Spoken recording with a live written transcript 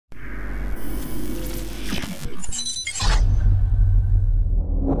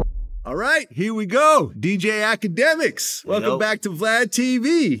All right, here we go. DJ Akademiks. Welcome back to Vlad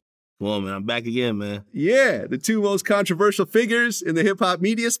TV. Come on, man. I'm back again, man. Yeah, the two most controversial figures in the hip-hop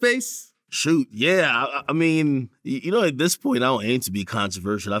media space. Shoot, yeah. I mean, you know, at this point, I don't aim to be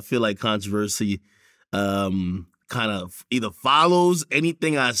controversial. I feel like controversy kind of either follows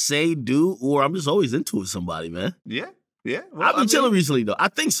anything I say, do, or I'm just always into it with somebody, man. Yeah. Well, I've been chilling recently, though. I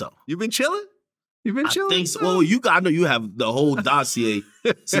think so. You've been chilling? You've been chilling? I think so. Well, I know you have the whole dossier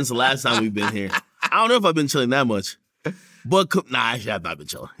since the last time we've been here. I don't know if I've been chilling that much. But, actually, I've not been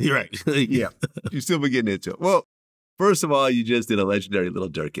chilling. You're right. Yeah, you've still been getting into it. Well, first of all, you just did a legendary Little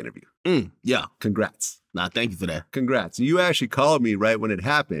Durk interview. Yeah. Congrats. Thank you for that. Congrats. You actually called me right when it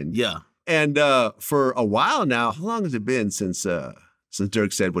happened. Yeah. And for a while now, how long has it been since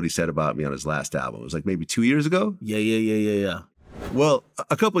Durk said what he said about me on his last album? It was like maybe 2 years ago? Yeah. Well,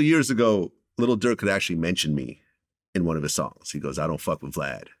 a couple of years ago, Little Durk had actually mentioned me in one of his songs. He goes, "I don't fuck with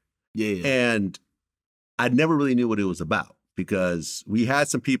Vlad." Yeah. And I never really knew what it was about because we had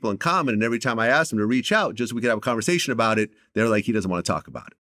some people in common, and every time I asked them to reach out just so we could have a conversation about it, they're like, he doesn't want to talk about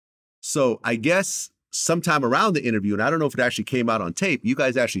it. So I guess sometime around the interview, and I don't know if it actually came out on tape, you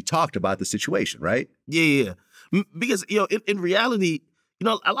guys actually talked about the situation, right? Yeah. Because, you know, in reality, you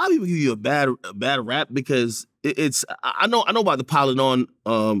know, a lot of people give you a bad rap because it's, I know about the piling on,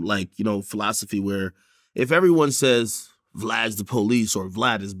 like, you know, philosophy where if everyone says Vlad's the police or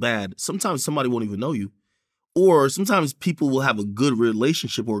Vlad is bad, sometimes somebody won't even know you. Or sometimes people will have a good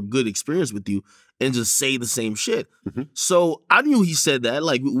relationship or a good experience with you and just say the same shit. Mm-hmm. So I knew he said that.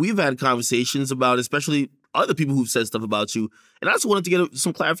 Like, we've had conversations about, especially other people who've said stuff about you. And I just wanted to get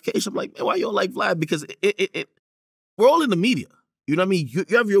some clarification. I'm like, man, why you don't like Vlad? Because we're all in the media. You know what I mean? You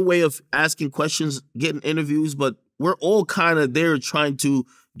have your way of asking questions, getting interviews, but we're all kind of there trying to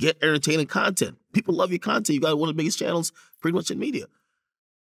get entertaining content. People love your content. You got one of the biggest channels pretty much in media.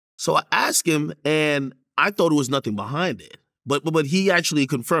 So I asked him, and I thought it was nothing behind it. But he actually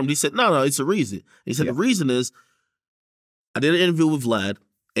confirmed. He said, no, it's a reason. He said, The reason is I did an interview with Vlad,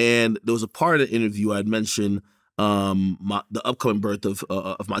 and there was a part of the interview I had mentioned the upcoming birth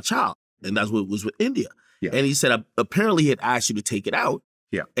of my child, and that's what was with India. Yeah. And he said, apparently he had asked you to take it out.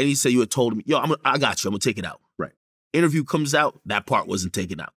 Yeah. And he said, you had told him, yo, I got you. I'm going to take it out. Right. Interview comes out. That part wasn't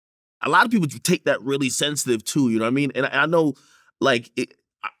taken out. A lot of people take that really sensitive too. You know what I mean? And I know, like,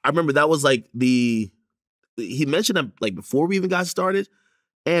 I remember that was like he mentioned that like before we even got started,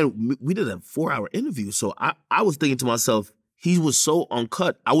 and we did a 4-hour interview. So I was thinking to myself, he was so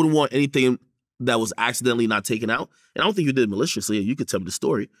uncut. I wouldn't want anything that was accidentally not taken out. And I don't think you did it maliciously. You could tell me the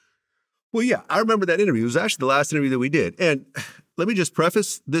story. Well, yeah, I remember that interview. It was actually the last interview that we did. And let me just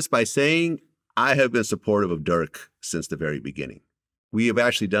preface this by saying I have been supportive of Durk since the very beginning. We have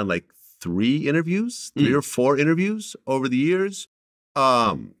actually done like 3 or 4 interviews over the years.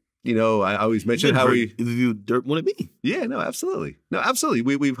 You know, I always mention how we interviewed Durk. What it be? Yeah, no, absolutely.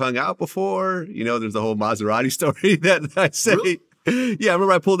 We've hung out before. You know, there's the whole Maserati story that I say. Really? Yeah, I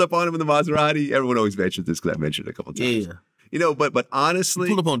remember I pulled up on him in the Maserati. Everyone always mentions this because I mentioned it a couple of times. Yeah. You know, but honestly,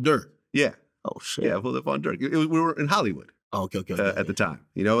 you pulled up on Durk. Yeah. Oh shit. Yeah, I pulled up on Durk. We were in Hollywood. Oh, okay. At the time,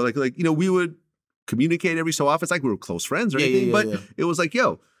 you know, like you know, we would communicate every so often. It's like we were close friends or anything, but it was like,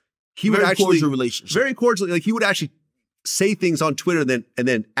 yo, he would actually cordial relationship. Very cordially, like he would actually say things on Twitter and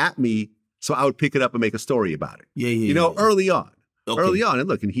then at me, so I would pick it up and make a story about it. You know, early on. And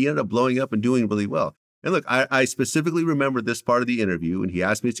look, and he ended up blowing up and doing really well. And look, I specifically remember this part of the interview, and he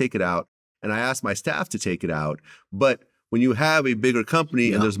asked me to take it out, and I asked my staff to take it out. But when you have a bigger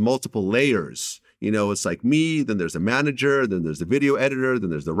company and there's multiple layers, you know, it's like me, then there's a manager, then there's the video editor, then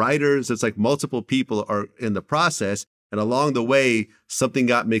there's the writers. It's like multiple people are in the process. And along the way, something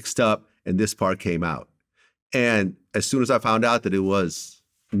got mixed up and this part came out. And as soon as I found out that it was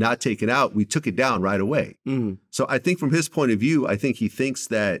not taken out, we took it down right away. Mm-hmm. So I think from his point of view, I think he thinks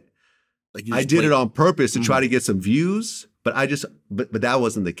that like I did it on purpose to try to get some views, but but that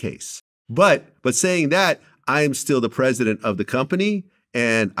wasn't the case. But saying that, I am still the president of the company,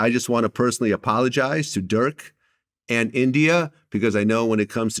 and I just want to personally apologize to Durk and India, because I know when it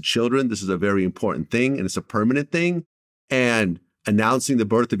comes to children, this is a very important thing and it's a permanent thing. And announcing the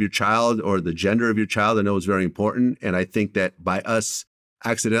birth of your child or the gender of your child, I know is very important. And I think that by us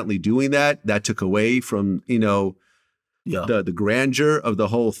accidentally doing that, that took away from, you know, the grandeur of the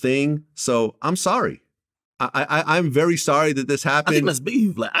whole thing. So I'm sorry. I'm very sorry that this happened. I think that's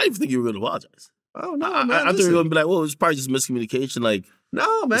big. Like, I didn't think you were going to apologize. Oh, no, man. I thought you were going to be like, well, it's probably just miscommunication. Like,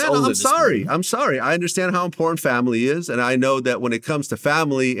 no, man, I'm sorry. I'm sorry. I understand how important family is. And I know that when it comes to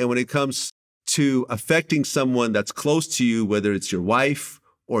family and when it comes to affecting someone that's close to you, whether it's your wife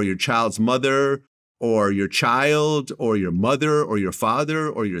or your child's mother or your child or your mother or your father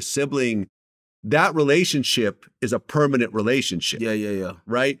or your sibling, that relationship is a permanent relationship. Yeah.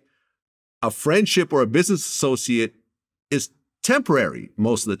 Right? A friendship or a business associate is temporary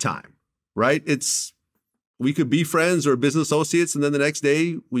most of the time, right? We could be friends or business associates, and then the next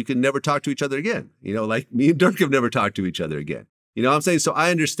day we could never talk to each other again. You know, like me and Durk have never talked to each other again. You know what I'm saying? So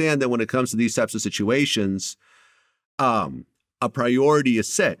I understand that when it comes to these types of situations, a priority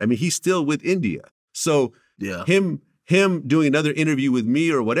is set. I mean, he's still with India. So him doing another interview with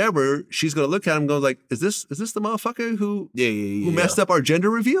me or whatever, she's gonna look at him and go like, is this the motherfucker who messed up our gender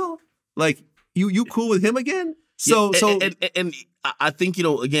reveal? Like, you cool with him again? So and I think, you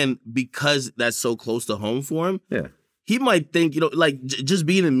know, again, because that's so close to home for him, he might think, you know, like just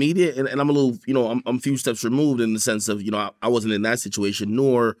being in media, and I'm a little, you know, I'm a few steps removed in the sense of, you know, I wasn't in that situation,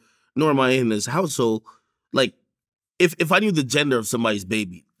 nor am I in this household. Like, if I knew the gender of somebody's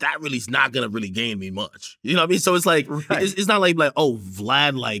baby, that really is not gonna really gain me much. You know what I mean? So it's like, it's not like, oh,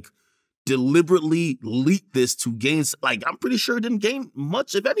 Vlad, like, deliberately leaked this to gain, like, I'm pretty sure it didn't gain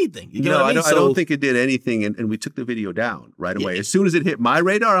much of anything. You know what I mean? I don't think it did anything, and we took the video down right away. As soon as it hit my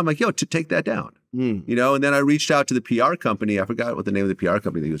radar, I'm like, yo, take that down. You know, and then I reached out to the PR company. I forgot what the name of the PR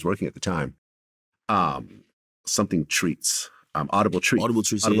company that he was working at the time. Something Treats. Audible Treats. Audible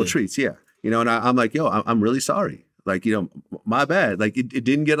Treats, yeah. You know, and I'm like, yo, I'm really sorry. Like, you know, my bad. Like, it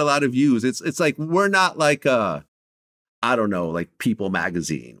didn't get a lot of views. It's like, we're not like I don't know, like People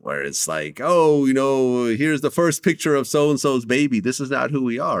magazine, where it's like, oh, you know, here's the first picture of so-and-so's baby. This is not who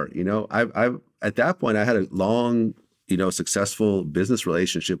we are. You know, I've at that point, I had a long, you know, successful business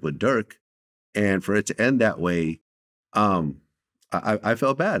relationship with Durk. And for it to end that way, I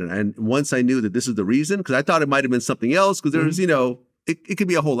felt bad. And once I knew that this is the reason, because I thought it might have been something else, because there's, you know, it could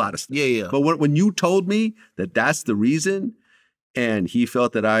be a whole lot of stuff. Yeah. But when you told me that that's the reason, and he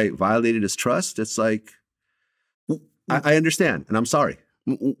felt that I violated his trust, it's like, I understand, and I'm sorry.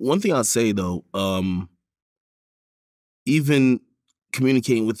 One thing I'll say, though, even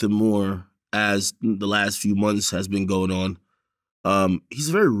communicating with him more as the last few months has been going on, he's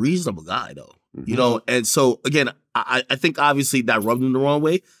a very reasonable guy, though. You know, and so, again, I think obviously that rubbed him the wrong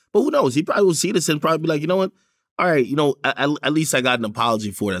way, but who knows? He probably will see this and probably be like, you know what? All right, you know, at least I got an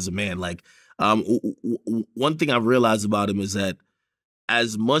apology for it as a man. Like, one thing I've realized about him is that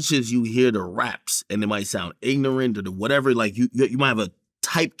as much as you hear the raps and it might sound ignorant or whatever, like you might have a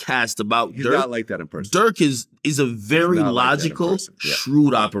typecast about He's Durk. not like that in person. Durk is a very logical,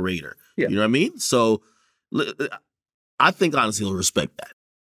 shrewd operator. You know what I mean? So I think honestly he'll respect that.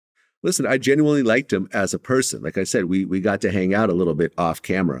 Listen, I genuinely liked him as a person. Like I said, we got to hang out a little bit off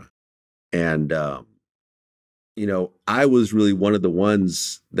camera. And, you know, I was really one of the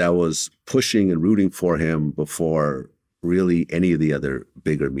ones that was pushing and rooting for him before really any of the other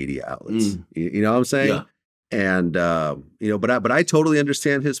bigger media outlets. You know what I'm saying? Yeah. And, you know, but I totally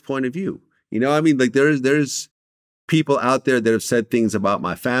understand his point of view. You know, I mean, like there's people out there that have said things about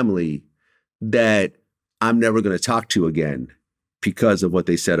my family that I'm never going to talk to again because of what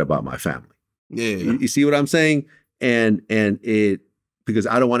they said about my family. Yeah. You see what I'm saying? And because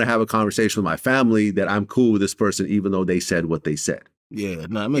I don't want to have a conversation with my family that I'm cool with this person, even though they said what they said. Yeah,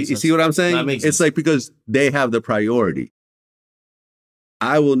 no, it makes sense. You see what I'm saying? No, it makes it's sense. like, because they have the priority.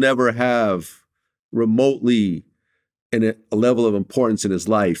 I will never have remotely a level of importance in his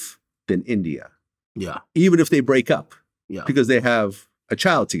life than India. Yeah. Even if they break up. Yeah. Because they have a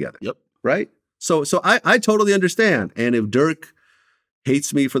child together. Yep. Right? So I totally understand. And if Durk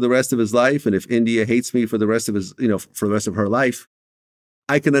hates me for the rest of his life, and if India hates me for the rest of his, you know, for the rest of her life,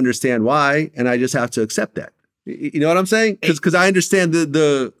 I can understand why, and I just have to accept that. You know what I'm saying? Because I understand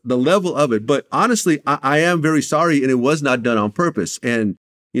the level of it. But honestly, I am very sorry, and it was not done on purpose. And,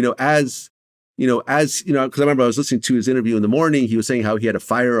 you know, because I remember I was listening to his interview in the morning. He was saying how he had to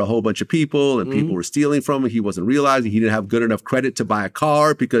fire a whole bunch of people, and people were stealing from him. He wasn't realizing he didn't have good enough credit to buy a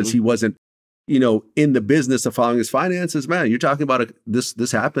car because he wasn't, you know, in the business of following his finances. Man, you're talking about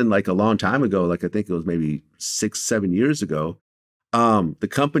this happened like a long time ago. Like I think it was maybe 6-7 years ago. The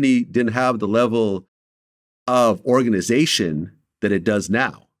company didn't have the level of organization that it does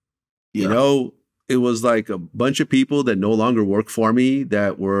now. You know, it was like a bunch of people that no longer work for me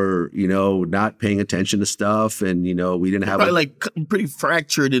that were, you know, not paying attention to stuff. And, you know, we didn't have like pretty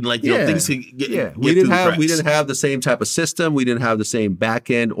fractured and like, you know, things could get we didn't have the same type of system. We didn't have the same back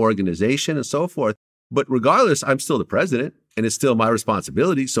end organization and so forth. But regardless, I'm still the president and it's still my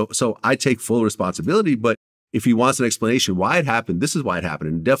responsibility. So I take full responsibility. But if he wants an explanation why it happened, this is why it happened.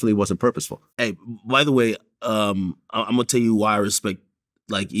 And it definitely wasn't purposeful. Hey, by the way, I'm going to tell you why I respect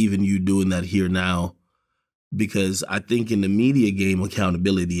like even you doing that here now, because I think in the media game,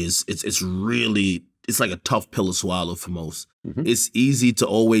 accountability it's really it's like a tough pill to swallow for most. It's easy to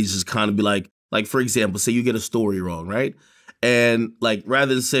always just kind of be like for example, say you get a story wrong, right? And like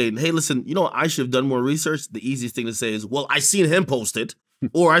rather than saying, hey, listen, you know, I should have done more research, the easiest thing to say is, well, I seen him post it.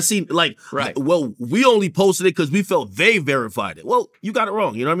 Or I seen well, we only posted it because we felt they verified it. Well, you got it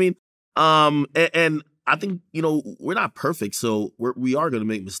wrong. You know what I mean? And I think, you know, we're not perfect, so we are going to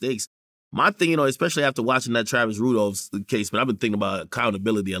make mistakes. My thing, you know, especially after watching that Travis Rudolph's case, but I've been thinking about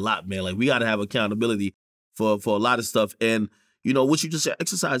accountability a lot, man. Like we got to have accountability for a lot of stuff. And, you know, what you just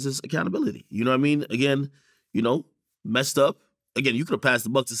exercise is accountability. You know what I mean? Again, you know, messed up. Again, you could have passed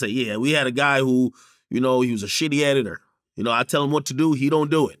the buck to say, yeah, we had a guy who, you know, he was a shitty editor. You know, I tell him what to do, he don't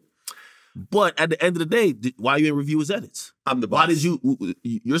do it. But at the end of the day, why you didn't review his edits? I'm the boss. Why did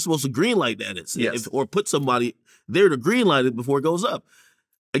you're supposed to greenlight the edits. Yes. Or put somebody there to greenlight it before it goes up.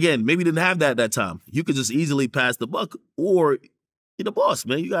 Again, maybe you didn't have that at that time. You could just easily pass the buck, or you're the boss,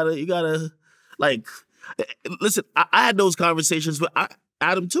 man. You gotta like, listen, I had those conversations with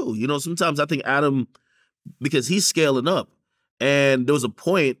Adam too. You know, sometimes I think Adam, because he's scaling up, and there was a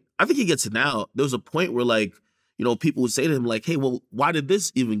point, I think he gets it now, there was a point where like, you know, people would say to him like, hey, well, why did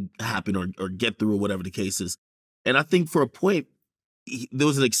this even happen or get through or whatever the case is? And I think for a point, there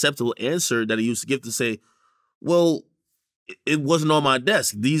was an acceptable answer that he used to give to say, well, it wasn't on my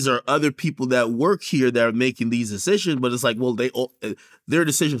desk. These are other people that work here that are making these decisions, but it's like, well, their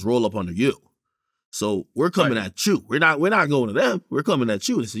decisions roll up under you. So we're coming at you. We're not going to them. We're coming at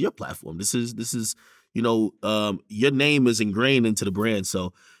you. This is your platform. This is, you know, your name is ingrained into the brand.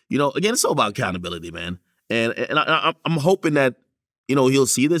 So, you know, again, it's all about accountability, man. And I'm hoping that, you know, he'll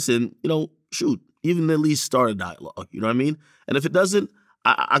see this and, you know, shoot, even at least start a dialogue. You know what I mean? And if it doesn't,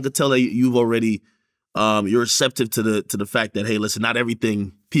 I could tell that you've already, you're receptive to the fact that, hey, listen, not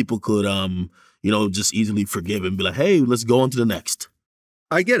everything people could, you know, just easily forgive and be like, hey, let's go on to the next.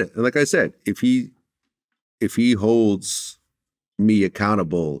 I get it. And like I said, if he holds me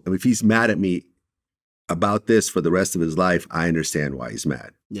accountable, I mean, if he's mad at me about this for the rest of his life, I understand why he's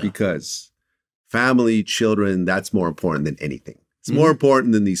mad. Yeah. Because family, children, that's more important than anything. It's more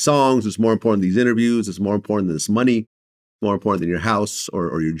important than these songs. It's more important than these interviews. It's more important than this money. More important than your house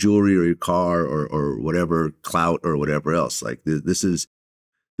or your jewelry or your car or whatever clout or whatever else. Like this is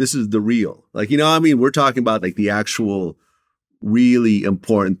the real. Like, you know what I mean? We're talking about like the actual really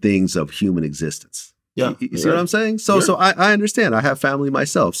important things of human existence. Yeah. You see what I'm saying? So I understand. I have family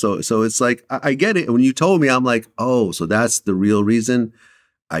myself. So it's like, I get it. And when you told me, I'm like, oh, so that's the real reason.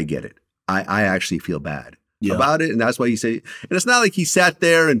 I get it. I actually feel bad about it. And that's why you say, and it's not like he sat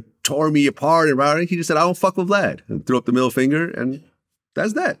there and tore me apart and around. He just said, I don't fuck with Vlad, and threw up the middle finger. And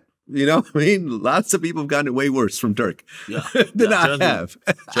that's that. You know, I mean, lots of people have gotten it way worse from Durk than I have.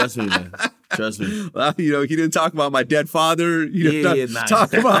 Trust me, man. Trust me. Well, you know, he didn't talk about my dead father.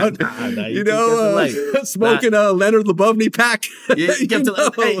 Talk about, you know, smoking a Leonard Lubovny pack. Yeah, he kept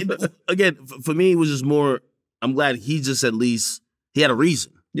again, for me, it was just more, I'm glad he just at least, he had a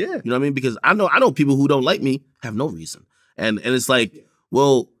reason. Yeah. You know what I mean? Because I know people who don't like me have no reason. And it's like,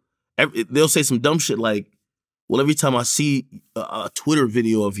 well, they'll say some dumb shit like, well, every time I see a Twitter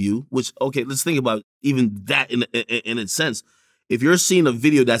video of you, which, okay, let's think about even that in a sense. If you're seeing a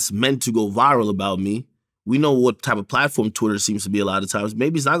video that's meant to go viral about me, we know what type of platform Twitter seems to be a lot of times.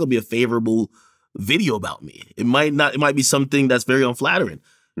 Maybe it's not going to be a favorable video about me. It might not. It might be something that's very unflattering.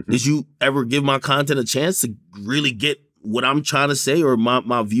 Did you ever give my content a chance to really get what I'm trying to say or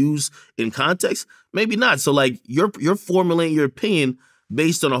my views in context? Maybe not. So like you're formulating your opinion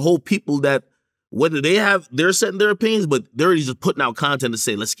based on a whole people that whether they're setting their opinions, but they're already just putting out content to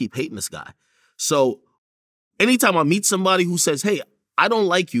say, let's keep hating this guy. So anytime I meet somebody who says, hey, I don't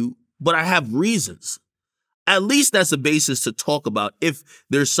like you, but I have reasons, at least that's a basis to talk about if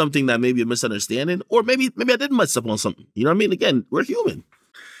there's something that may be a misunderstanding, or maybe I didn't mess up on something. You know what I mean? Again, we're human.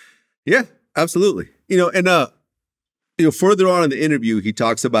 Yeah, absolutely. You know, and you know, further on in the interview, he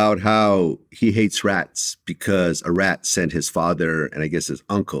talks about how he hates rats because a rat sent his father and I guess his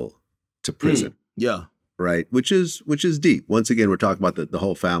uncle to prison. Yeah. Right. Which is deep. Once again, we're talking about the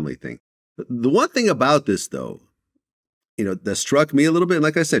whole family thing. The one thing about this, though, you know, that struck me a little bit, and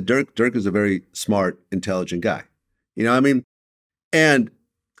like I said, Durk is a very smart, intelligent guy. You know what I mean? And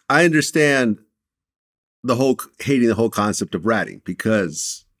I understand hating the whole concept of ratting,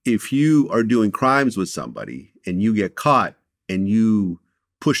 because if you are doing crimes with somebody and you get caught and you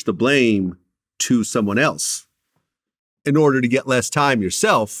push the blame to someone else in order to get less time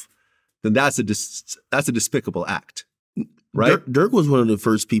yourself, then that's a despicable act, right? Durk was one of the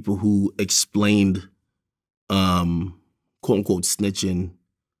first people who explained, quote unquote, snitching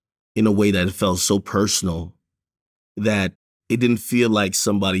in a way that it felt so personal that it didn't feel like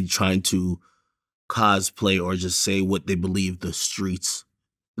somebody trying to cosplay or just say what they believe the streets.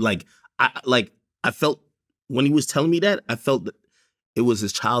 Like I felt when he was telling me that, I felt that it was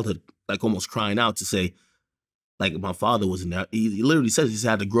his childhood, like almost crying out to say, like my father wasn't there. He literally says he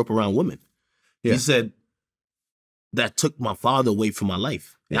had to grow up around women. Yeah. He said that took my father away from my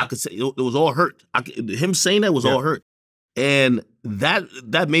life. Yeah. I could say it was all hurt. Him saying that was all hurt. And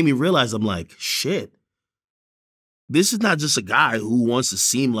that made me realize, I'm like, shit. This is not just a guy who wants to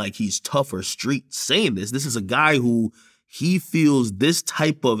seem like he's tough or street saying this. This is a guy who he feels this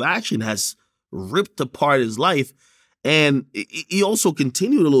type of action has ripped apart his life. And he also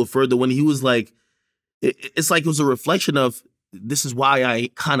continued a little further when he was like, it's like it was a reflection of, this is why I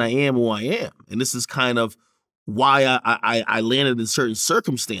kind of am who I am. And this is kind of why I landed in certain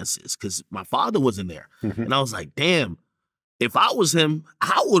circumstances, because my father wasn't there. Mm-hmm. And I was like, damn, if I was him,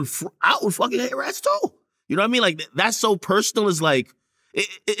 I would fucking hate rats too. You know what I mean? Like, that's so personal. It's like,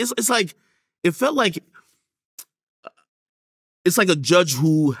 it's like, it felt like, it's like a judge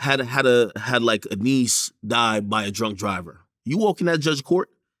who had like a niece die by a drunk driver. You walk in that judge court,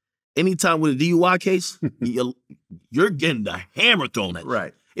 anytime with a DUI case, you're getting the hammer thrown at you.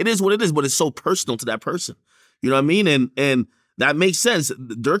 Right. It is what it is, but it's so personal to that person. You know what I mean? And that makes sense.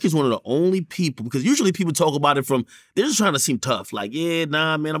 Durk is one of the only people, because usually people talk about it from, they're just trying to seem tough. Like, yeah,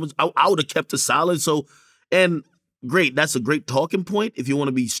 nah, man, I would have kept it solid. So, and great, that's a great talking point if you want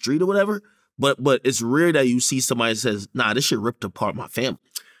to be street or whatever. But it's rare that you see somebody that says, nah, this shit ripped apart my family.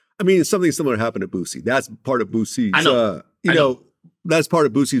 I mean, something similar happened to Boosie. That's part of Boosie's, I know. That's part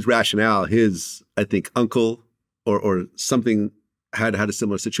of Boosie's rationale. His, I think, uncle or something had a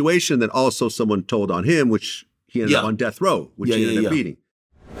similar situation that also someone told on him, which he ended up on death row, which he ended up beating.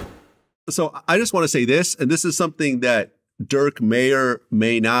 So I just want to say this, and this is something that Durk may or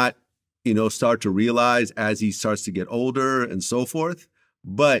may not, start to realize as he starts to get older and so forth.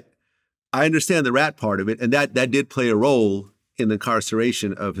 But I understand the rat part of it, and that did play a role in the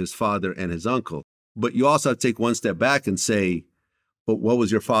incarceration of his father and his uncle. But you also have to take one step back and say, but what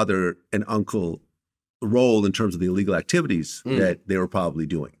was your father and uncle role in terms of the illegal activities that they were probably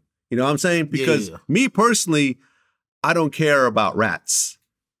doing? You know what I'm saying? Because me personally, I don't care about rats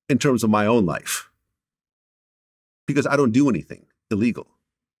in terms of my own life because I don't do anything illegal,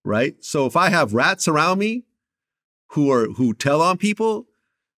 right? So if I have rats around me who tell on people,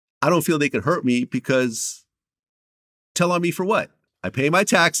 I don't feel they can hurt me because tell on me for what? I pay my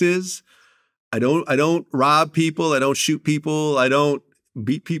taxes. I don't rob people. I don't shoot people. I don't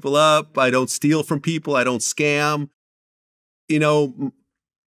beat people up. I don't steal from people. I don't scam.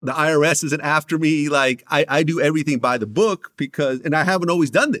 The IRS isn't after me. Like I do everything by the book and I haven't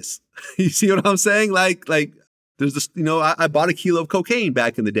always done this. You see what I'm saying? Like there's this, I bought a kilo of cocaine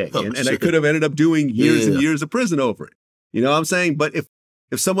back in the day and I could have ended up doing years and years of prison over it. You know what I'm saying? But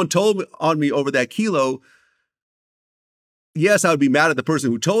if someone told on me over that kilo, yes, I would be mad at the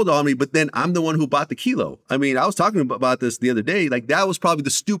person who told on me, but then I'm the one who bought the kilo. I mean, I was talking about this the other day. Like, that was probably the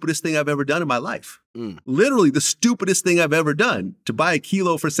stupidest thing I've ever done in my life. Literally the stupidest thing I've ever done, to buy a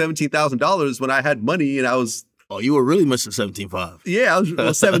kilo for $17,000 when I had money and I was... Oh, you were really missing 17.5. Yeah, I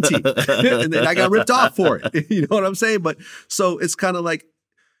was 17. And then I got ripped off for it. You know what I'm saying? But so it's kind of like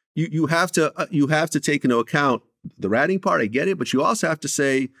you have to take into account the ratting part. I get it. But you also have to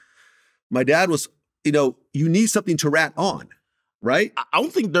say, my dad was... you need something to rat on, right? I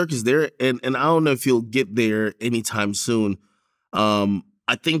don't think Durk is there, and I don't know if he'll get there anytime soon.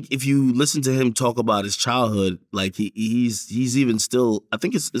 I think if you listen to him talk about his childhood, like he's even still, I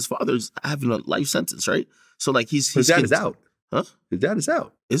think his father's having a life sentence, right? So like his dad is out. Huh? His dad is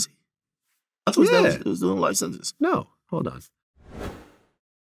out. Is he? I thought his dad was doing a life sentence. No, hold on.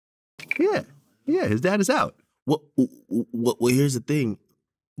 Yeah, his dad is out. Well, here's the thing,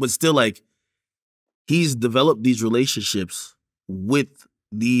 but still, like, he's developed these relationships with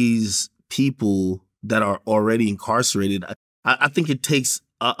these people that are already incarcerated. I think it takes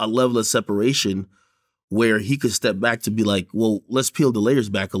a level of separation where he could step back to be like, well, let's peel the layers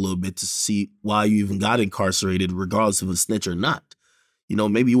back a little bit to see why you even got incarcerated, regardless of a snitch or not.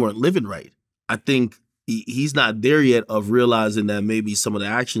 Maybe you weren't living right. I think he's not there yet of realizing that maybe some of the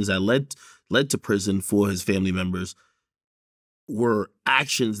actions that led to prison for his family members were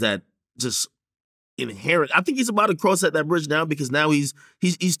actions that just inherent. I think he's about to cross that bridge now, because now he's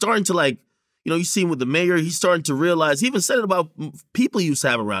starting to, like, you see him with the mayor. He's starting to realize. He even said it about people he used to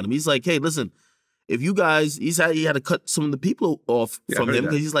have around him. He's like, hey, listen, if you guys, he had to cut some of the people off from him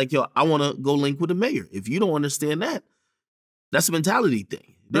because he's like, yo, I want to go link with the mayor. If you don't understand that, that's a mentality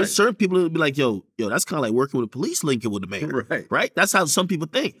thing. There's certain people that would be like, yo, that's kind of like working with the police, linking with the mayor, right? That's how some people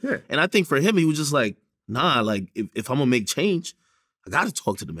think. Yeah. And I think for him, he was just like, nah, like if I'm gonna make change, I got to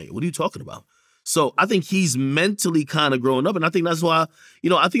talk to the mayor. What are you talking about? So I think he's mentally kind of growing up, and I think that's why,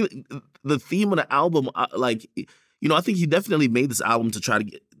 I think the theme of the album, I think he definitely made this album to try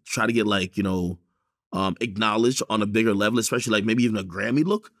to get like, acknowledged on a bigger level, especially like maybe even a Grammy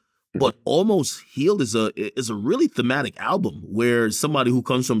look. But Almost Healed is a really thematic album where somebody who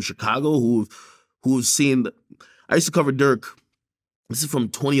comes from Chicago who's seen. I used to cover Durk. This is from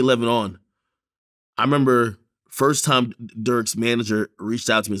 2011 on. I remember first time Durk's manager reached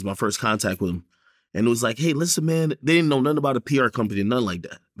out to me. It was my first contact with him. And it was like, hey, listen, man, they didn't know nothing about a PR company, nothing like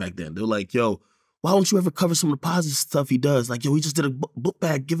that back then. They were like, yo, why don't you ever cover some of the positive stuff he does? Like, yo, he just did a book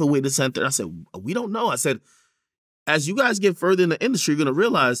bag giveaway this and that. I said, we don't know. I said, as you guys get further in the industry, you're going to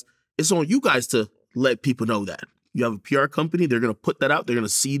realize it's on you guys to let people know that. You have a PR company. They're going to put that out. They're going to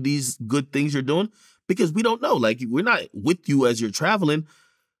see these good things you're doing because we don't know. Like, we're not with you as you're traveling.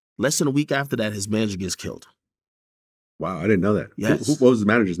 Less than a week after that, his manager gets killed. Wow, I didn't know that. Yes. What was the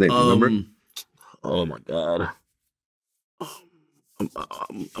manager's name? Remember? Oh my God,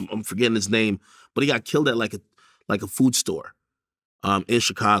 I'm forgetting his name, but he got killed at like a food store, in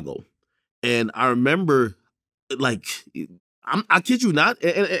Chicago, and I remember, like, I kid you not,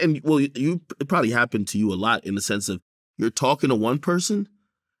 and well, it probably happened to you a lot in the sense of you're talking to one person,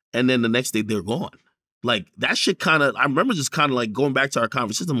 and then the next day they're gone. Like that shit kind of. I remember just kind of like going back to our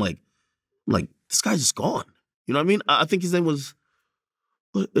conversation. I'm like this guy's just gone. You know what I mean? I think his name was,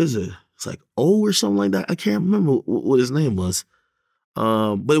 what is it? It's like O or something like that. I can't remember what his name was.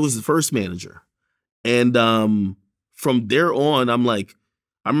 But it was the first manager. And from there on, I'm like,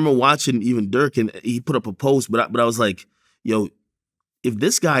 I remember watching even Durk, and he put up a post, but I was like, yo, if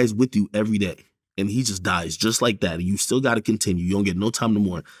this guy is with you every day and he just dies just like that, and you still got to continue, you don't get no time to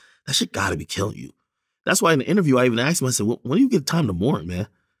mourn, that shit got to be killing you. That's why in the interview, I even asked him, I said, when do you get time to mourn, man?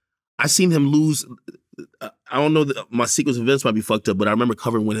 I seen him lose. I don't know, my sequence of events might be fucked up, but I remember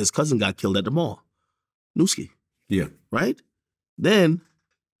covering when his cousin got killed at the mall. Newski. Yeah. Right? Then,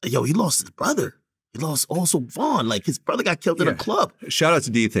 yo, he lost his brother. He lost also Vaughn. Like, his brother got killed in a club. Shout out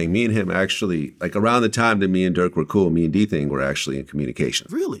to D-Thing. Me and him actually, like around the time that me and Durk were cool, me and D-Thing were actually in communication.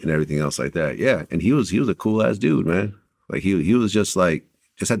 Really? And everything else like that. Yeah. And he was a cool ass dude, man. Like he was just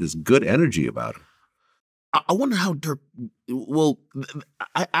had this good energy about him. I wonder how Durk. Well,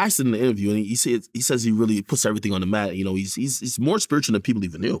 I asked him in the interview, and he says he really puts everything on the mat. You know, he's more spiritual than people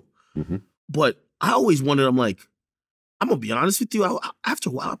even knew. Mm-hmm. But I always wondered. I'm like, I'm gonna be honest with you. After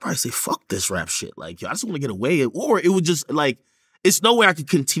a while, I'd probably say, "Fuck this rap shit." Like, yo, I just want to get away, or it would just like, it's no way I could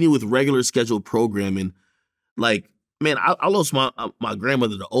continue with regular scheduled programming. Like, man, I lost my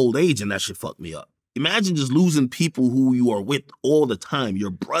grandmother to old age, and that shit fucked me up. Imagine just losing people who you are with all the time,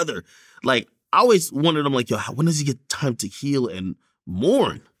 your brother, like. I always wondered, I'm like, yo, when does he get time to heal and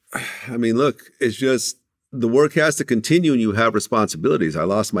mourn? I mean, look, it's just the work has to continue and you have responsibilities. I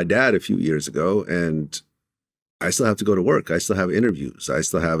lost my dad a few years ago and I still have to go to work. I still have interviews. I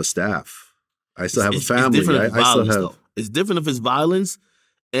still have a staff. I still have a family. It's different if it's violence, though. It's different if it's violence,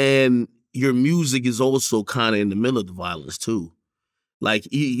 and your music is also kind of in the middle of the violence too. Like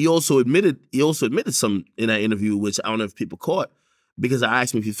he also admitted some in that interview, which I don't know if people caught, because I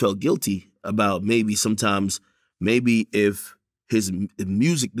asked him if he felt guilty about maybe if his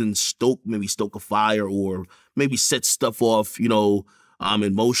music didn't stoke a fire or maybe set stuff off, in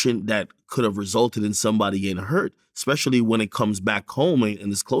motion that could have resulted in somebody getting hurt, especially when it comes back home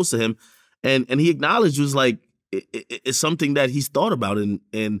and it's close to him. And he acknowledged, was like, it's something that he's thought about.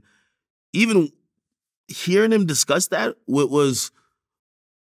 And even hearing him discuss that was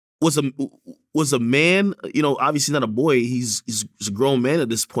a man, obviously not a boy. He's a grown man at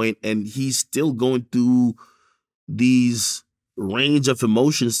this point, and he's still going through these range of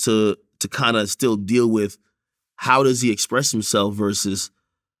emotions to kind of still deal with how does he express himself versus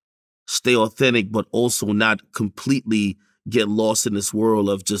stay authentic, but also not completely get lost in this world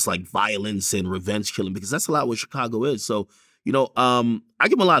of just like violence and revenge killing, because that's a lot what Chicago is. So, I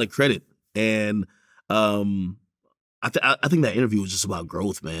give him a lot of credit, and I think that interview was just about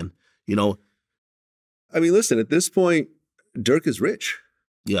growth, man. I mean, listen, at this point, Durk is rich.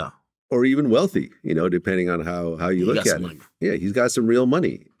 Yeah. Or even wealthy, depending on how you look at it. Yeah, he's got some real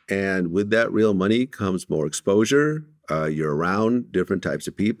money. And with that real money comes more exposure. You're around different types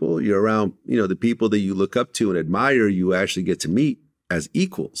of people. You're around, the people that you look up to and admire, you actually get to meet as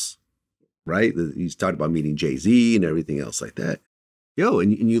equals, right? He's talked about meeting Jay-Z and everything else like that.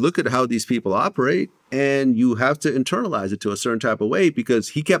 And you look at how these people operate, and you have to internalize it to a certain type of way, because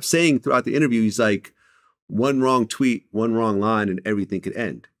he kept saying throughout the interview, he's like, one wrong tweet, one wrong line, and everything could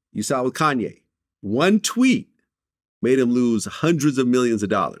end. You saw it with Kanye. One tweet made him lose hundreds of millions of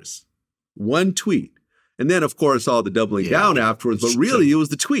dollars. One tweet. And then, of course, all the doubling down afterwards. But really, it was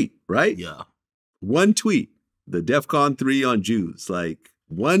the tweet, right? Yeah. One tweet. The DEFCON 3 on Jews. Like,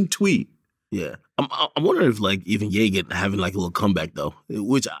 one tweet. Yeah. I'm wondering if, like, even Ye having, like, a little comeback, though.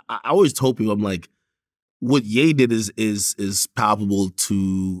 Which I always told people, I'm like, what Ye did is palpable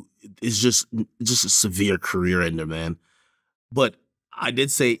to... It's just a severe career ender, man. But I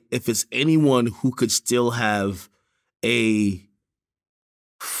did say, if it's anyone who could still have a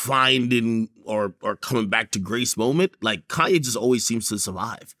finding or coming back to grace moment, like, Kanye just always seems to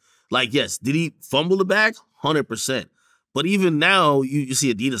survive. Like, yes, did he fumble the bag? 100%. But even now, you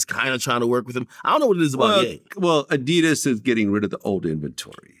see Adidas kind of trying to work with him. I don't know what it is about Ye. Well, Adidas is getting rid of the old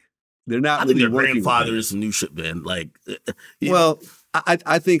inventory. They're not really working. Their grandfather is some new shit, man. Like, well,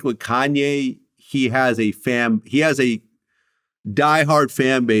 I think with Kanye, he has a diehard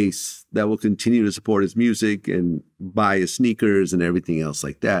fan base that will continue to support his music and buy his sneakers and everything else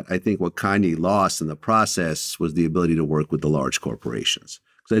like that. I think what Kanye lost in the process was the ability to work with the large corporations.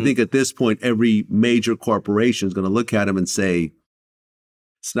 Because I think at this point, every major corporation is going to look at him and say,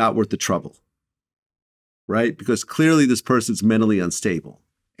 it's not worth the trouble, right? Because clearly this person's mentally unstable.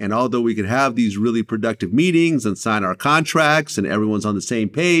 And although we could have these really productive meetings and sign our contracts and everyone's on the same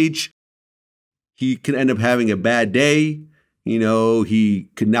page, he can end up having a bad day. You know, he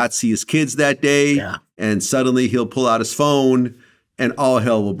could not see his kids that day, and suddenly he'll pull out his phone and all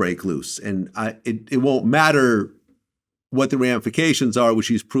hell will break loose. And it won't matter what the ramifications are, which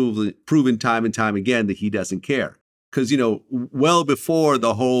he's proven time and time again that he doesn't care. Because, you know, well before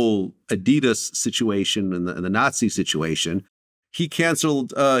the whole Adidas situation and the Nazi situation, he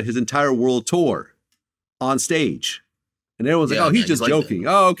canceled his entire world tour on stage. And everyone's like, oh, he's just joking.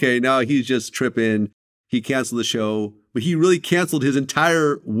 Oh, okay, no, he's just tripping. He canceled the show. But he really canceled his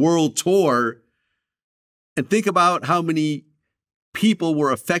entire world tour. And think about how many people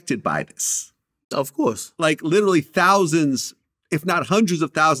were affected by this. Of course. Like literally thousands, if not hundreds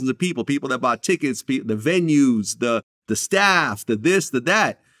of thousands of people that bought tickets, the venues, the staff, the this, the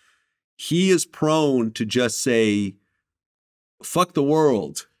that. He is prone to just say, fuck the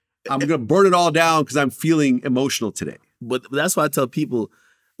world. I'm going to burn it all down because I'm feeling emotional today. But that's why I tell people,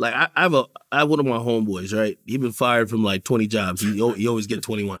 like, I have one of my homeboys, right? He been fired from like 20 jobs. He always get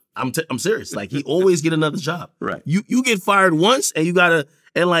 21. I'm serious. Like, he always get another job. Right. You get fired once and you gotta,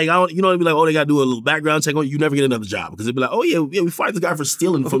 and like, you know, it'd be like, oh, they gotta do a little background check on you. You never get another job because they'd be like, oh yeah, we fired the guy for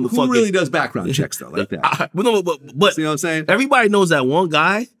stealing from the fucking. Who really does background checks though, like that? But you know what I'm saying? Everybody knows that one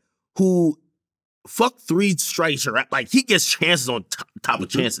guy who fuck 3 strikes or like he gets chances on top of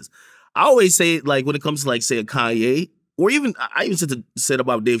chances. I always say, like, when it comes to, like, say a Kanye, or even I even said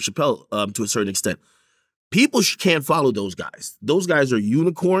about Dave Chappelle to a certain extent, people can't follow those guys. Those guys are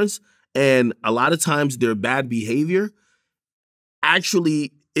unicorns, and a lot of times their bad behavior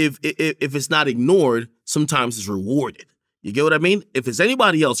actually, if it's not ignored, sometimes it's rewarded. You get what I mean? If it's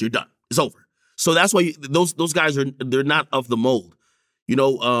anybody else, you're done. It's over. So that's why those guys they're not of the mold. You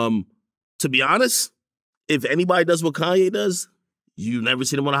know, to be honest, if anybody does what Kanye does, you never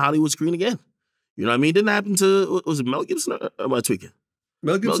see them on a Hollywood screen again. You know what I mean? It didn't happen to, was it Mel Gibson or am I tweaking?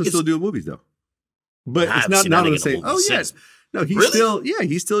 Mel Gibson's still doing movies though. But it's not the same. Oh, yes. No,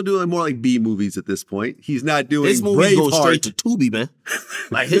 he's still doing more like B movies at this point. He's not doing his movies go straight to Tubi, man.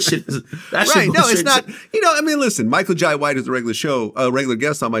 Like his shit is that shit. Right. No, it's not. You know, I mean, listen, Michael Jai White is a regular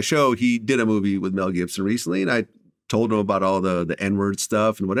guest on my show. He did a movie with Mel Gibson recently, and I told him about all the N-word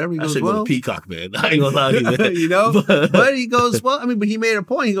stuff and whatever. He goes, well, go to Peacock, man. I ain't gonna lie to you, man. You know? But he goes, well, I mean, but he made a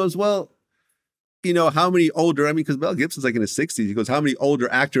point. He goes, well, you know, how many older, I mean, because Mel Gibson's like in his 60s. He goes, how many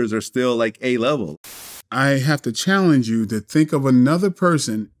older actors are still like A-level? I have to challenge you to think of another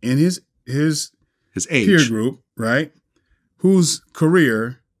person in his age peer group, right, whose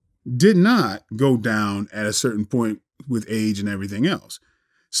career did not go down at a certain point with age and everything else.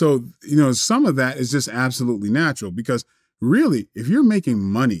 So, you know, some of that is just absolutely natural because really, if you're making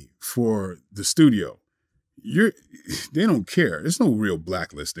money for the studio, they don't care. There's no real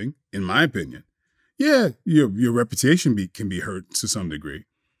blacklisting, in my opinion. Yeah, your reputation can be hurt to some degree,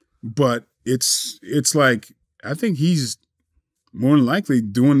 but it's like I think he's more than likely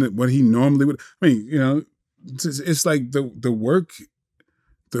doing what he normally would. I mean, you know, it's like the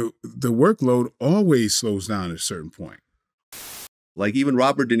workload always slows down at a certain point. Like even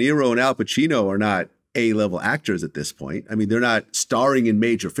Robert De Niro and Al Pacino are not A-level actors at this point. I mean, they're not starring in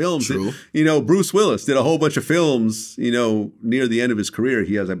major films. True. You know, Bruce Willis did a whole bunch of films, you know, near the end of his career.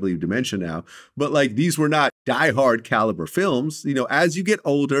 He has, I believe, dementia now. But like these were not diehard caliber films. You know, as you get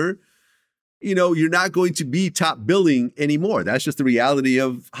older, you know, you're not going to be top billing anymore. That's just the reality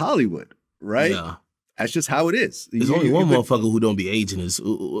of Hollywood, right? Yeah. That's just how it is. There's only one motherfucker who don't be aging.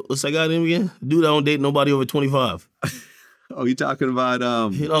 What's that guy name again? Dude that don't date nobody over 25. Oh, you talking about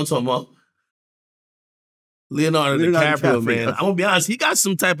You know what I'm talking about? Leonardo DiCaprio, man. I'm gonna be honest, he got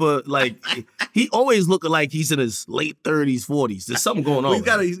some type of like he always looking like he's in his late 30s, 40s. There's something going on.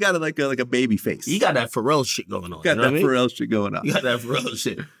 He's got like a baby face. He got that Pharrell shit going on. Got that Pharrell shit going on. He got that Pharrell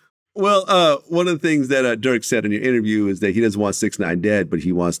shit. Well, one of the things that Durk said in your interview is that he doesn't want 6ix9ine dead, but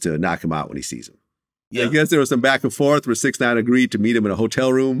he wants to knock him out when he sees him. Yeah. I guess there was some back and forth where 6ix9ine agreed to meet him in a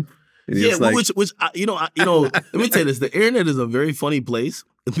hotel room. And yeah, like, which let me tell you this: the internet is a very funny place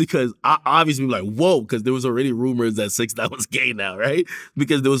because I obviously be like, whoa, because there was already rumors that 6ix9ine was gay now, right?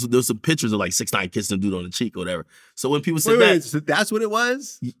 Because there was some pictures of like 6ix9ine kissing a dude on the cheek or whatever. So when people said so that's what it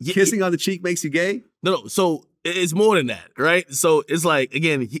was, kissing on the cheek makes you gay? No. So it's more than that, right? So it's like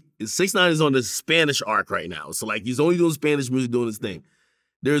again, 6ix9ine is on the Spanish arc right now. So like he's only doing Spanish music, doing his thing.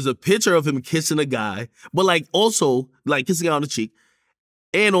 There's a picture of him kissing a guy, but like also like kissing on the cheek.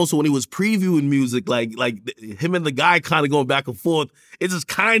 And also when he was previewing music, like him and the guy kind of going back and forth, it just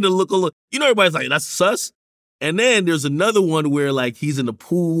kind of look, everybody's like, that's sus. And then there's another one where like he's in the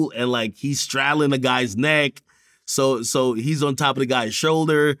pool and like he's straddling the guy's neck. So he's on top of the guy's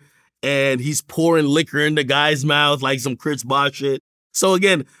shoulder and he's pouring liquor in the guy's mouth like some Chris Bosh shit. So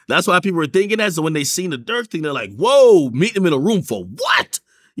again, that's why people were thinking that. So when they seen the Durk thing, they're like, whoa, meet him in a room for what?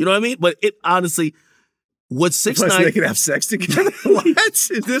 You know what I mean? But it honestly... What 6ix9ine? They can have sex together? What? Is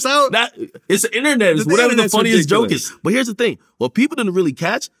this how? It's the internet. It's whatever the funniest joke is. But here's the thing. What people didn't really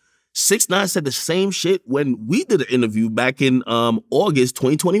catch, 6ix9ine said the same shit when we did an interview back in August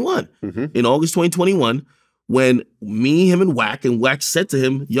 2021. Mm-hmm. In August 2021, when me, him, and Wack said to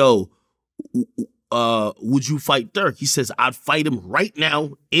him, yo, would you fight Durk? He says, I'd fight him right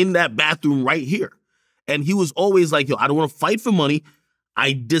now in that bathroom right here. And he was always like, yo, I don't want to fight for money.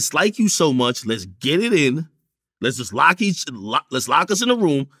 I dislike you so much. Let's get it in. Let's just lock us in a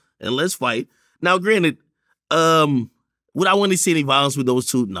room and let's fight. Now, granted, would I want to see any violence with those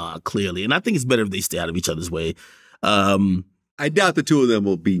two? Nah, clearly. And I think it's better if they stay out of each other's way. I doubt the two of them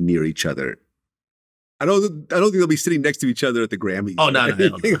will be near each other. I don't think they'll be sitting next to each other at the Grammys. Oh,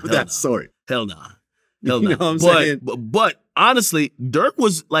 no, sort. Hell no. Hell no. You know what I'm saying? But honestly, Durk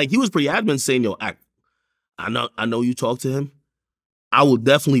was like, he was pretty adamant saying, yo, I know you talk to him. I will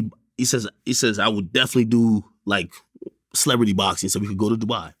definitely, he says, I would definitely do like celebrity boxing so we could go to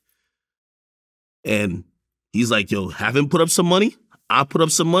Dubai. And he's like, yo, have him put up some money. I'll put up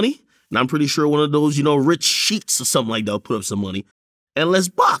some money. And I'm pretty sure one of those, rich sheets or something like that will put up some money. And let's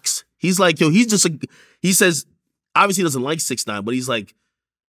box. He's like, yo, he says, obviously he doesn't like 6ix9ine, but he's like,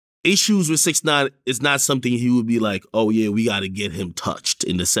 issues with 6ix9ine is not something he would be like, oh yeah, we got to get him touched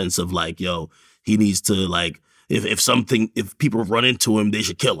in the sense of like, yo, he needs to like, if people run into him, they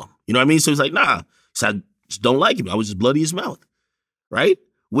should kill him. You know what I mean? So he's like, nah. So I just don't like him. I would just bloody his mouth. Right?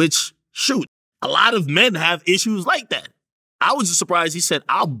 Which, shoot, a lot of men have issues like that. I was just surprised he said,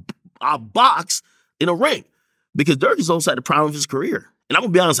 I'll box in a ring. Because Durk is also at the prime of his career. And I'm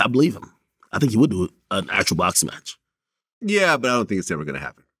going to be honest, I believe him. I think he would do an actual boxing match. Yeah, but I don't think it's ever going to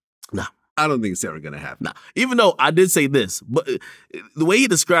happen. No. I don't think it's ever going to happen. Nah. Even though I did say this, but the way he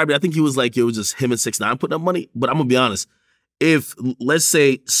described it, I think he was like, it was just him and 6ix9ine putting up money. But I'm going to be honest. If, let's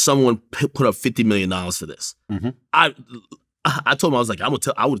say, someone put up $50 million for this, mm-hmm. I told him, I was like, I would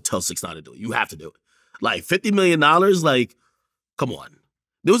tell 6ix9ine to do it. You have to do it. Like, $50 million, like, come on.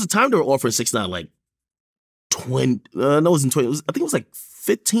 There was a time they were offering 6ix9ine like 20, no, it wasn't 20. I think it was like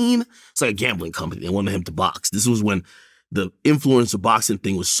 15. It's like a gambling company. They wanted him to box. This was when the influencer boxing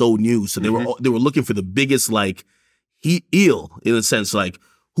thing was so new. So they were looking for the biggest, like, heel, in a sense, like,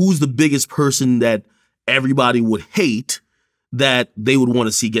 who's the biggest person that everybody would hate that they would want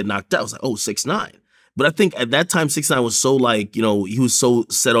to see get knocked out. I was like, oh, 6ix9ine. But I think at that time, 6ix9ine was so like, he was so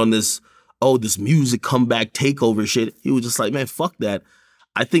set on this, this music comeback takeover shit. He was just like, man, fuck that.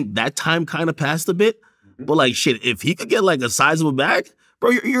 I think that time kind of passed a bit. But like, shit, if he could get like a sizable bag,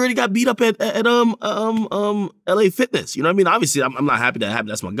 bro, you already got beat up at LA Fitness. You know what I mean? Obviously, I'm not happy that happened.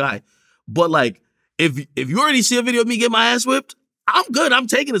 That's my guy. But like, if you already see a video of me get my ass whipped, I'm good. I'm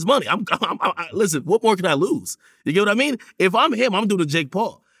taking his money. Listen, what more can I lose? You get what I mean? If I'm him, I'm doing a Jake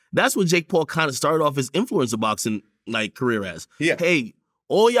Paul. That's what Jake Paul kind of started off his influencer boxing like career as. Yeah. Hey,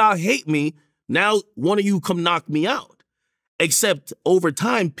 all y'all hate me. Now one of you come knock me out. Except over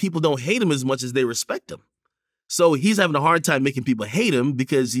time, people don't hate him as much as they respect him. So he's having a hard time making people hate him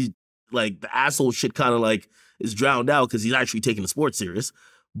because he's like the asshole shit kind of like is drowned out because he's actually taking the sport serious.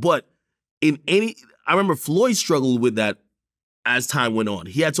 But I remember Floyd struggled with that as time went on.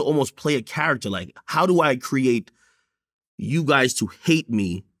 He had to almost play a character like, how do I create you guys to hate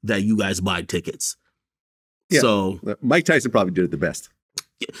me that you guys buy tickets? Yeah. So Mike Tyson probably did it the best.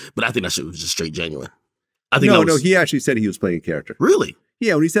 Yeah, but I think that shit was just straight genuine. I think no, he actually said he was playing a character. Really?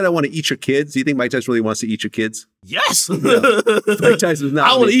 Yeah, when he said, I want to eat your kids, do you think Mike Tyson really wants to eat your kids? Yes. No. Mike Tyson's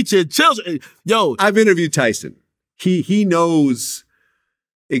not. I want to eat your children. Yo. I've interviewed Tyson. He knows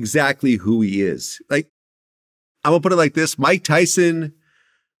exactly who he is. Like, I'm going to put it like this. Mike Tyson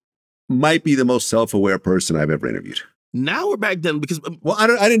might be the most self-aware person I've ever interviewed. Now we're back then because... Well, I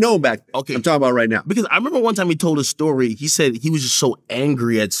didn't know him back then. Okay. I'm talking about right now. Because I remember one time he told a story. He said he was just so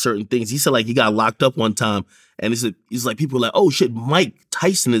angry at certain things. He said like he got locked up one time and he's like, people were like, oh shit, Mike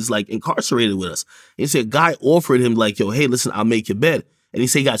Tyson is like incarcerated with us. And he said a guy offered him like, yo, hey, listen, I'll make your bed. And he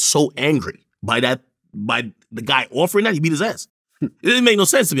said he got so angry by the guy offering that, he beat his ass. It didn't make no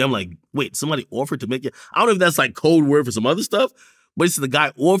sense to me. I'm like, wait, somebody offered to make it? I don't know if that's like code word for some other stuff, but he said the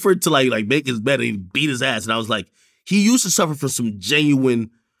guy offered to like make his bed and he beat his ass. And I was like, he used to suffer from some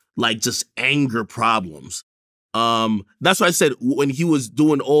genuine, like, just anger problems. That's why I said when he was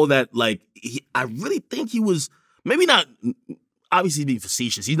doing all that, like, I really think he was, maybe not, obviously being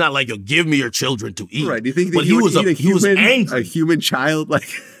facetious. He's not like, yo, give me your children to eat. Right. Do you think but he was angry. A human child, like,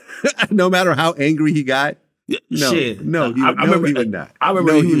 no matter how angry he got? No, shit. No, he would not. I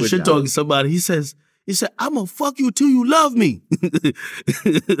remember he was shit-talking somebody. He said, I'm going to fuck you till you love me.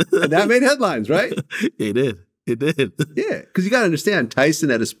 And that made headlines, right? It did. It did. Yeah, because you got to understand,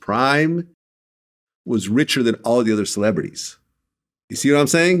 Tyson at his prime was richer than all the other celebrities. You see what I'm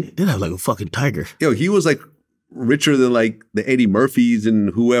saying? He did have like a fucking tiger. Yo, he was like richer than like the Eddie Murphys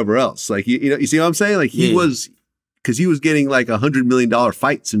and whoever else. Like, you see what I'm saying? Like he was, because he was getting like $100 million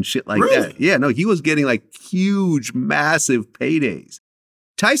fights and shit like that. Yeah, no, he was getting like huge, massive paydays.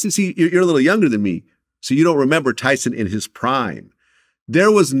 Tyson, see, you're a little younger than me, so you don't remember Tyson in his prime. There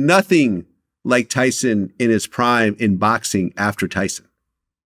was nothing like Tyson in his prime in boxing after Tyson.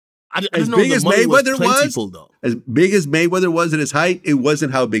 As big as Mayweather was at his height, it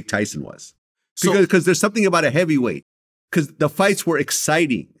wasn't how big Tyson was. Because there's something about a heavyweight. Because the fights were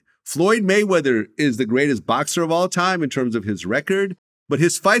exciting. Floyd Mayweather is the greatest boxer of all time in terms of his record, but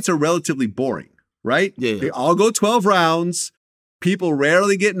his fights are relatively boring, right? Yeah. They all go 12 rounds. People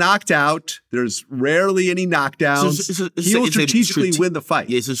rarely get knocked out. There's rarely any knockdowns. He will strategically win the fight.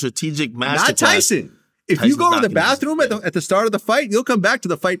 Yeah, it's a strategic masterclass. Not Tyson. If you go to the bathroom at the start of the fight, you'll come back to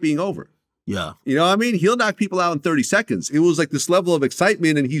the fight being over. Yeah. You know what I mean? He'll knock people out in 30 seconds. It was like this level of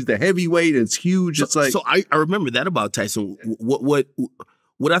excitement, and he's the heavyweight, and it's huge. So I remember that about Tyson.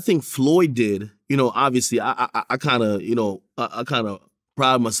 What I think Floyd did, obviously I kind of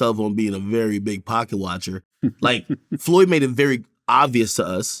pride myself on being a very big pocket watcher. Like Floyd made it very obvious to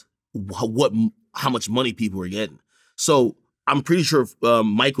us how much money people were getting. So I'm pretty sure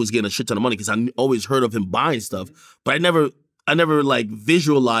Mike was getting a shit ton of money because I always heard of him buying stuff, but I never like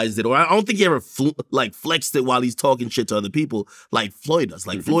visualized it, or I don't think he ever flexed it while he's talking shit to other people like Floyd does.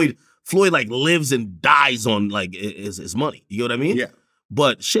 Like Floyd like lives and dies on like his money. You know what I mean? Yeah.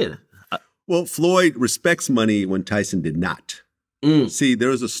 But shit. Well, Floyd respects money when Tyson did not. See, there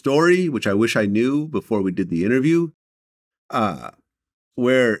was a story, which I wish I knew before we did the interview,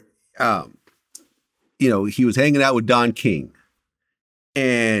 where, he was hanging out with Don King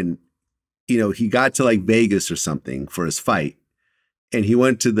and, he got to like Vegas or something for his fight. And he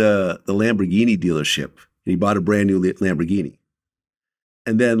went to the Lamborghini dealership and he bought a brand new Lamborghini.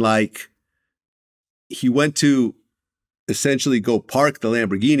 And then like he went to essentially go park the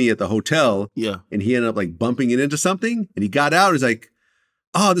Lamborghini at the hotel. Yeah. And he ended up like bumping it into something. And he got out. He's like,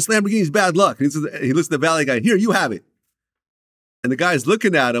 oh, this Lamborghini's bad luck. And he looks at the valet guy, here, you have it. And the guy's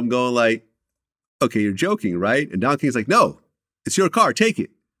looking at him going like, okay, you're joking, right? And Don King's like, no, it's your car. Take it.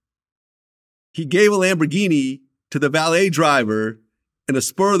 He gave a Lamborghini to the valet driver in a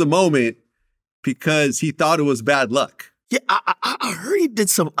spur of the moment because he thought it was bad luck. Yeah, I heard he did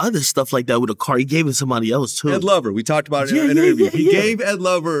some other stuff like that with a car. He gave it to somebody else too. Ed Lover. We talked about it in an interview. He gave Ed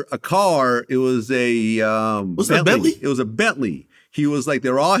Lover a car. It was a Bentley. It was a Bentley. He was like, they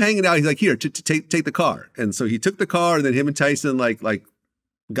were all hanging out. He's like, here, take the car. And so he took the car, and then him and Tyson like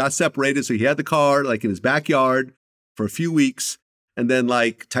got separated. So he had the car like in his backyard for a few weeks. And then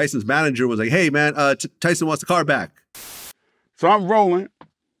like Tyson's manager was like, hey man, Tyson wants the car back. So I'm rolling.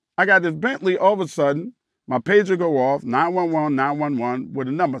 I got this Bentley. All of a sudden, my pager go off, 911, 911 with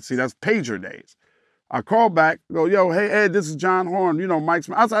a number. See, that's pager days. I call back, go, yo, hey, Ed, this is John Horn, Mike's.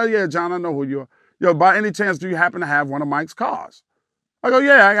 I said, oh, yeah, John, I know who you are. Yo, by any chance, do you happen to have one of Mike's cars? I go,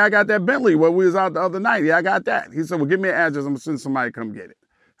 yeah, I got that Bentley where we was out the other night. Yeah, I got that. He said, well, give me an address. I'm going to send somebody to come get it.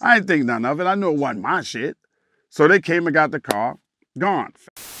 I didn't think none of it. I knew it wasn't my shit. So they came and got the car, gone.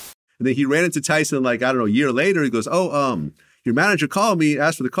 And then he ran into Tyson like, I don't know, a year later. He goes, oh, your manager called me,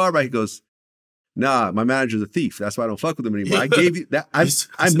 asked for the car back. He goes, Nah, my manager's a thief. That's why I don't fuck with him anymore. I gave you that.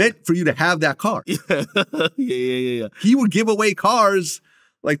 I meant for you to have that car. Yeah. He would give away cars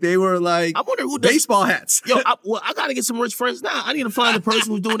like they were like I wonder who baseball hats. Yo, I got to get some rich friends now. I need to find the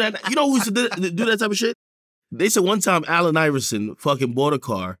person who's doing that. You know who used to do that type of shit? They said one time Allen Iverson fucking bought a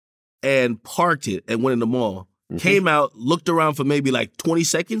car and parked it and went in the mall. Came out, looked around for maybe like 20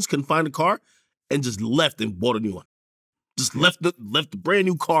 seconds, couldn't find the car, and just left and bought a new one. Just left the brand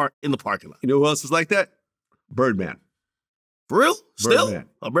new car in the parking lot. You know who else is like that? Birdman. For real? Still? Birdman.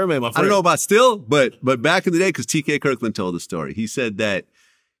 Oh, Birdman, my friend. I don't know about still, but back in the day, because T.K. Kirkland told the story, he said that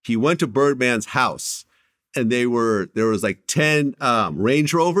he went to Birdman's house and there was like 10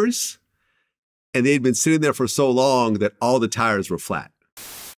 Range Rovers, and they'd been sitting there for so long that all the tires were flat.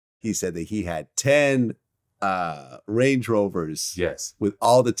 He said that he had 10 Range Rovers with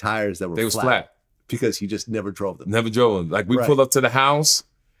all the tires that were They was flat. Because he just never drove them. Never drove them. Like we pulled up to the house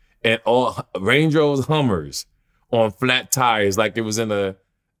and all Range Rovers, Hummers on flat tires like it was in a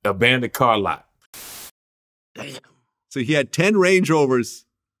abandoned car lot. Damn. So he had 10 Range Rovers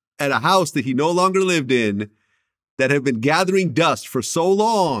at a house that he no longer lived in that had been gathering dust for so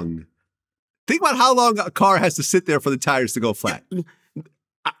long. Think about how long a car has to sit there for the tires to go flat.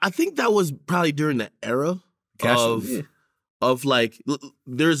 I think that was probably during the era of like,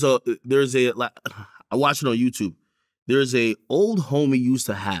 there's a like, I watched it on YouTube. There's a old home he used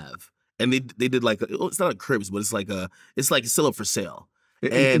to have, and they did like it's not a cribs, but it's like it's still up for sale.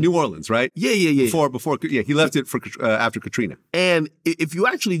 In New Orleans, right? Yeah. Before he left it for after Katrina. And if you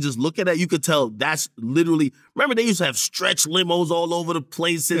actually just look at that, you could tell that's literally. Remember, they used to have stretch limos all over the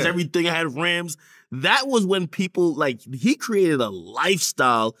places. Everything had rims. That was when people he created a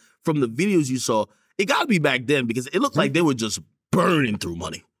lifestyle from the videos you saw. It got to be back then because it looked like they were just burning through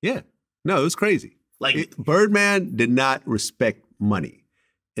money. Yeah, no, it was crazy. Birdman did not respect money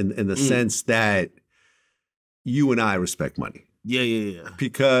in the sense that you and I respect money. Yeah.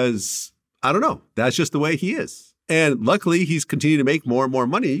 Because, I don't know, that's just the way he is. And luckily, he's continued to make more and more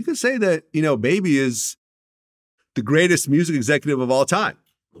money. You could say that, Baby is the greatest music executive of all time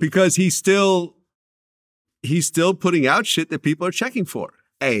because he's still putting out shit that people are checking for.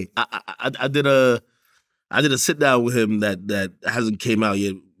 Hey, I did a sit down with him that hasn't came out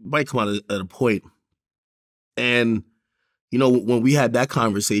yet. Might come out at a point. And, when we had that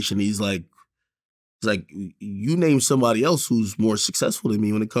conversation, he's like, you name somebody else who's more successful than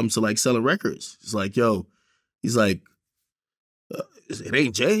me when it comes to like selling records. It's like, it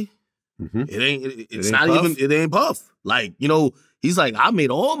ain't Jay. It ain't Puff. Like, he's like, I made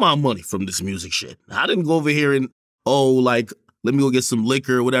all my money from this music shit. I didn't go over here and, let me go get some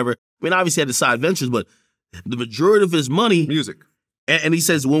liquor or whatever. I mean, obviously he had the side ventures, but the majority of his money. Music. And he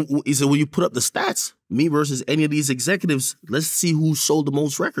says, when you put up the stats, me versus any of these executives, let's see who sold the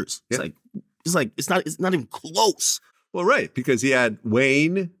most records. Yeah. It's not even close. Well, right, because he had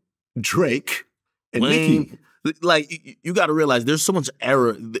Wayne, Drake, and Nicki. Like, you got to realize there's so much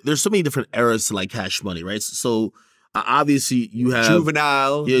error. There's so many different eras to like Cash Money, right? So obviously you have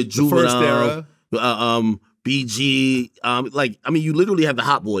Juvenile, the first era, BG. You literally have the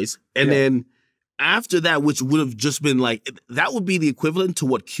Hot Boys, and then after that, which would have just been that would be the equivalent to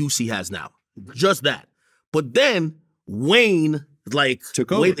what QC has now, just that. But then Wayne.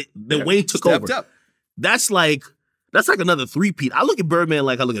 Took over. Wayne took over. Up. That's like another three-peat. I look at Birdman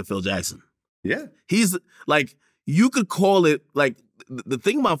like I look at Phil Jackson. Yeah. He's you could call it the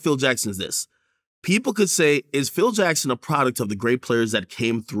thing about Phil Jackson is this. People could say, is Phil Jackson a product of the great players that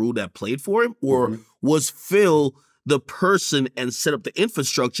came through that played for him? Or was Phil the person and set up the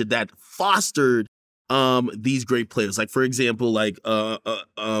infrastructure that fostered these great players? Like, for example,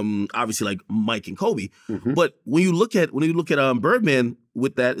 obviously like Mike and Kobe. But when you look at Birdman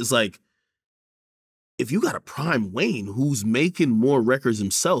with that, it's like, if you got a prime Wayne who's making more records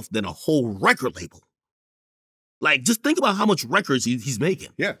himself than a whole record label, just think about how much records he's making.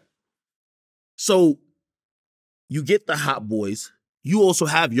 Yeah. So you get the Hot Boys. You also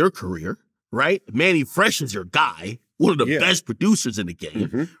have your career, right? Manny Fresh is your guy, one of the best producers in the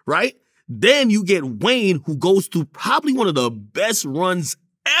game, right? Then you get Wayne, who goes through probably one of the best runs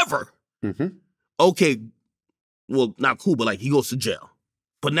ever. Okay, well, not cool, but he goes to jail.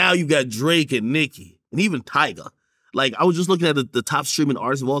 But now you got Drake and Nicki, and even Tyga. I was just looking at the top streaming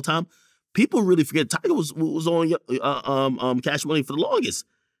artists of all time. People really forget Tyga was on Cash Money for the longest.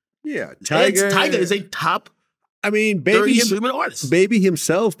 Yeah, Tyga is a top. Baby streaming artist. Baby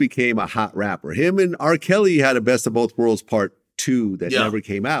himself became a hot rapper. Him and R. Kelly had a Best of Both Worlds Part 2 that never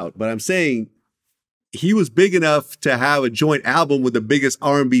came out. But I'm saying he was big enough to have a joint album with the biggest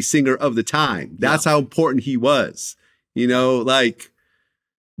R&B singer of the time. That's how important he was.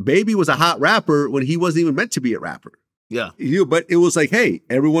 Baby was a hot rapper when he wasn't even meant to be a rapper. Yeah. But it was like, hey,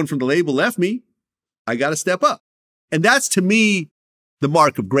 everyone from the label left me. I got to step up. And that's, to me, the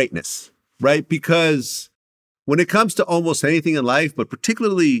mark of greatness, right? Because when it comes to almost anything in life, but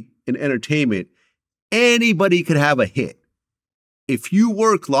particularly in entertainment, anybody could have a hit. If you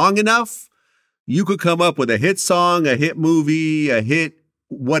work long enough, you could come up with a hit song, a hit movie, a hit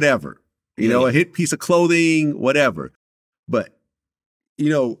whatever, a hit piece of clothing, whatever. But,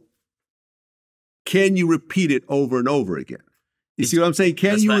 can you repeat it over and over again? You see what I'm saying?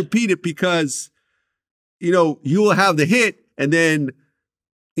 Can you repeat it? Because, you will have the hit, and then,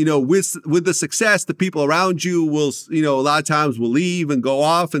 with the success, the people around you will, a lot of times will leave and go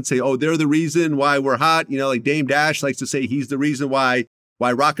off and say, oh, they're the reason why we're hot. Like Dame Dash likes to say he's the reason why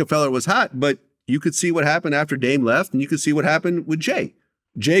Rockefeller was hot. But you could see what happened after Dame left, and you could see what happened with Jay.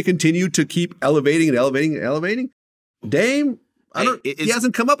 Jay continued to keep elevating and elevating and elevating. Dame, he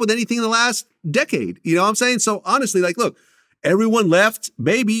hasn't come up with anything in the last decade. You know what I'm saying? So honestly, like, look, everyone left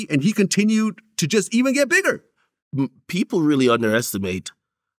Baby, and he continued to just even get bigger. People really underestimate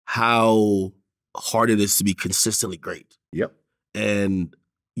how hard it is to be consistently great. Yep. And,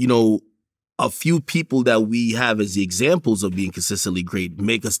 a few people that we have as the examples of being consistently great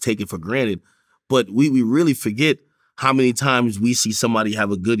make us take it for granted. But we really forget how many times we see somebody have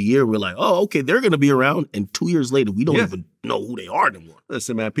a good year. We're like, oh, okay, they're going to be around. And 2 years later, we don't even know who they are anymore.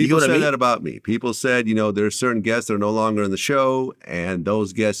 Listen, man, people said that about me. People said, there's certain guests that are no longer in the show. And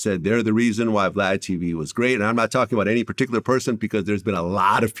those guests said they're the reason why Vlad TV was great. And I'm not talking about any particular person, because there's been a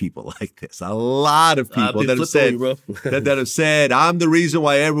lot of people like this. A lot of people that have said, I'm the reason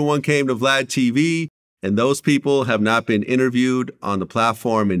why everyone came to Vlad TV. And those people have not been interviewed on the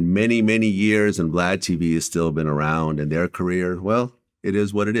platform in many, many years. And Vlad TV has still been around, and their career, well, it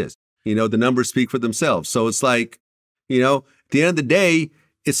is what it is. The numbers speak for themselves. So it's like, at the end of the day,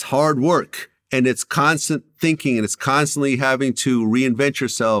 it's hard work, and it's constant thinking, and it's constantly having to reinvent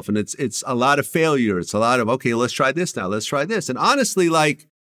yourself. And it's a lot of failure. It's a lot of, okay, let's try this now. Let's try this. And honestly, like,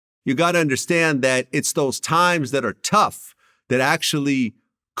 you got to understand that it's those times that are tough that actually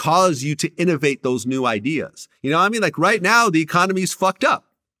cause you to innovate those new ideas. Like right now, the economy's fucked up,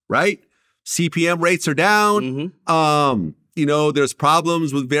 right? CPM rates are down. Mm-hmm. There's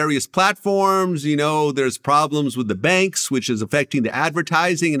problems with various platforms. There's problems with the banks, which is affecting the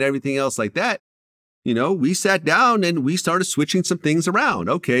advertising and everything else like that. We sat down and we started switching some things around.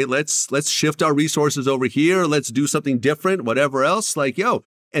 Okay, let's shift our resources over here. Let's do something different, whatever else. Like,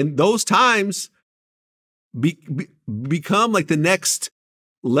 and those times become like the next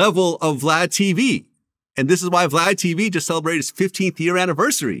level of Vlad TV. And this is why Vlad TV just celebrated its 15th year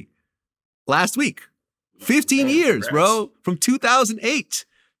anniversary last week. 15 years, bro, from 2008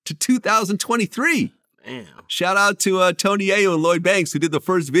 to 2023. Damn. Shout out to Tony Yayo and Lloyd Banks, who did the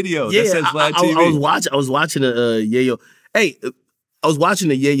first video that says Vlad TV. I was watching a Yayo. Hey, I was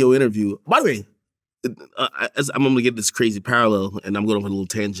watching a Yayo interview. By the way, I'm going to get this crazy parallel, and I'm going on a little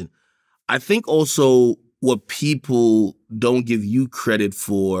tangent. I think also what people don't give you credit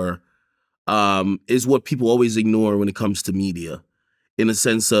for is what people always ignore when it comes to media, in the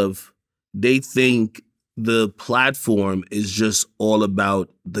sense of they think the platform is just all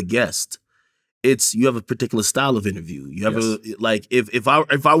about the guest. You have a particular style of interview. You have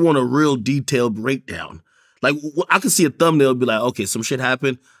if I want a real detailed breakdown, like I can see a thumbnail and be like, okay, some shit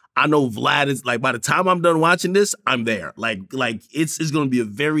happened. I know Vlad is like, by the time I'm done watching this, I'm there. Like it's going to be a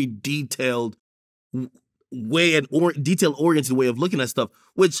very detailed way and detail-oriented way of looking at stuff,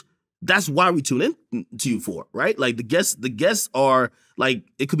 which that's why we tune in to you for, right? Like the guests are like,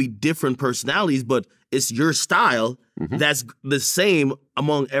 it could be different personalities, but it's your style that's the same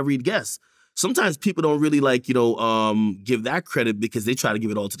among every guest. Sometimes people don't really give that credit because they try to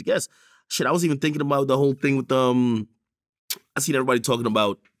give it all to the guests. Shit, I was even thinking about the whole thing with I seen everybody talking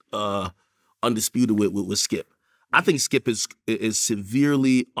about Undisputed with Skip. I think Skip is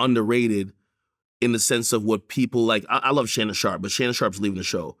severely underrated in the sense of what people like. I love Shannon Sharp, but Shannon Sharp's leaving the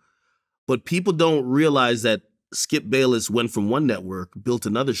show. But people don't realize that Skip Bayless went from one network, built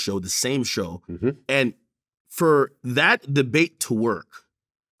another show, the same show. Mm-hmm. And for that debate to work,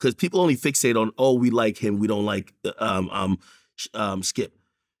 because people only fixate on, oh, we like him, we don't like Skip.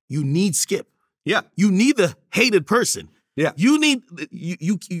 You need Skip. Yeah. You need the hated person. Yeah. You need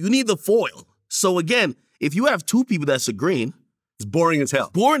you need the foil. So again, if you have two people that's agreeing, it's boring as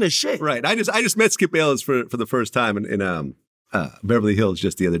hell. Boring as shit. Right. I just met Skip Bayless for the first time in Beverly Hills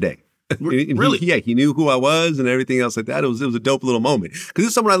just the other day. Really? He knew who I was and everything else like that. It was a dope little moment because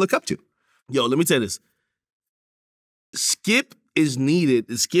it's someone I look up to. Yo, let me tell you this. Skip is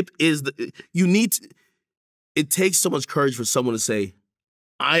needed. Skip is it takes so much courage for someone to say,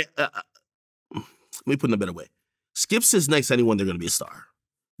 let me put it in a better way. Skip sits next to anyone, they're going to be a star.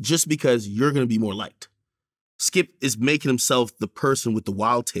 Just because you're going to be more liked. Skip is making himself the person with the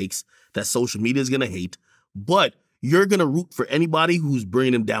wild takes that social media is going to hate, but you're going to root for anybody who's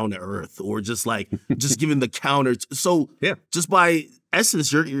bringing him down to earth or just like, just giving the counter. So just by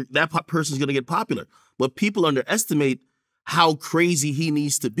essence, that person's going to get popular. But people underestimate how crazy he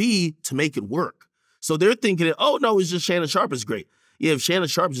needs to be to make it work. So they're thinking, oh, no, it's just Shannon Sharpe is great. Yeah, if Shannon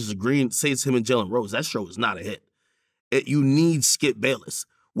Sharpe is just agreeing, say it's him and Jalen Rose, that show is not a hit. You need Skip Bayless,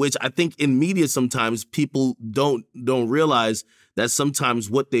 which I think in media sometimes people don't realize that sometimes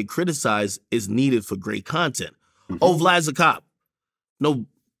what they criticize is needed for great content. Oh, Vlad's a cop. No,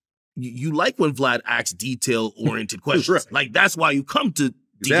 you like when Vlad asks detail-oriented questions. Like, that's why you come to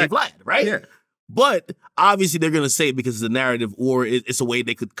DJ Vlad, right? Yeah. But obviously they're going to say it because it's a narrative or it's a way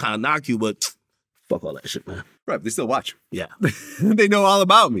they could kind of knock you, but fuck all that shit, man. Right, but they still watch. Yeah. They know all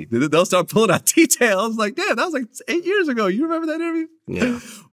about me. They'll start pulling out details. Like, damn, that was like 8 years ago. You remember that interview? Yeah.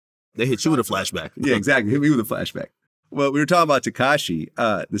 They hit you with a flashback. Yeah, exactly. Hit me with a flashback. Well, we were talking about Tekashi.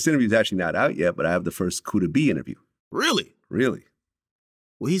 This interview is actually not out yet, but I have the first Kuda B interview. Really? Really.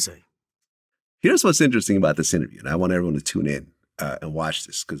 What'd he say? Here's what's interesting about this interview, and I want everyone to tune in and watch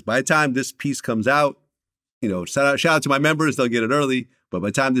this, because by the time this piece comes out, you know, shout out to my members, they'll get it early, but by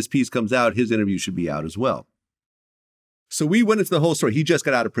the time this piece comes out, his interview should be out as well. So we went into the whole story. He just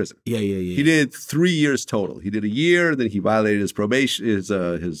got out of prison. Yeah. He did 3 years total. He did a year, then he violated his probation,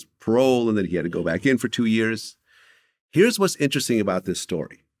 his parole, and then he had to go back in for 2 years. Here's what's interesting about this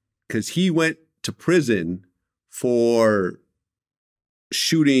story, because he went to prison for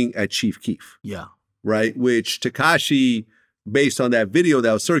shooting at Chief Keef. Yeah. Right? Which Tekashi, based on that video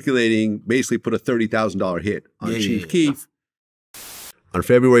that was circulating, basically put a $30,000 hit on Chief Keef. On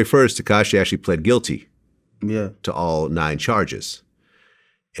February 1st, Tekashi actually pled guilty to all 9 charges.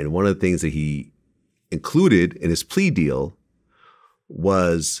 And one of the things that he included in his plea deal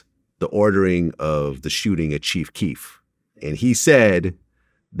was the ordering of the shooting at Chief Keef. And he said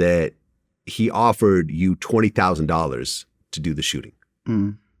that he offered you $20,000 to do the shooting. He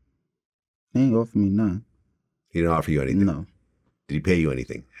ain't offer me none. He didn't offer you anything? No. Did he pay you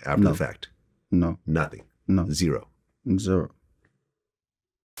anything after the fact? No. Nothing? No. Zero? Zero.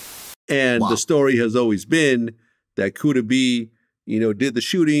 And the story has always been that Kuda B, you know, did the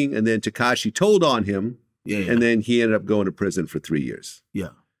shooting, and then Tekashi told on him, and then he ended up going to prison for 3 years. Yeah.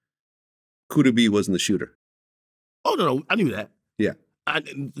 Kuda B wasn't the shooter. Oh, no, I knew that. Yeah.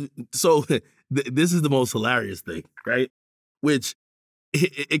 So this is the most hilarious thing, right? Which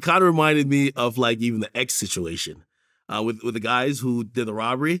it kind of reminded me of like even the X situation with the guys who did the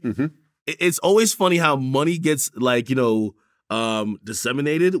robbery. Mm-hmm. It's always funny how money gets like, you know,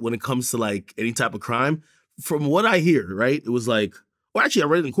 disseminated when it comes to like any type of crime. From what I hear, right, it was like, well, actually, I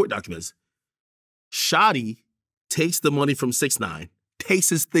read it in court documents. Shoddy takes the money from 6ix9ine, takes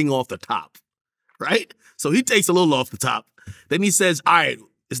his thing off the top, right? So he takes a little off the top. Then he says, all right,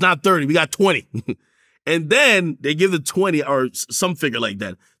 it's not 30, we got 20. And then they give the 20 or some figure like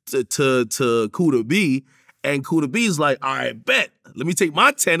that to Kuda B. And Kuda B is like, all right, bet. Let me take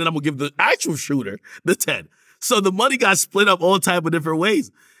my 10 and I'm going to give the actual shooter the 10. So the money got split up all type of different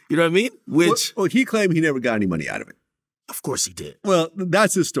ways. You know what I mean? Which well, he claimed he never got any money out of it. Of course he did. Well,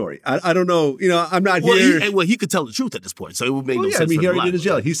 that's his story. I don't know. You know, I'm not here. He could tell the truth at this point, so it would make no sense. I mean, he already did his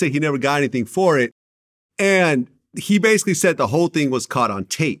jail. He said he never got anything for it. And he basically said the whole thing was caught on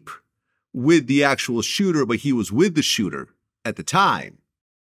tape with the actual shooter, but he was with the shooter at the time.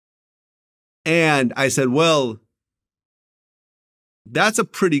 And I said, well, that's a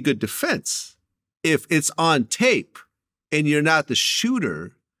pretty good defense. If it's on tape and you're not the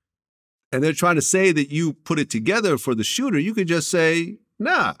shooter, and they're trying to say that you put it together for the shooter, you could just say,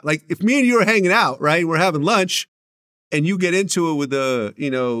 nah. Like if me and you are hanging out, right? We're having lunch and you get into it with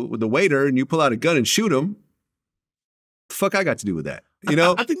the waiter and you pull out a gun and shoot him. The fuck I got to do with that? You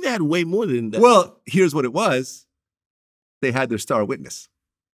know? I think they had way more than that. Well, here's what it was. They had their star witness,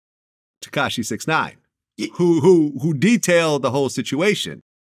 Tekashi 6ix9ine, who detailed the whole situation.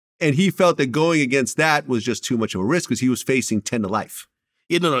 And he felt that going against that was just too much of a risk because he was facing 10 to life.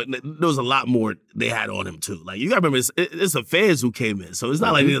 Yeah, no, there was a lot more they had on him too. Like you gotta remember, it's the fans who came in, so it's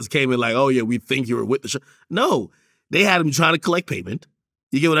not like they just came in like, oh yeah, we think you were with the show. No, they had him trying to collect payment.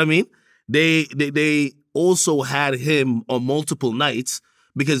 You get what I mean? They also had him on multiple nights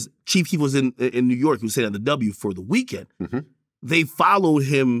because Chief Keef was in New York. He was staying at the W for the weekend. Mm-hmm. They followed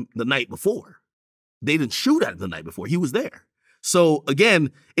him the night before. They didn't shoot at him the night before. He was there. So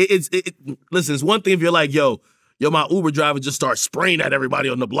again, listen, it's one thing if you're like, yo, yo, my Uber driver just starts spraying at everybody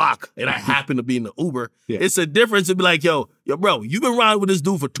on the block, and I happen to be in the Uber. Yeah. It's a difference to be like, yo, bro, you been riding with this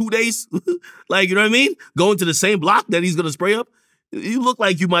dude for 2 days? Like, you know what I mean? Going to the same block that he's going to spray up? You look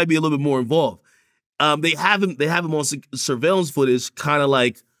like you might be a little bit more involved. They have him on surveillance footage, kind of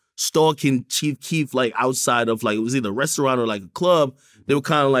like stalking Chief Keef, like outside of like, it was either a restaurant or like a club. They were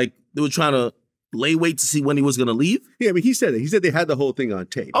kind of like, they were trying to lay wait to see when he was going to leave. Yeah, I mean, he said that. He said they had the whole thing on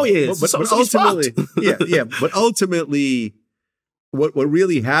tape. Oh yeah, but ultimately, yeah. But ultimately, what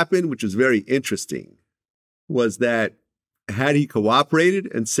really happened, which was very interesting, was that had he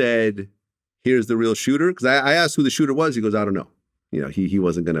cooperated and said, "Here's the real shooter," because I asked who the shooter was, he goes, "I don't know." You know, he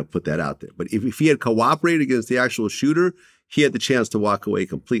wasn't going to put that out there. But if he had cooperated against the actual shooter, he had the chance to walk away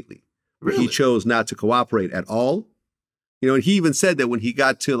completely. Really? He chose not to cooperate at all. You know, and he even said that when he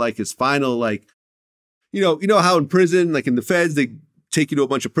got to like his final, like, you know how in prison, like in the feds, they take you to a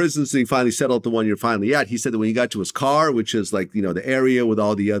bunch of prisons and you finally settle at the one you're finally at. He said that when he got to his car, which is like, you know, the area with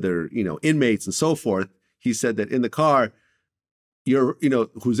all the other, you know, inmates and so forth, he said that in the car,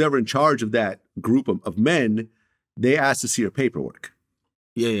 who's ever in charge of that group of men, they ask to see your paperwork.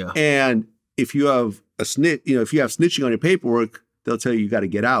 Yeah. And if you have if you have snitching on your paperwork, they'll tell you got to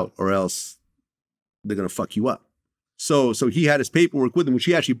get out or else they're going to fuck you up. So he had his paperwork with him, which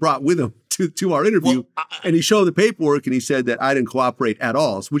he actually brought with him to our interview. Well, and he showed the paperwork and he said that I didn't cooperate at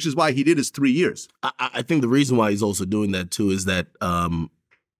all, which is why he did his 3 years. I think the reason why he's also doing that too is that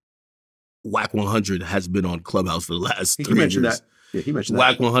Whack 100 has been on Clubhouse for the last 3 years. Mentioned that. Yeah, he mentioned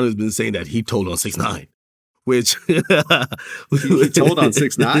Whack that. 100 has been saying that he told on 6ix9ine. Which he told on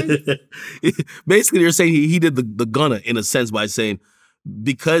 6ix9ine? Basically, they're saying he did the Gunna in a sense by saying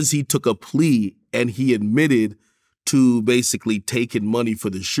because he took a plea and he admitted to basically taking money for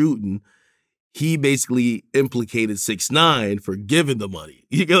the shooting, he basically implicated 6ix9ine for giving the money.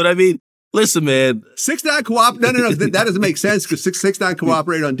 You get what I mean? Listen, man. 6ix9ine cooperated. No. That doesn't make sense because 6ix9ine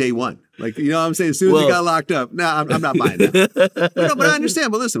cooperated on day one. Like, you know what I'm saying? As soon as he got locked up. No, I'm not buying that. But I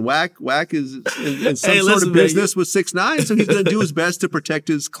understand. But listen, Whack is in some sort of business with 6ix9ine, so he's going to do his best to protect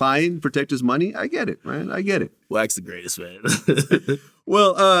his client, protect his money. I get it, man. I get it. Whack's the greatest, man.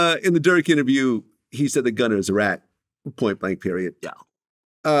 Well, in the Durk interview, he said that Gunna is a rat, point blank, period. Yeah.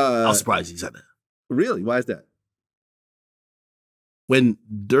 I was surprised he said that. Really? Why is that? When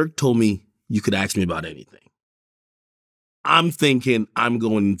Durk told me you could ask me about anything, I'm thinking I'm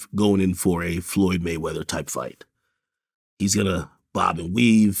going in for a Floyd Mayweather type fight. He's gonna bob and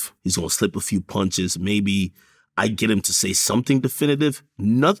weave. He's gonna slip a few punches. Maybe I get him to say something definitive.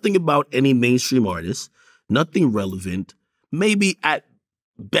 Nothing about any mainstream artist. Nothing relevant. Maybe at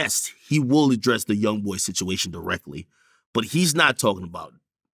best he will address the YoungBoy situation directly, but he's not talking about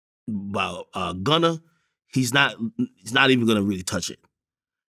Gunna. He's not even gonna really touch it.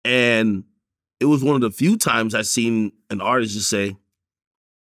 And it was one of the few times I've seen an artist just say,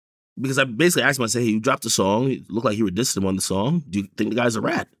 because I basically asked him, I said, hey, you dropped a song. It looked like you were dissing him on the song. Do you think the guy's a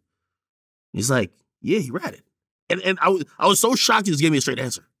rat? He's like, yeah, he ratted. And I was so shocked he just gave me a straight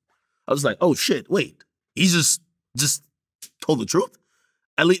answer. I was like, oh shit, wait. He's just told the truth?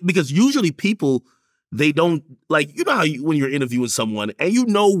 At least, because usually people, they don't, like, you know how when you're interviewing someone and you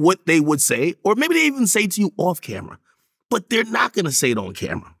know what they would say, or maybe they even say to you off camera, but they're not going to say it on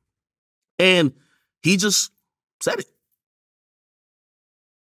camera. And he just said it.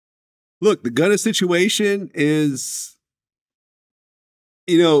 Look, the Gunna situation is,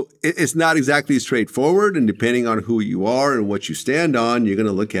 it's not exactly straightforward. And depending on who you are and what you stand on, you're going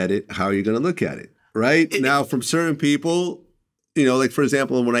to look at it how you're going to look at it, right? Now, from certain people, like, for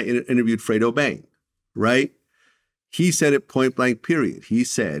example, when I interviewed Fredo Bang, right? He said it point blank, period. He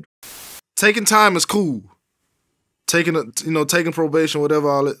said, taking time is cool. Taking probation, whatever,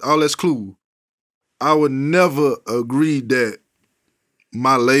 all that's cool. I would never agree that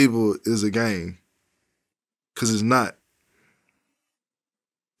my label is a gang, because it's not.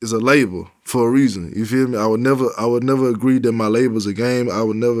 It's a label for a reason. You feel me? I would never agree that my label is a game. I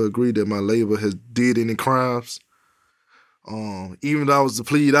would never agree that my label has did any crimes. Even though I was to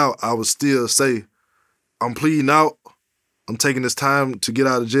plead out, I would still say, I'm pleading out. I'm taking this time to get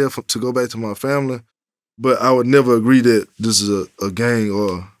out of jail to go back to my family. But I would never agree that this is a gang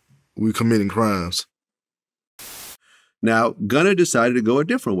or we committing crimes. Now, Gunna decided to go a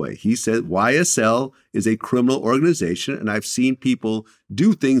different way. He said YSL is a criminal organization, and I've seen people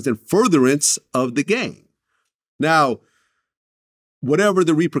do things in furtherance of the gang. Now, whatever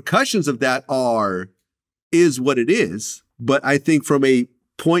the repercussions of that are, is what it is. But I think from a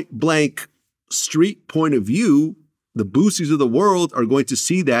point-blank street point of view, the Boosies of the world are going to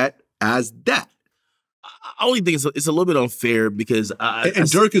see that as that. I only think it's a little bit unfair because... and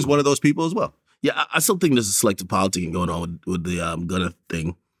Durk is one of those people as well. Yeah, I still think there's a selective politicking going on with the Gunna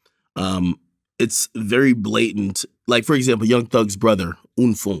thing. It's very blatant. Like, for example, Young Thug's brother,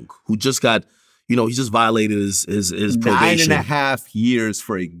 Unfunk, who just got, he just violated his probation. 9.5 years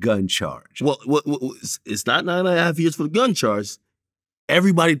for a gun charge. Well, it's not 9.5 years for the gun charge.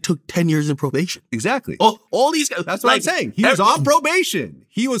 Everybody took 10 years in probation. Exactly. All these guys. That's what I'm saying. He was on probation.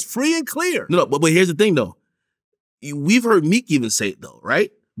 He was free and clear. No, but here's the thing, though. We've heard Meek even say it, though,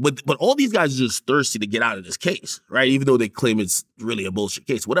 right? But all these guys are just thirsty to get out of this case, right? Even though they claim it's really a bullshit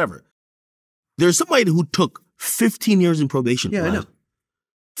case, whatever. There's somebody who took 15 years in probation. Yeah, I know.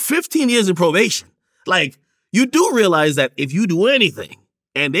 15 years in probation. Like, you do realize that if you do anything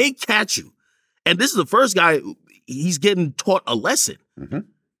and they catch you, and this is the first guy, he's getting taught a lesson. Mm-hmm.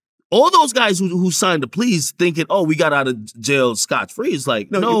 All those guys who signed the pleas thinking, oh, we got out of jail scot-free. It's like,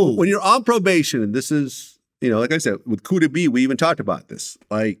 no. When you're on probation, and this is, like I said, with Kuda B, we even talked about this.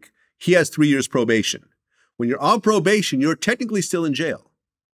 Like, he has 3 years probation. When you're on probation, you're technically still in jail.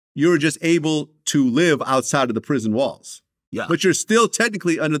 You're just able to live outside of the prison walls. Yeah. But you're still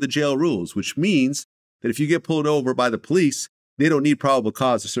technically under the jail rules, which means that if you get pulled over by the police, they don't need probable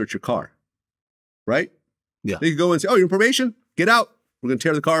cause to search your car. Right? Yeah. They can go and say, oh, you're on probation? Get out. We're going to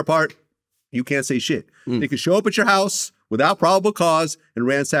tear the car apart. You can't say shit. They can show up at your house without probable cause and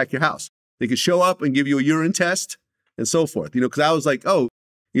ransack your house. They could show up and give you a urine test and so forth. Because I was like, oh,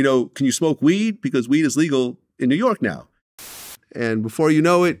 can you smoke weed? Because weed is legal in New York now. And before you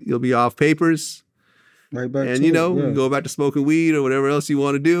know it, you'll be off papers. Right back and, to go back to smoking weed or whatever else you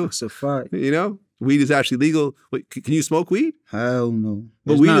want to do. It's a fact. Weed is actually legal. Wait, can you smoke weed? Hell no.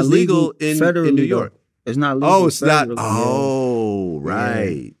 But weed is legal in New York. It's not legal. Oh, it's not. Oh,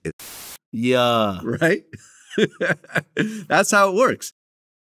 right. Yeah. Right? That's how it works.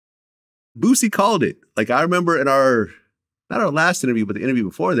 Boosie called it. Like, I remember in not our last interview, but the interview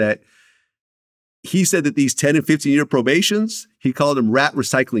before that, he said that these 10 and 15-year probations, he called them rat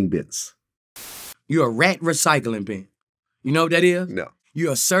recycling bins. You're a rat recycling bin. You know what that is? No.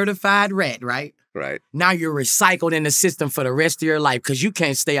 You're a certified rat, right? Right. Now you're recycled in the system for the rest of your life because you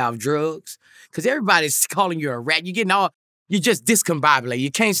can't stay off drugs. Because everybody's calling you a rat. You're just discombobulated.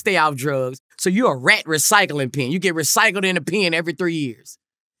 You can't stay off drugs. So you're a rat recycling bin. You get recycled in a bin every 3 years.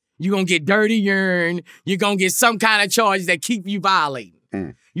 You're going to get dirty urine. You're going to get some kind of charges that keep you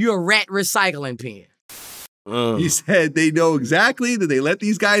violating. You're a rat recycling bin. He said they know exactly that they let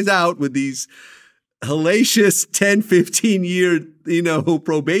these guys out with these hellacious 10, 15-year,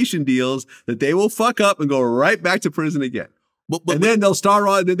 probation deals that they will fuck up and go right back to prison again. And then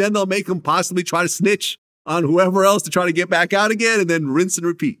they'll make them possibly try to snitch on whoever else to try to get back out again and then rinse and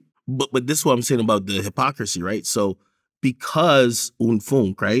repeat. But this is what I'm saying about the hypocrisy, right? So because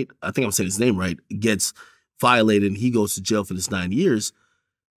Unfunk, right, I think I'm saying his name right, gets violated and he goes to jail for this 9 years,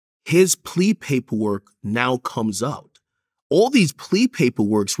 his plea paperwork now comes out. All these plea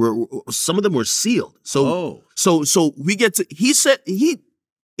paperworks some of them were sealed. So we get to, he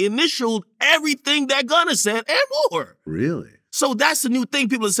initialed everything that Gunna said and more. Really? So that's the new thing.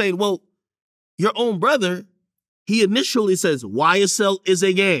 People are saying, well, your own brother, he initially says YSL is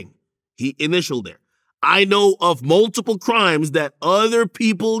a gang. He initialed there. I know of multiple crimes that other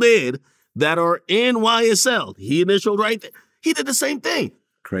people did that are in YSL. He initialed right there. He did the same thing.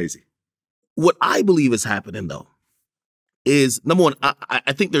 Crazy. What I believe is happening, though, is, number one,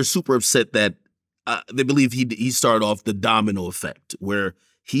 I think they're super upset that they believe he started off the domino effect, where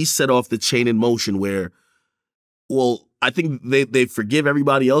he set off the chain in motion where, well, I think they forgive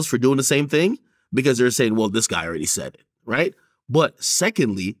everybody else for doing the same thing because they're saying, well, this guy already said it, right? But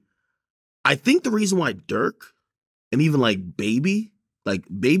secondly, I think the reason why Durk and even like Baby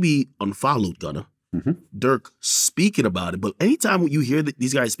unfollowed Gunna. Mm-hmm. Durk speaking about it. But anytime you hear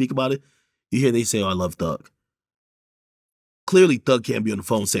these guys speak about it, you hear they say, oh, I love Thug. Clearly, Thug can't be on the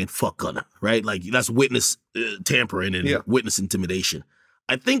phone saying, fuck Gunna, right? Like, that's witness tampering and witness intimidation.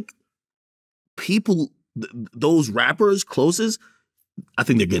 I think people, those rappers closest, I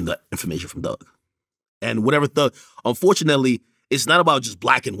think they're getting that information from Thug. And whatever Thug, unfortunately, it's not about just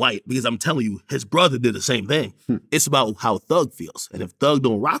black and white, because I'm telling you, his brother did the same thing. It's about how Thug feels. And if Thug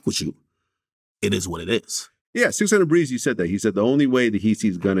don't rock with you, it is what it is. Yeah, 600 Breeze, you said that. He said the only way that he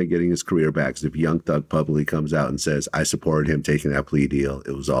sees Gunna getting his career back is if Young Thug publicly comes out and says, I supported him taking that plea deal.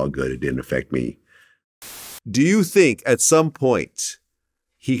 It was all good. It didn't affect me. Do you think at some point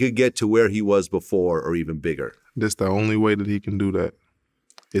he could get to where he was before or even bigger? That's the only way that he can do that,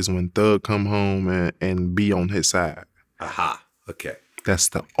 is when Thug come home and be on his side. Aha. Okay. That's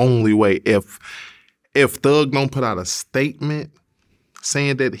the only way. If Thug don't put out a statement,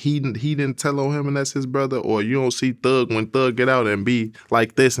 saying that he didn't tell on him and that's his brother, or you don't see Thug when Thug get out and be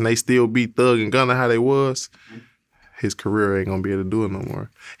like this and they still beat Thug and Gunna how they was, his career ain't gonna be able to do it no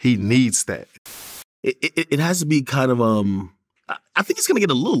more. He needs that. It has to be kind of I think it's gonna get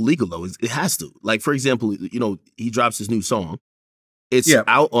a little legal though. It has to. Like for example, you know, he drops his new song. It's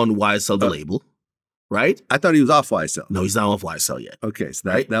out on YSL the label, right? I thought he was off YSL. No, he's not off YSL yet. Okay, so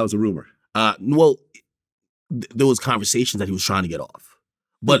that was a rumor. Well, there was conversations that he was trying to get off.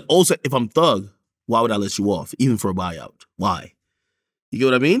 But also, if I'm Thug, why would I let you off, even for a buyout? Why? You get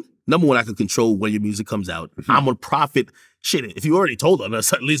what I mean? Number one, I can control when your music comes out. I'm gonna profit. Shit, if you already told on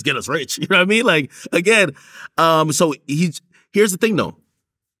us, at least get us rich. You know what I mean? Like, again, so here's the thing though.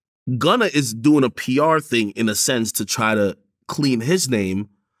 Gunna is doing a PR thing in a sense to try to clean his name,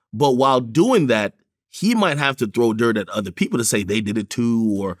 but while doing that, he might have to throw dirt at other people to say they did it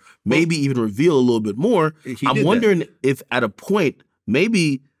too, or maybe even reveal a little bit more. I'm wondering if at a point,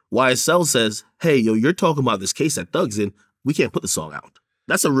 maybe YSL says, hey, yo, you're talking about this case that Thug's in. We can't put the song out.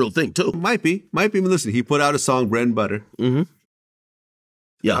 That's a real thing, too. Might be. I mean, listen, he put out a song, Bread and Butter.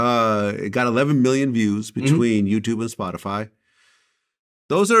 Yeah. It got 11 million views between YouTube and Spotify.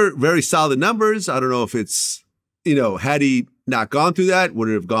 Those are very solid numbers. I don't know if it's, you know, had he not gone through that, would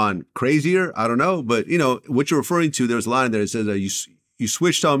it have gone crazier? I don't know. But, you know, what you're referring to, there's a line in there that says, you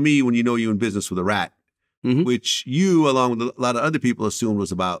switched on me when you know you're in business with a rat. Which you, along with a lot of other people, assumed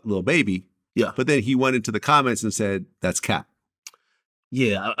was about Lil Baby. Yeah. But then he went into the comments and said, that's cap.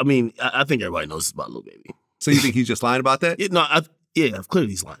 Yeah, I mean, I think everybody knows it's about Lil Baby. So you think he's just lying about that? Clearly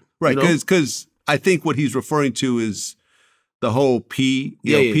he's lying. Right, because I think what he's referring to is the whole P,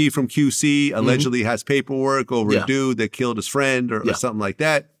 P from QC allegedly has paperwork over a dude that killed his friend or something like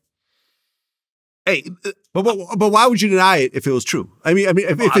that. Hey, but why would you deny it if it was true? I mean,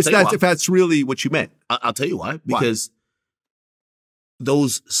 if that's really what you meant. I'll tell you why. Because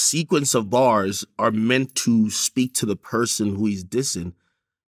those sequence of bars are meant to speak to the person who he's dissing,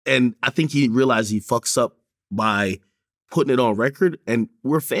 and I think he realized he fucks up by putting it on record. And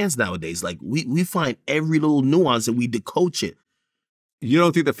we're fans nowadays. Like we find every little nuance and we decode it. You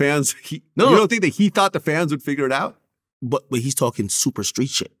don't think the fans? You don't think that he thought the fans would figure it out? But he's talking super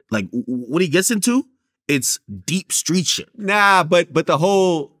street shit. Like what he gets into, it's deep street shit. Nah, but the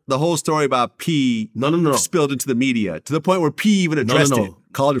whole story about P spilled into the media to the point where P even addressed it,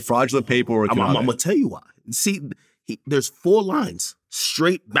 called it fraudulent paperwork. I'm gonna tell you why. See, there's 4 lines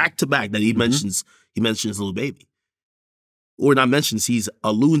straight back to back that he mentions. He mentions Lil Baby, or not mentions. He's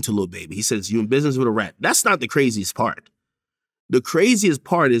alluding to Lil Baby. He says, "You in business with a rat." That's not the craziest part. The craziest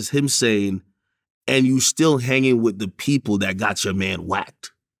part is him saying, and you still hanging with the people that got your man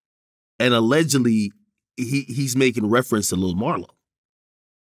whacked. And allegedly, he's making reference to Lil Marlo,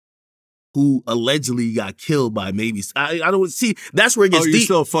 who allegedly got killed by maybe, I don't see, that's where it gets deep. Oh, you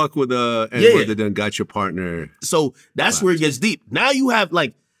still fuck with and that done got your partner. So that's where it gets deep. Now you have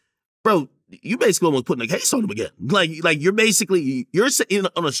like, bro, you basically almost putting a case on him again. Like you're basically, you're saying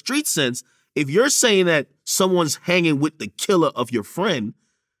on a street sense, if you're saying that someone's hanging with the killer of your friend,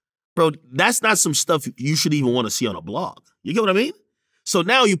 bro, that's not some stuff you should even want to see on a blog. You get what I mean? So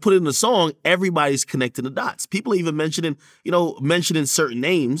now you put it in a song, everybody's connecting the dots. People even mentioning certain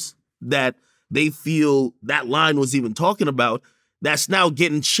names that they feel that line was even talking about. That's now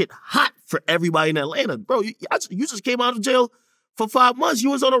getting shit hot for everybody in Atlanta. Bro, you just came out of jail for 5 months. You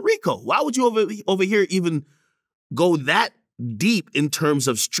was on a RICO. Why would you over here even go that deep in terms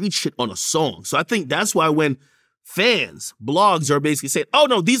of street shit on a song? So I think that's why when fans, blogs are basically saying, oh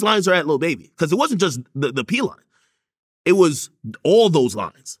no, these lines are at Lil Baby. Because it wasn't just the P line. It was all those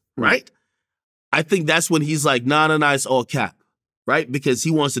lines, right? I think that's when he's like, nah, it's all cap, right? Because he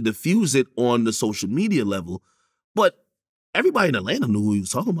wants to diffuse it on the social media level. But everybody in Atlanta knew who he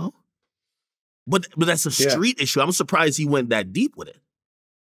was talking about. But that's a street issue. I'm surprised he went that deep with it.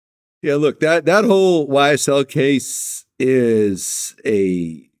 Yeah, look, that whole YSL case is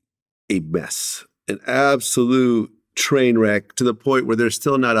a mess. An absolute train wreck to the point where they're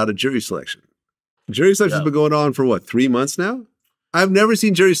still not out of jury selection. Jury selection has been going on for what, 3 months now? I've never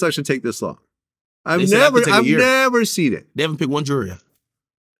seen jury selection take this long. I've never seen it. They haven't picked one jury yet.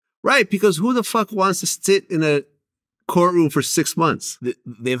 Right, because who the fuck wants to sit in a courtroom for 6 months?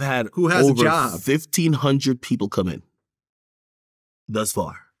 They've had who has over a job? 1,500 people come in thus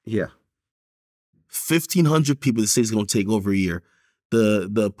far. Yeah. 1,500 people. The state's going to take over a year.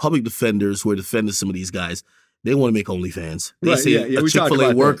 The public defenders who are defending some of these guys, they want to make OnlyFans. They say a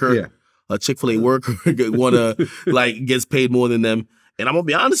Chick-fil-A worker, a Chick-fil-A worker gets paid more than them. And I'm gonna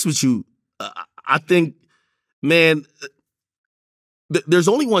be honest with you, I think, man, there's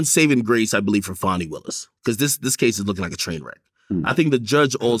only one saving grace, I believe, for Fonnie Willis, because this case is looking like a train wreck. I think the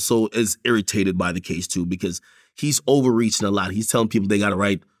judge also is irritated by the case too because he's overreaching a lot. He's telling people they got to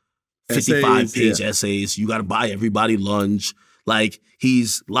write 55-page essays. You got to buy everybody lunch. Like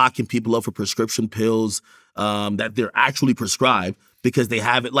he's locking people up for prescription pills that they're actually prescribed because they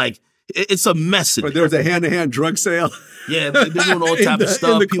have it. Like it's a mess. But there was a hand-to-hand drug sale. Yeah, they're doing all type of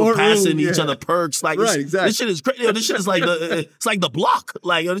stuff. People passing each other perks. Like right, exactly. This shit is crazy. This shit is like it's like the block.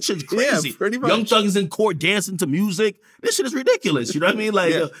 Like this shit is crazy. Yeah, pretty much. Young thugs in court dancing to music. This shit is ridiculous. You know what I mean?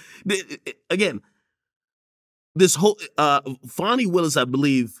 Like again, this whole Fonnie Willis, I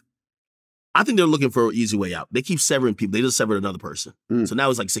believe. I think they're looking for an easy way out. They keep severing people. They just severed another person. So now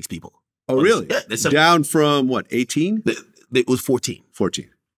it's like 6 people. Oh, really? Yeah. Down from what, 18? It was 14. 14.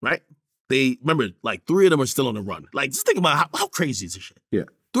 Right? They, remember, like 3 of them are still on the run. Like, just think about how crazy is this shit. Yeah.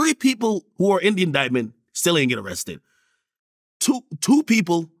 3 people who are in the indictment still ain't get arrested. Two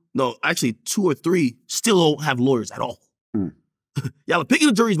people, no, actually 2 or 3 still don't have lawyers at all. Y'all are picking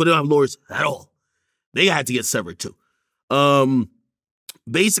the juries, but they don't have lawyers at all. They had to get severed too.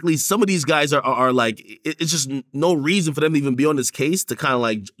 Basically, some of these guys are like, it's just no reason for them to even be on this case to kind of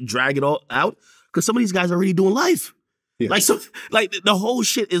like drag it all out because some of these guys are already doing life. Yeah. Like the whole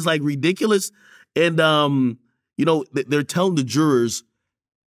shit is like ridiculous. And, you know, they're telling the jurors,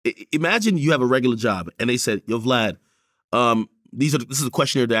 imagine you have a regular job and they said, yo, Vlad, this is a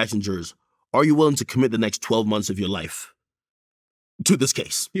questionnaire they're asking jurors. Are you willing to commit the next 12 months of your life to this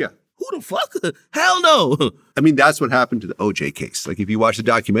case? Yeah. Who the fuck? Hell no. I mean, that's what happened to the OJ case. Like, if you watch the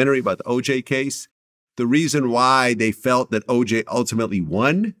documentary about the OJ case, the reason why they felt that OJ ultimately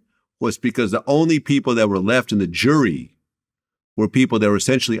won was because the only people that were left in the jury were people that were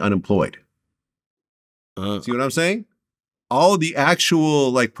essentially unemployed. See what I'm saying? All the actual,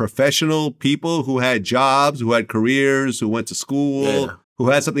 like, professional people who had jobs, who had careers, who went to school, who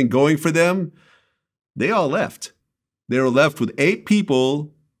had something going for them, they all left. They were left with 8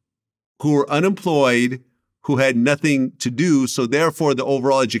 people who were unemployed, who had nothing to do. So therefore, the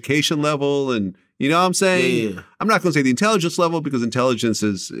overall education level and, you know what I'm saying? Yeah. I'm not going to say the intelligence level because intelligence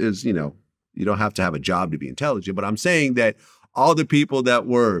is, you know, you don't have to have a job to be intelligent. But I'm saying that all the people that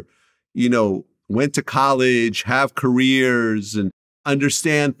were, you know, went to college, have careers and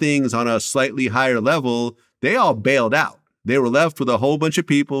understand things on a slightly higher level, they all bailed out. They were left with a whole bunch of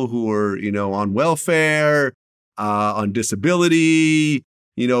people who were, you know, on welfare, on disability,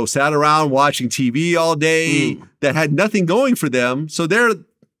 you know, sat around watching TV all day that had nothing going for them. So they're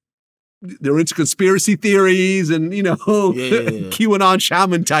into conspiracy theories and, you know, QAnon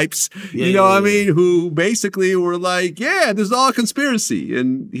shaman types, you know what I mean, who basically were like, yeah, this is all a conspiracy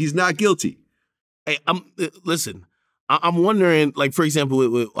and he's not guilty. Hey, listen, I'm wondering, like, for example,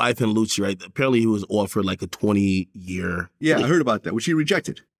 with Ivan Lucci, right? Apparently he was offered like a 20-year. Yeah, I heard about that, which he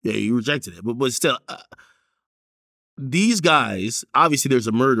rejected. Yeah, he rejected it. But still, these guys, obviously there's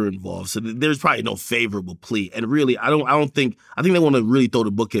a murder involved, so there's probably no favorable plea. And really, I think they want to really throw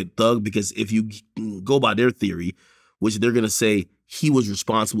the book at Thug because if you go by their theory, which they're going to say he was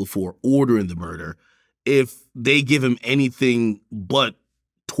responsible for ordering the murder, if they give him anything but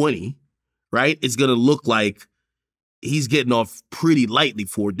 20, right, it's going to look like he's getting off pretty lightly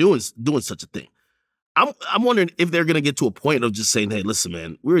for doing such a thing. I'm wondering if they're going to get to a point of just saying, hey, listen,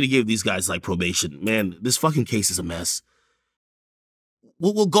 man, we already gave these guys like probation. Man, this fucking case is a mess.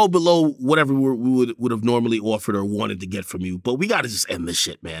 We'll go below whatever we would have normally offered or wanted to get from you, but we got to just end this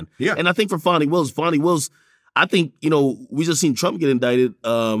shit, man. Yeah. And I think for Fonnie Willis, I think, you know, we just seen Trump get indicted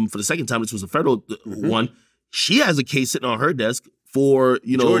for the second time. This was a federal one. She has a case sitting on her desk for,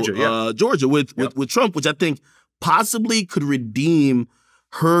 you know, Georgia with Trump, which I think possibly could redeem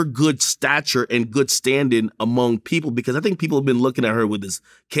her good stature and good standing among people, because I think people have been looking at her with this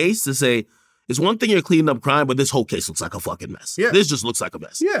case to say, it's one thing you're cleaning up crime, but this whole case looks like a fucking mess. Yeah. This just looks like a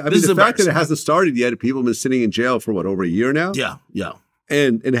mess. Yeah, I mean, the fact that it hasn't started yet, people have been sitting in jail for, what, over a year now? Yeah, yeah.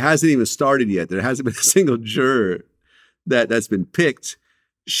 And it hasn't even started yet. There hasn't been a single juror that's been picked,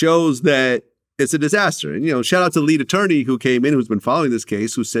 shows that it's a disaster. And, you know, shout out to the lead attorney who came in, who's been following this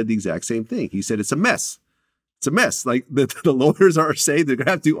case, who said the exact same thing. He said it's a mess. It's a mess. Like the lawyers are saying they're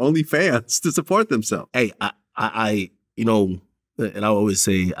gonna have to do OnlyFans to support themselves. Hey, I you know, and I always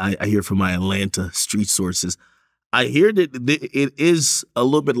say I hear from my Atlanta street sources. I hear that it is a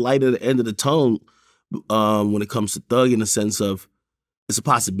little bit light at the end of the tunnel when it comes to Thug, in the sense of it's a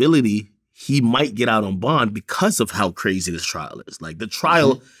possibility he might get out on bond because of how crazy this trial is. Like the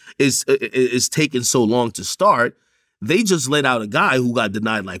trial is taking so long to start. They just let out a guy who got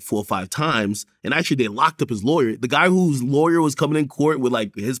denied like 4 or 5 times, and actually they locked up his lawyer. The guy whose lawyer was coming in court with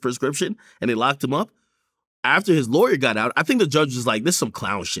like his prescription, and they locked him up. After his lawyer got out, I think the judge was like, this is some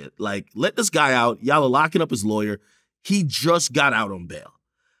clown shit. Like, let this guy out. Y'all are locking up his lawyer. he just got out on bail.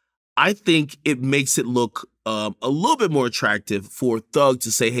 I think it makes it look a little bit more attractive for Thug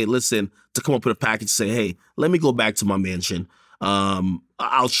to say, hey, listen, to come up with a package to say, hey, let me go back to my mansion.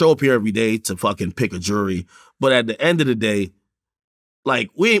 I'll show up here every day to fucking pick a jury. But at the end of the day, like,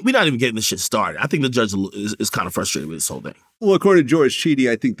 we're not even getting this shit started. I think the judge is kind of frustrated with this whole thing. Well, according to George Sheedy,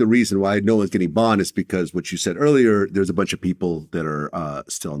 I think the reason why no one's getting bond is because what you said earlier, there's a bunch of people that are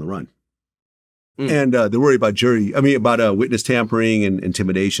still on the run. And they're worried about witness tampering and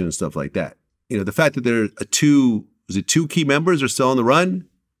intimidation and stuff like that. You know, the fact that there are two key members are still on the run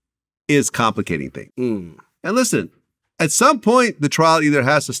is complicating things. And listen, at some point, the trial either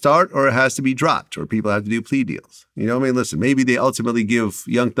has to start or it has to be dropped, or people have to do plea deals. You know what I mean? Listen, maybe they ultimately give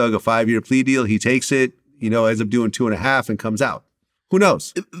Young Thug a 5-year plea deal. He takes it, ends up doing 2.5 and comes out. Who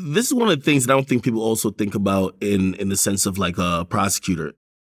knows? This is one of the things that I don't think people also think about in the sense of like a prosecutor.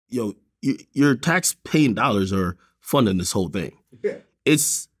 Your tax-paying dollars are funding this whole thing. Yeah.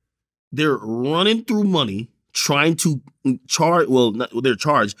 They're running through money trying to trying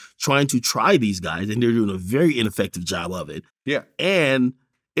to try these guys, and they're doing a very ineffective job of it. Yeah. And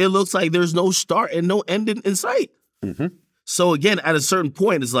it looks like there's no start and no end in sight. Mm-hmm. So again, at a certain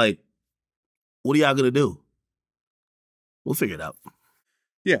point, it's like, what are y'all going to do? We'll figure it out.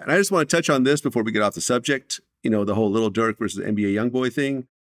 Yeah, and I just want to touch on this before we get off the subject. The whole Little Durk versus NBA YoungBoy thing.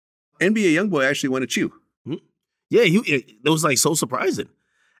 NBA YoungBoy actually went at you. Mm-hmm. Yeah, it was like so surprising.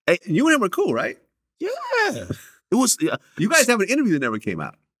 And you and him were cool, right? Yeah. It was. You guys have an interview that never came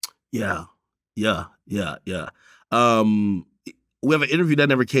out. Yeah. We have an interview that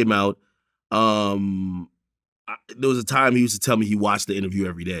never came out. There was a time he used to tell me he watched the interview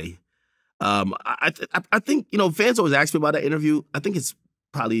every day. I think, fans always ask me about that interview. I think it's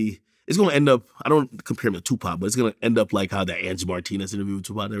going to end up, I don't compare him to Tupac, but it's going to end up like how that Angie Martinez interview with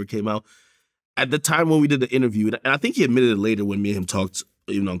Tupac never came out. At the time when we did the interview, and I think he admitted it later when me and him talked,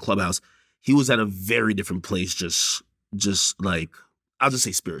 on Clubhouse, he was at a very different place, just like, I'll just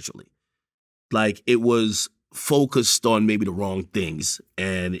say spiritually. Like, it was focused on maybe the wrong things.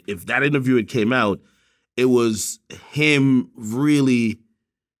 And if that interview had came out, it was him really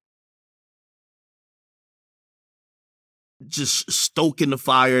just stoking the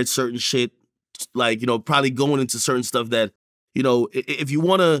fire at certain shit, like, probably going into certain stuff that, if you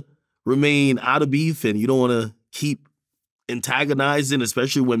want to remain out of beef and you don't want to keep antagonizing,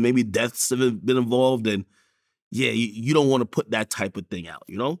 especially when maybe deaths have been involved, and yeah, you don't want to put that type of thing out,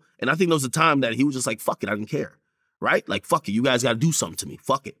 And I think there was a time that he was just like, fuck it, I didn't care, right? Like, fuck it, you guys got to do something to me,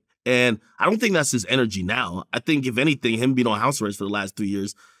 fuck it. And I don't think that's his energy now. I think, if anything, him being on house arrest for the last 3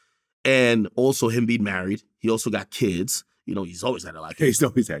 years, and also him being married, he also got kids. He's always had a lot of kids. He's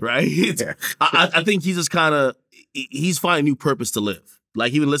always had right? Yeah. I think he's just kind of, he's finding new purpose to live.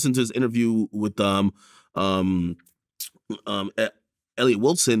 Like, even listened to his interview with Elliot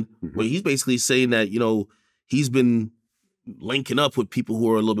Wilson, where he's basically saying that, he's been linking up with people who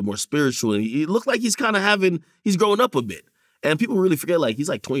are a little bit more spiritual, and he looked like he's kind of he's growing up a bit. And people really forget, like, he's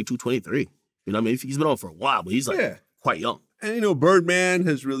like 22, 23. He's been on for a while, but he's like quite young. And, Birdman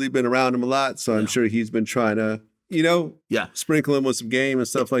has really been around him a lot, so I'm sure he's been trying to, sprinkle him with some game and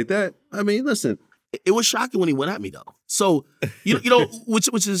stuff like that. I mean, listen. It was shocking when he went at me, though. So,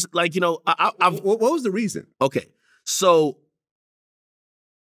 which is like, what was the reason? Okay. So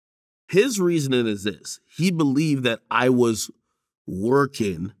his reasoning is this. He believed that I was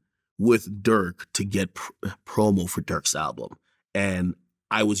working with Durk to get promo for Durk's album, and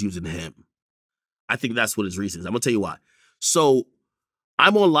I was using him. I think that's what his reason is. I'm going to tell you why. So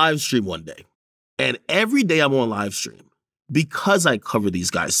I'm on live stream one day, and every day I'm on live stream, because I cover these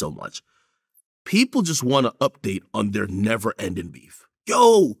guys so much, people just want to update on their never-ending beef.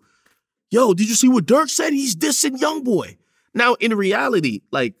 Yo, did you see what Durk said? He's dissing YoungBoy. Now, in reality,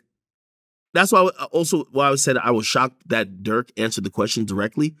 like, that's why I said I was shocked that Durk answered the question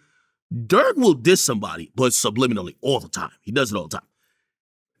directly. Durk will diss somebody, but subliminally all the time. He does it all the time.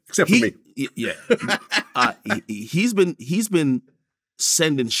 Except for me. Yeah. He's been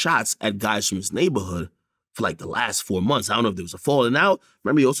sending shots at guys from his neighborhood for like the last 4 months. I don't know if there was a falling out.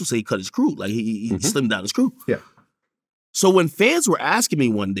 Remember, he also said he cut his crew. Like, he slimmed down his crew. Yeah. So when fans were asking me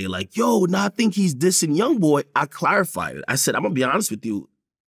one day, like, I think he's dissing YoungBoy, I clarified it. I said, I'm going to be honest with you.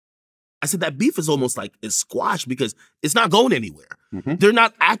 I said, that beef is almost like it's squashed because it's not going anywhere. Mm-hmm. They're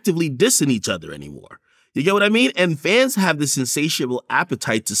not actively dissing each other anymore. You get what I mean? And fans have this insatiable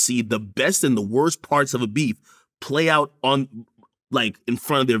appetite to see the best and the worst parts of a beef play out on, like, in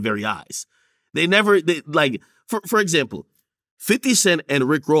front of their very eyes. For example, 50 Cent and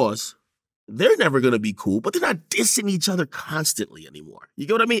Rick Ross, they're never going to be cool, but they're not dissing each other constantly anymore. You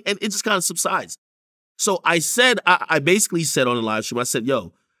get what I mean? And it just kind of subsides. So I basically said on the live stream, I said,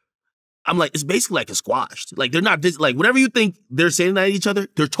 yo, I'm like, it's basically like a squashed. Like they're not, like whatever you think they're saying at each other,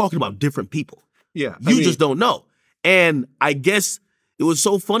 they're talking about different people. Yeah. You just don't know. And I guess it was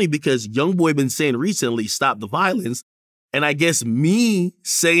so funny because YoungBoy been saying recently, stop the violence. And I guess me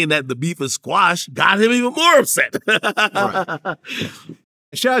saying that the beef is squash got him even more upset. Right.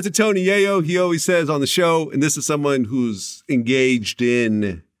 Shout out to Tony Yayo. He always says on the show, and this is someone who's engaged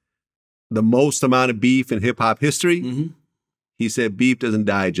in the most amount of beef in hip hop history. Mm-hmm. He said beef doesn't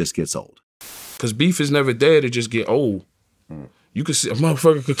die, it just gets old. Because beef is never dead, it just get old. You could see a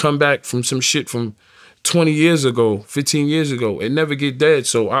motherfucker could come back from some shit from 20 years ago, 15 years ago, and never get dead,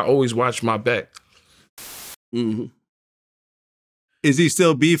 so I always watch my back. Mm-hmm. Is he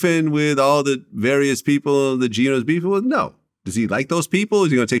still beefing with all the various people that Gino's beefing with? No. Does he like those people?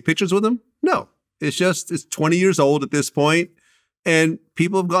 Is he going to take pictures with them? No. It's 20 years old at this point, and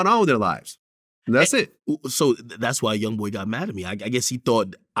people have gone on with their lives. And that's it. So that's why YoungBoy got mad at me. I guess he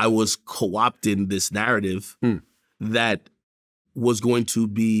thought I was co-opting this narrative that was going to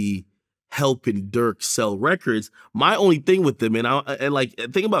be helping Durk sell records. My only thing with them, and like,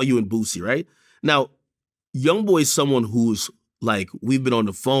 think about you and Boosie, right? Now, YoungBoy is someone who's like, we've been on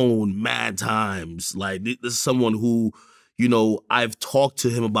the phone mad times. Like, this is someone who, you know, I've talked to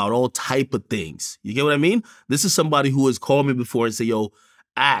him about all type of things. You get what I mean? This is somebody who has called me before and said, yo,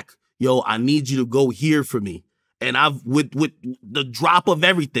 I need you to go here for me. And I've, with the drop of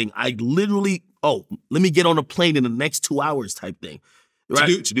everything, I literally, let me get on a plane in the next 2 hours type thing.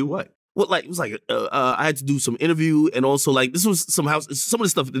 Right? To do what? Well, like, it was like, I had to do some interview, and also like, this was some of the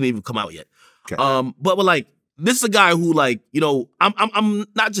stuff didn't even come out yet. Okay. But like, this is a guy who, like, you know, I'm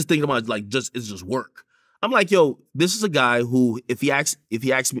not just thinking about like it's just work. I'm like, yo, this is a guy who, if he asks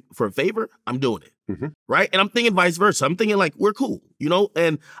me for a favor, I'm doing it. Mm-hmm. Right? And I'm thinking vice versa. I'm thinking like, we're cool, you know?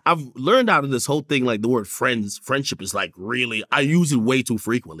 And I've learned out of this whole thing, like the word friendship is like really, I use it way too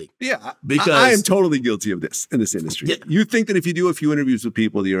frequently. Yeah. Because I am totally guilty of this in this industry. Yeah. You think that if you do a few interviews with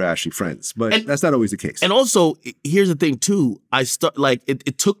people, that you're actually friends, but that's not always the case. And also, here's the thing too.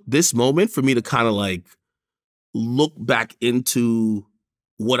 It took this moment for me to kind of like look back into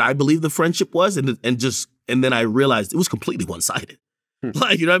what I believe the friendship was, and then I realized it was completely one-sided.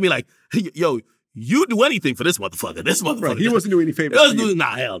 Like, you know what I mean? Like, yo, you do anything for this motherfucker. This motherfucker. Right. He wasn't doing any favors.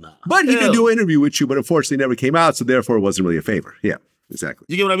 Nah, hell no. But he did do an interview with you, but unfortunately never came out, so therefore it wasn't really a favor. Yeah, exactly.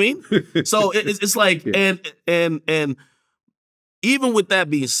 You get what I mean? So it's like, yeah. and even with that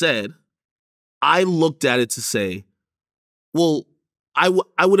being said, I looked at it to say, well, I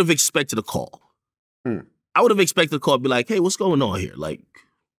would have expected a call. I would have expected a call to be like, hey, what's going on here? Like,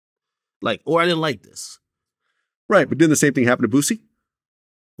 or I didn't like this. Right, but didn't the same thing happen to Boosie?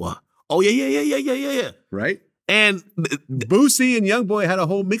 What? Oh, yeah. Right? And Boosie and YoungBoy had a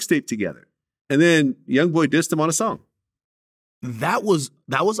whole mixtape together. And then YoungBoy dissed him on a song. That was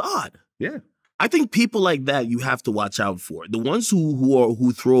odd. Yeah. I think people like that you have to watch out for. The ones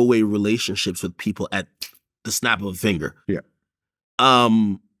who throw away relationships with people at the snap of a finger. Yeah.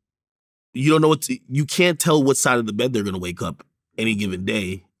 You don't know you can't tell what side of the bed they're gonna wake up any given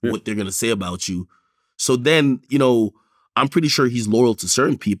day, what they're gonna say about you. So then, you know, I'm pretty sure he's loyal to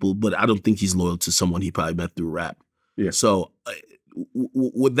certain people, but I don't think he's loyal to someone he probably met through rap. Yeah. So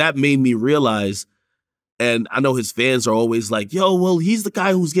what that made me realize, and I know his fans are always like, yo, well, he's the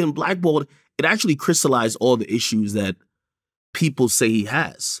guy who's getting blackballed. It actually crystallized all the issues that people say he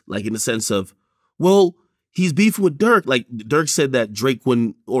has. Like in the sense of, well, he's beefing with Durk. Like Durk said that Drake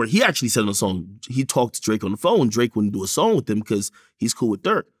wouldn't, or he actually said on a song, he talked to Drake on the phone. Drake wouldn't do a song with him because he's cool with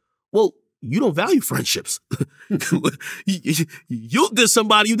Durk. Well, you don't value friendships. You did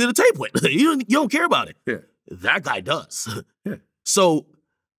somebody you did a tape with. You don't care about it. Yeah. That guy does. Yeah. So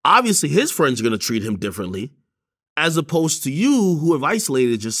obviously his friends are going to treat him differently as opposed to you who have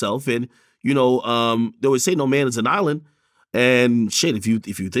isolated yourself. And, you know, they would say no man is an island. And shit, if you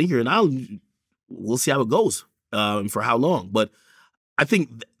think you're an island, we'll see how it goes for how long. But I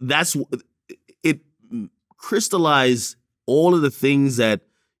think that's it crystallized all of the things that,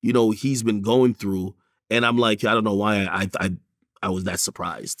 you know, he's been going through. And I'm like, I don't know why I was that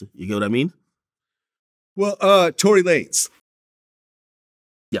surprised. You get what I mean? Well, Tory Lanez.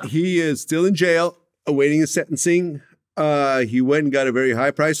 Yeah. He is still in jail, awaiting his sentencing. He went and got a very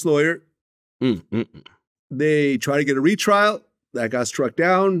high-priced lawyer. They tried to get a retrial. That got struck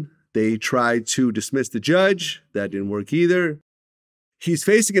down. They tried to dismiss the judge. That didn't work either. He's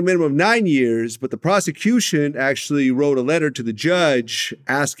facing a minimum of 9 years, but the prosecution actually wrote a letter to the judge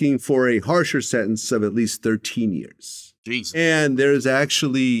asking for a harsher sentence of at least 13 years. Jesus. And there's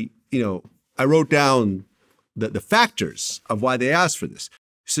actually, you know, I wrote down the factors of why they asked for this.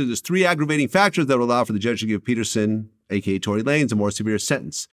 So there's 3 aggravating factors that will allow for the judge to give Peterson, a.k.a. Tory Lanez, a more severe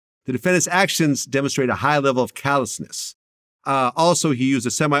sentence. The defendant's actions demonstrate a high level of callousness. Also, he used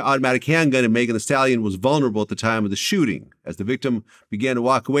a semi-automatic handgun, and Megan Thee Stallion was vulnerable at the time of the shooting. As the victim began to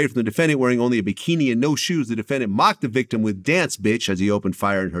walk away from the defendant wearing only a bikini and no shoes, the defendant mocked the victim with "dance, bitch," as he opened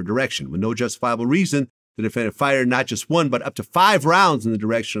fire in her direction. With no justifiable reason, the defendant fired not just 1, but up to 5 rounds in the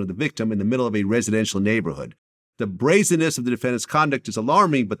direction of the victim in the middle of a residential neighborhood. The brazenness of the defendant's conduct is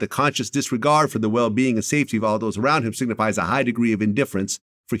alarming, but the conscious disregard for the well-being and safety of all those around him signifies a high degree of indifference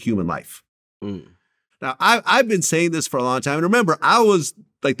for human life. Now, I've been saying this for a long time. And remember, I was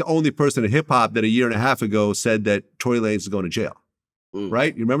like the only person in hip-hop that a year and a half ago said that Tory Lanez is going to jail.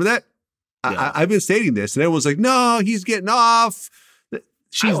 Right? You remember that? Yeah. I've been stating this, and everyone's like, no, he's getting off.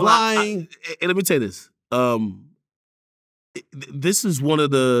 She's lying. And let me tell you this. This is one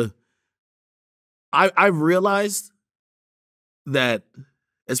of the... I've realized that,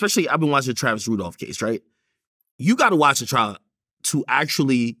 especially I've been watching the Travis Rudolph case, right? You got to watch the trial to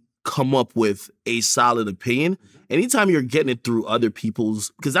actually come up with a solid opinion. Anytime you're getting it through other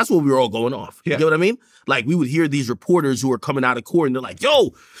people's, because that's what we were all going off. You get what I mean? Like, we would hear these reporters who are coming out of court and they're like,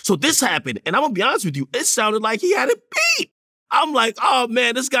 yo, so this happened. And I'm going to be honest with you, it sounded like he had it beat. I'm like, oh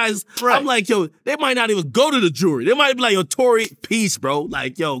man, this guy's, I'm like, yo, they might not even go to the jury. They might be like, yo, Tory, peace, bro.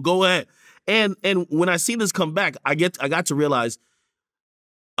 Like, yo, go ahead. And when I see this come back, I got to realize,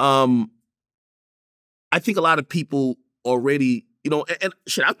 I think a lot of people already, you know, and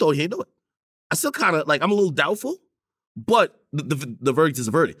shit, I thought he didn't do it. I still kind of, like, I'm a little doubtful, but the verdict is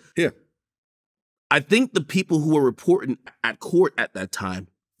a verdict. Yeah. I think the people who were reporting at court at that time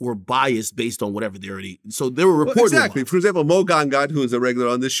were biased based on whatever they already, so they were reporting. Well, exactly. For example, Mo Gangat, who is a regular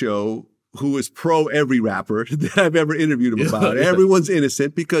on this show, who is pro every rapper that I've ever interviewed him about. Everyone's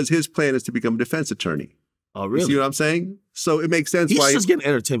innocent because his plan is to become a defense attorney. Oh, really? You see what I'm saying? So it makes sense why he's just getting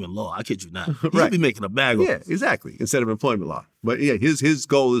entertainment law. I kid you not. He'll be making a bag of it. Yeah, exactly. Instead of employment law. But yeah, his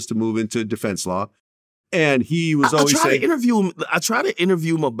goal is to move into defense law. And he was always saying, I tried to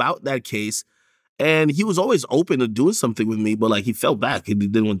interview him about that case, and he was always open to doing something with me, but like he fell back. He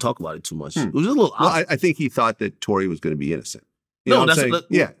didn't want to talk about it too much. It was just a little odd. Well, I think he thought that Tory was going to be innocent. That's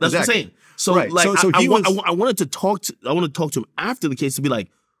what I'm saying. So like, I wanted to talk to him after the case to be like,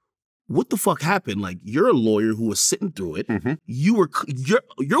 what the fuck happened? Like, you're a lawyer who was sitting through it. You're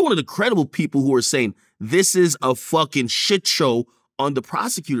one of the credible people who are saying this is a fucking shit show on the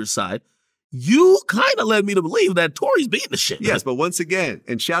prosecutor's side. You kind of led me to believe that Tory's beating the shit. Yes, but once again,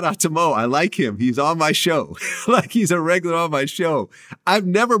 and shout out to Mo, I like him. He's on my show. Like, he's a regular on my show. I've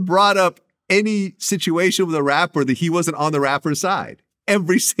never brought up any situation with a rapper that he wasn't on the rapper's side.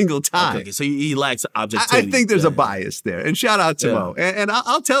 Every single time. Okay, so he lacks objectivity. I think there's a bias there. And shout out to Mo. And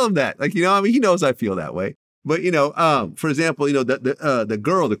I'll tell him that. Like, you know, I mean, he knows I feel that way. But, you know, for example, you know, the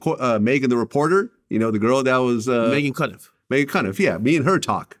girl, Megan the reporter, you know, the girl that was... Megan Cuniff. Megan Cuniff, yeah. Me and her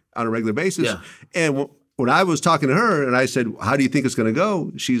talk on a regular basis. Yeah. And when I was talking to her and I said, how do you think it's going to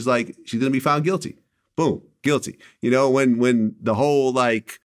go? She's like, she's going to be found guilty. Boom, guilty. You know, when the whole,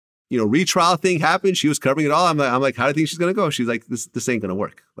 like, you know, retrial thing happened, she was covering it all. I'm like, how do you think she's going to go? She's like, this ain't going to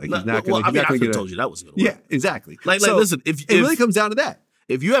work. Like, he's not going to. I could have told you that was going to work. Yeah, exactly. Like, listen, if it really comes down to that.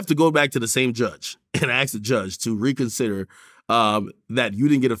 If you have to go back to the same judge and ask the judge to reconsider that you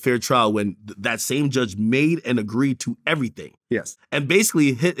didn't get a fair trial when that same judge made and agreed to everything. Yes. And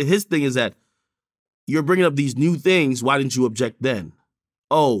basically, his thing is that you're bringing up these new things. Why didn't you object then?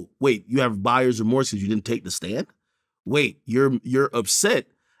 Oh, wait, you have buyer's remorse because you didn't take the stand? Wait, you're upset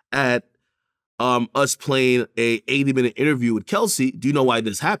at us playing a 80-minute interview with Kelsey. Do you know why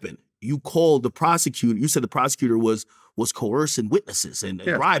this happened? You called the prosecutor. You said the prosecutor was coercing witnesses and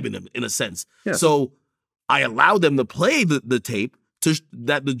bribing them in a sense. Yeah. So I allowed them to play the tape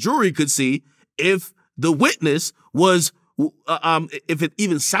that the jury could see if the witness was, if it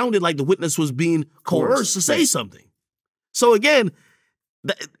even sounded like the witness was being coerced to say something. So again,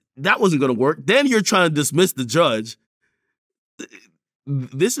 that wasn't going to work. Then you're trying to dismiss the judge.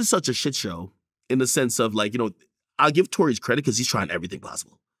 This is such a shit show in the sense of, like, you know, I'll give Tory's credit because he's trying everything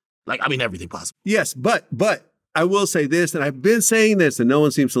possible. Like, I mean, everything possible. Yes, but I will say this, and I've been saying this, and no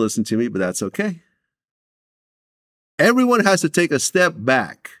one seems to listen to me, but that's okay. Everyone has to take a step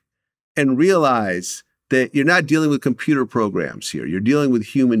back and realize that you're not dealing with computer programs here. You're dealing with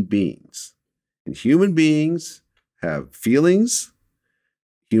human beings. And human beings have feelings.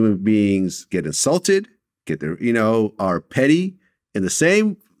 Human beings get insulted, are petty. And the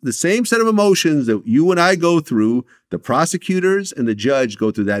same set of emotions that you and I go through, the prosecutors and the judge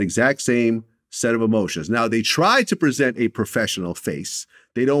go through that exact same set of emotions. Now, they try to present a professional face.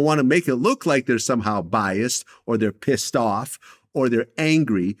 They don't want to make it look like they're somehow biased or they're pissed off or they're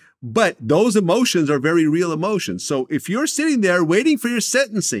angry. But those emotions are very real emotions. So if you're sitting there waiting for your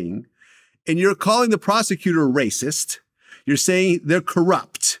sentencing and you're calling the prosecutor racist, you're saying they're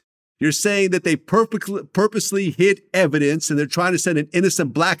corrupt, you're saying that they purposely hid evidence and they're trying to send an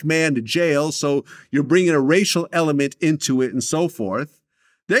innocent black man to jail, so you're bringing a racial element into it and so forth,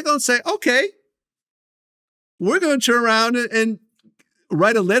 they're going to say, okay, we're going to turn around and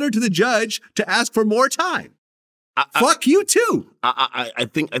write a letter to the judge to ask for more time. Fuck you too. I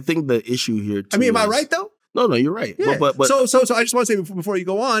think the issue here too, I mean, am I right though? No, you're right. Yeah. But so I just want to say before you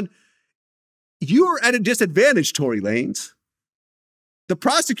go on, you're at a disadvantage, Tory Lanez. The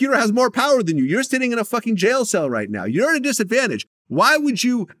prosecutor has more power than you. You're sitting in a fucking jail cell right now. You're at a disadvantage. Why would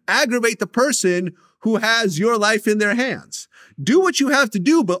you aggravate the person who has your life in their hands? Do what you have to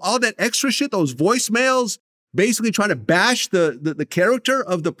do, but all that extra shit, those voicemails, basically trying to bash the character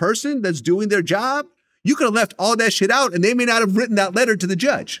of the person that's doing their job, you could have left all that shit out and they may not have written that letter to the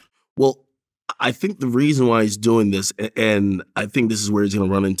judge. Well, I think the reason why he's doing this, and I think this is where he's going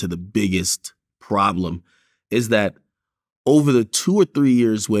to run into the biggest problem, is that over the 2 or 3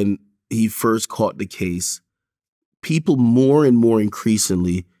 years when he first caught the case, people more and more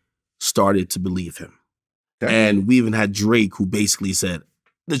increasingly started to believe him. And we even had Drake, who basically said,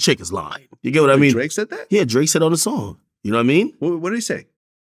 the chick is lying. You get what I mean? Drake said that? Yeah, Drake said on the song. You know what I mean? What did he say?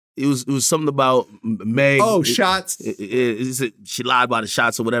 It was something about Meg. Oh, shots. She lied about the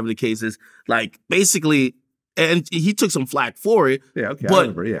shots or whatever the case is. Like, basically, and he took some flack for it. Yeah, okay, but I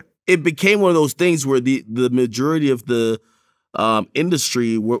remember, yeah. It became one of those things where the majority of the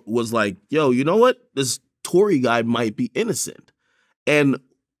industry was like, yo, you know what? This Tory guy might be innocent. And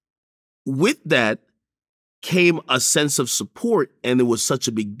with that came a sense of support, and it was such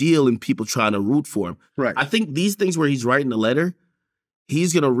a big deal and people trying to root for him. Right. I think these things where he's writing the letter,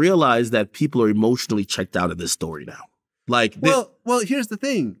 he's going to realize that people are emotionally checked out of this story now. Like, well, here's the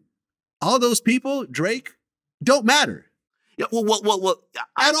thing. All those people, Drake, don't matter. Yeah, well,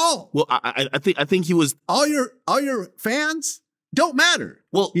 at all. Well, I think he was all your fans don't matter.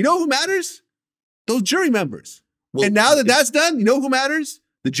 Well, you know who matters? Those jury members. Well, and now that that's done, you know who matters?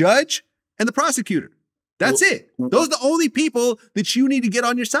 The judge and the prosecutor. That's it. Those are the only people that you need to get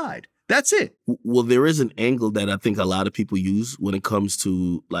on your side. That's it. Well, there is an angle that I think a lot of people use when it comes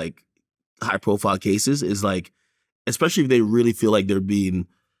to like high profile cases is like, especially if they really feel like they're being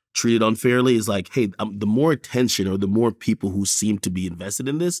treated unfairly, is like, hey, the more attention or the more people who seem to be invested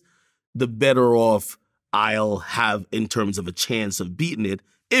in this, the better off I'll have in terms of a chance of beating it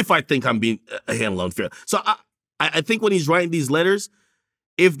if I think I'm being handled unfair. So I think when he's writing these letters,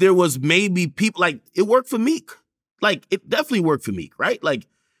 if there was maybe people, like, it worked for Meek. Like, it definitely worked for Meek, right? Like,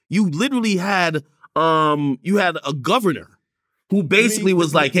 you literally had a governor who basically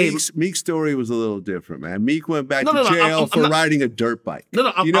was like, hey. Meek's story was a little different, man. Meek went back to jail for riding a dirt bike. You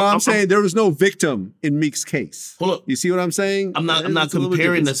know what I'm saying? There was no victim in Meek's case. Hold up. You see what I'm saying? I'm not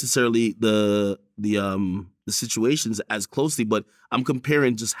comparing necessarily the situations as closely, but I'm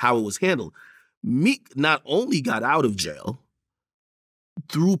comparing just how it was handled. Meek not only got out of jail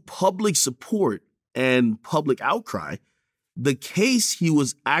through public support and public outcry, the case he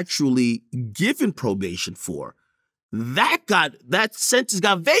was actually given probation for, that sentence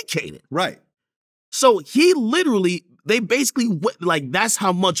got vacated. Right. So he literally, they basically, like, that's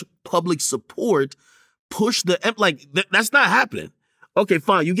how much public support pushed that's not happening. Okay,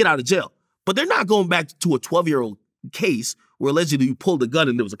 fine, you get out of jail. But they're not going back to a 12-year-old case where allegedly you pulled a gun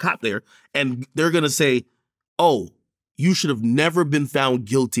and there was a cop there, and they're going to say, oh, you should have never been found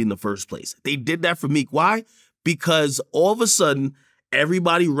guilty in the first place. They did that for Meek. Why? Because all of a sudden,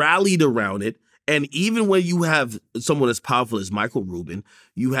 everybody rallied around it. And even when you have someone as powerful as Michael Rubin,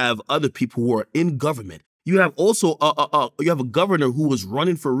 you have other people who are in government. You have also you have a governor who was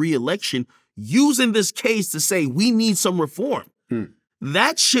running for re-election using this case to say, we need some reform.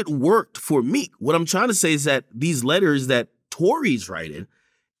 That shit worked for Meek. What I'm trying to say is that these letters that Tory's writing,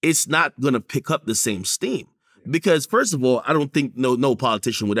 it's not going to pick up the same steam. Because first of all, I don't think no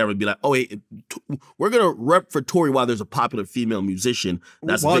politician would ever be like, oh, hey, we're going to rep for Tory while there's a popular female musician.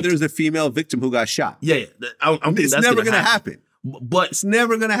 While there's a female victim who got shot. Yeah. I don't think it's never going to happen. But it's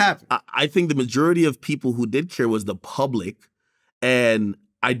never going to happen. I think the majority of people who did care was the public. And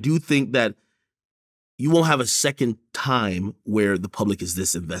I do think that you won't have a second time where the public is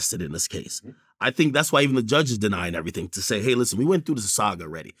this invested in this case. I think that's why even the judge is denying everything to say, hey, listen, we went through the saga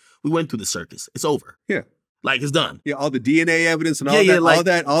already. We went through the circus. It's over. Yeah. Like, it's done. Yeah, all the DNA evidence and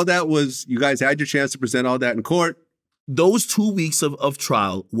all that was, you guys had your chance to present all that in court. Those 2 weeks of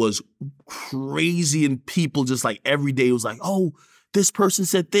trial was crazy, and people just like every day was like, oh, this person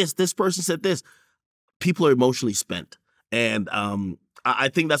said this person said this. People are emotionally spent. And I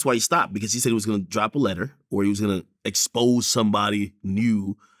think that's why he stopped, because he said he was going to drop a letter or he was going to expose somebody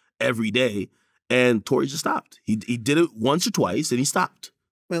new every day. And Tory just stopped. He did it once or twice and he stopped.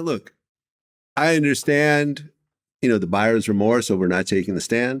 Well, look, I understand, the buyer's remorse over not taking the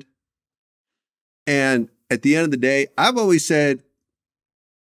stand. And at the end of the day, I've always said,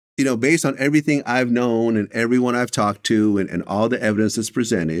 based on everything I've known and everyone I've talked to and all the evidence that's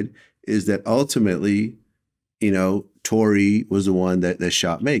presented, is that ultimately, Tory was the one that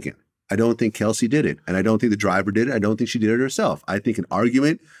shot Megan. I don't think Kelsey did it. And I don't think the driver did it. I don't think she did it herself. I think an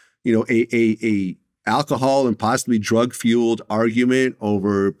argument, a alcohol and possibly drug-fueled argument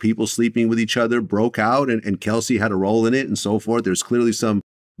over people sleeping with each other broke out and Kelsey had a role in it and so forth. There's clearly some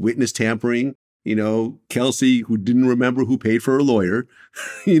witness tampering. Kelsey, who didn't remember who paid for her lawyer,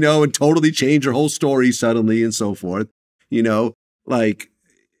 and totally changed her whole story suddenly and so forth.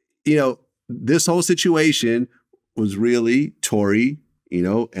 This whole situation was really Tory,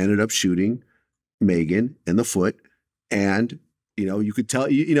 ended up shooting Megan in the foot. And, you could tell,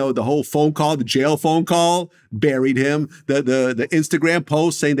 the whole phone call, the jail phone call buried him. The Instagram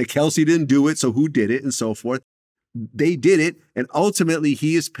post saying that Kelsey didn't do it, so who did it and so forth. They did it. And ultimately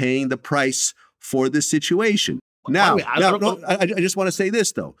he is paying the price for this situation. Now, I just want to say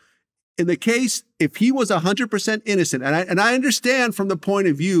this, though. In the case, if he was 100% innocent, and I understand from the point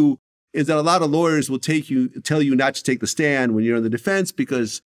of view is that a lot of lawyers will tell you not to take the stand when you're in the defense,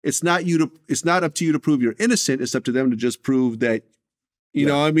 because it's not up to you to prove you're innocent. It's up to them to just prove that,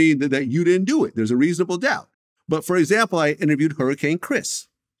 that you didn't do it. There's a reasonable doubt. But for example, I interviewed Hurricane Chris,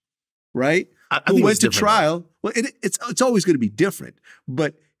 right? Who went to trial. Well, it's always going to be different.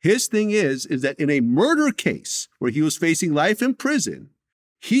 But his thing is that in a murder case where he was facing life in prison,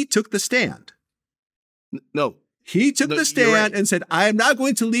 he took the stand. No. He took the stand and said, I am not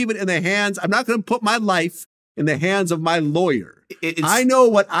going to leave it in the hands. I'm not going to put my life in the hands of my lawyer. I know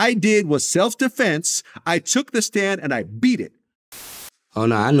what I did was self-defense. I took the stand and I beat it. Oh,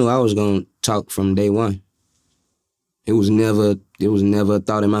 no, I knew I was going to talk from day one. It was never a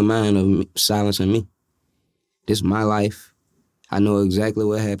thought in my mind of silencing me. This is my life. I know exactly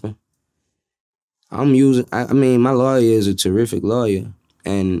what happened. My lawyer is a terrific lawyer,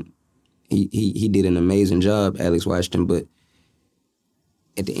 and he did an amazing job, Alex Washington, but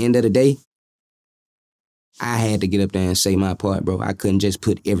at the end of the day, I had to get up there and say my part, bro. I couldn't just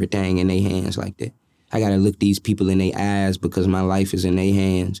put everything in their hands like that. I gotta look these people in their eyes because my life is in their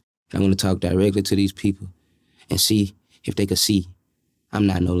hands. I want to talk directly to these people and see if they could see I'm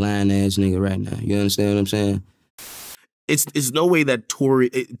not no lying ass nigga right now. You understand what I'm saying? It's no way that Tory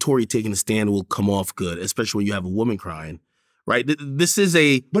taking a stand will come off good, especially when you have a woman crying, right? This is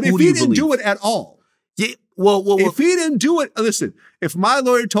a. But if he didn't do it at all, yeah. Well, if he didn't do it, listen. If my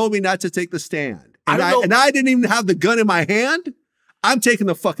lawyer told me not to take the stand, and I didn't even have the gun in my hand, I'm taking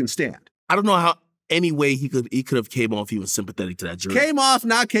the fucking stand. I don't know how any way he could have came off even sympathetic to that jury. Came off,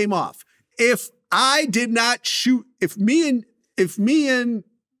 not came off. If I did not shoot, if me and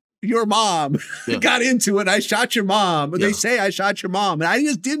your mom got into it, I shot your mom, and they say I shot your mom, and I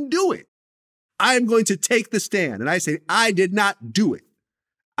just didn't do it, I am going to take the stand. And I say, I did not do it.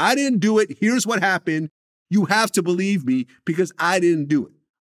 I didn't do it. Here's what happened. You have to believe me because I didn't do it.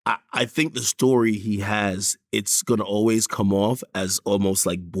 I think the story he has, it's going to always come off as almost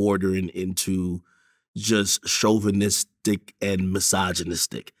like bordering into just chauvinistic and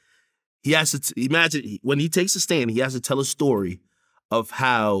misogynistic. He has to imagine when he takes a stand, he has to tell a story of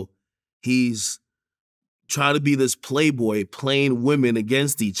how he's trying to be this playboy, playing women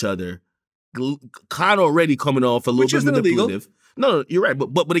against each other, kind of already coming off a little bit manipulative. Illegal. No, you're right.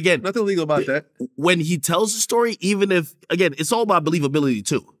 But again, nothing illegal about that. When he tells the story, even if, again, it's all about believability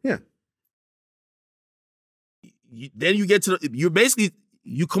too. Yeah. Then you get to,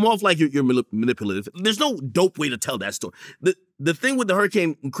 you come off like you're manipulative. There's no dope way to tell that story. The thing with the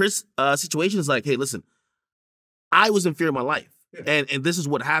Hurricane Chris situation is like, hey, listen, I was in fear of my life. Yeah. And this is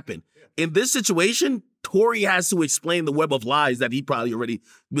what happened. Yeah. In this situation, Tory has to explain the web of lies that he probably already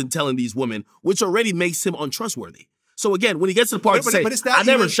been telling these women, which already makes him untrustworthy. So again, when he gets to the part to say, I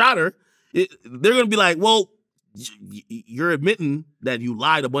never shot her, they're going to be like, well, you're admitting that you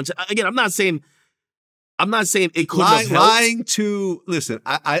lied a bunch of, again, I'm not saying it couldn't have helped. Lying to, listen,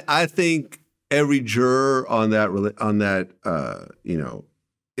 I think every juror on that,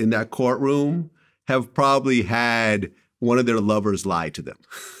 in that courtroom have probably had one of their lovers lie to them.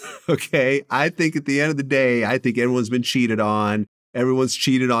 Okay? I think at the end of the day, I think everyone's been cheated on. Everyone's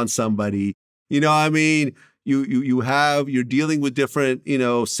cheated on somebody. You know what I mean? You're dealing with different,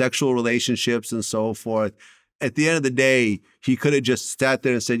 sexual relationships and so forth. at the end of the day, he could have just sat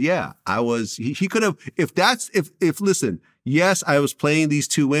there and said, yeah, I was, he could have, listen, yes, I was playing these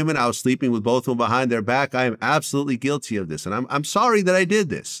two women. I was sleeping with both of them behind their back. I am absolutely guilty of this. And I'm sorry that I did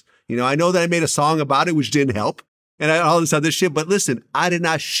this. You know, I know that I made a song about it, which didn't help. And all this other shit. But listen, I did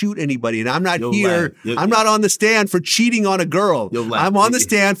not shoot anybody. And I'm not here. I'm not on the stand for cheating on a girl. I'm on the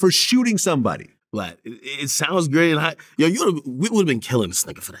stand for shooting somebody. Vlad, it sounds great. And we would have been killing this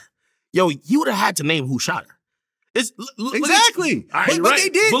nigga for that. Yo, you would have had to name who shot her. Exactly. But they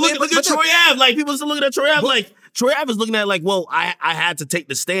did. But look at Troy Ave. Like, people are still looking at Troy Ave. Like, Troy Ave is looking at it like, well, I had to take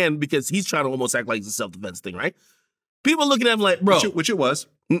the stand because he's trying to almost act like it's a self-defense thing, right? People are looking at him like, bro. Which it was.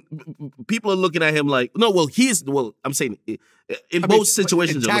 People are looking at him like, no, I'm saying in both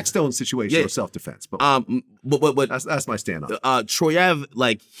situations. In Taxstone's situation, of self-defense. But that's my stand on it. Troy Ave,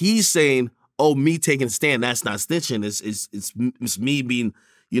 like, he's saying, oh, me taking a stand, that's not snitching. It's me being,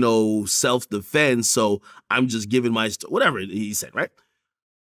 you know, self-defense. So I'm just giving my, whatever he said, right?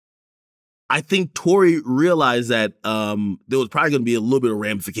 I think Tory realized that there was probably going to be a little bit of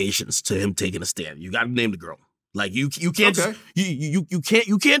ramifications to him taking a stand. You got to name the girl. Like you can't you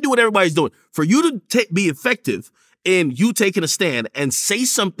can't do what everybody's doing. For you to be effective in you taking a stand and say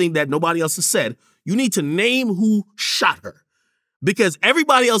something that nobody else has said, you need to name who shot her. Because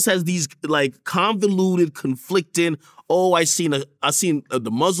everybody else has these like convoluted, conflicting, oh, I seen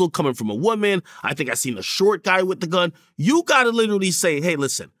the muzzle coming from a woman. I think I seen a short guy with the gun. You got to literally say, hey,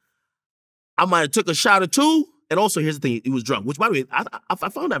 listen, I might have took a shot or two. And also, here's the thing, he was drunk, which, by the way, I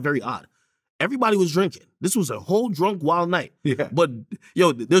found that very odd. Everybody was drinking. This was a whole drunk, wild night. Yeah. But,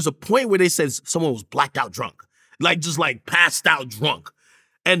 yo, there's a point where they said someone was blacked out drunk. Like, just like passed out drunk.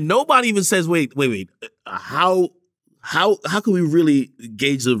 And nobody even says, wait. How can we really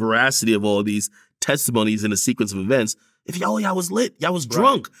gauge the veracity of all these testimonies in a sequence of events if y'all was lit, y'all was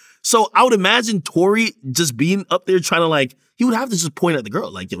drunk? Right. So I would imagine Tory just being up there trying to like, he would have to just point at the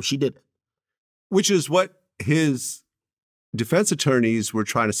girl like, yo, she did it. Which is what his defense attorneys were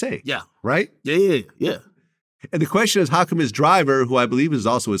trying to say. Yeah. Right? Yeah. And the question is, how come his driver, who I believe is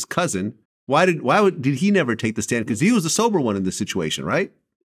also his cousin, why did he never take the stand? Because he was the sober one in this situation, right?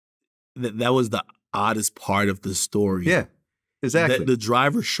 That was the oddest part of the story. Yeah, exactly. The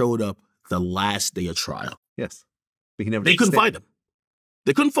driver showed up the last day of trial. Yes. But he never They couldn't find him.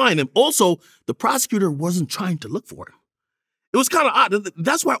 They couldn't find him. Also, the prosecutor wasn't trying to look for him. It was kind of odd.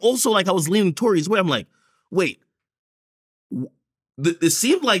 That's why also like I was leaning Tory's way. I'm like, wait. It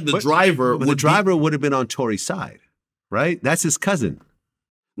seemed like the driver would have been on Tory's side, right? That's his cousin.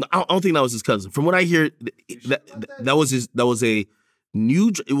 No, I don't think that was his cousin. From what I hear, that was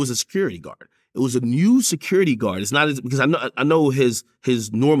a security guard. It was a new security guard. It's not because I know his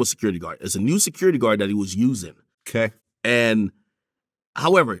normal security guard. It's a new security guard that he was using. Okay. And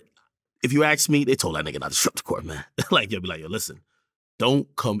however, if you ask me, they told that nigga not to show up to court, man. Like, you'll be like, yo, listen, don't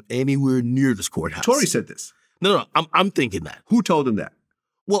come anywhere near this courthouse. Tory said this. No, I'm thinking that. Who told him that?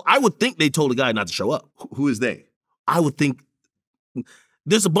 Well, I would think they told the guy not to show up. Who is they? I would think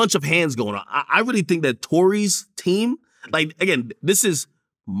there's a bunch of hands going on. I really think that Tory's team, like, again, this is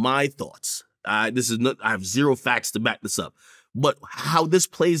my thoughts. I have zero facts to back this up. But how this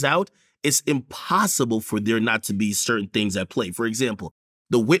plays out, it's impossible for there not to be certain things at play. For example,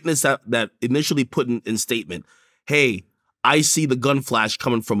 the witness that initially put in statement, hey, I see the gun flash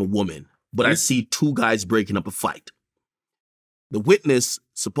coming from a woman, but I see two guys breaking up a fight. The witness,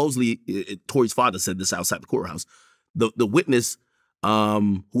 supposedly, Tory's father said this outside the courthouse, the witness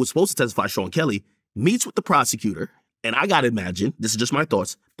who was supposed to testify, Sean Kelly, meets with the prosecutor, and I gotta imagine, this is just my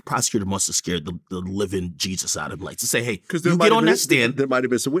thoughts, the prosecutor must have scared the living Jesus out of him, like to say, hey, you get on that stand. There might have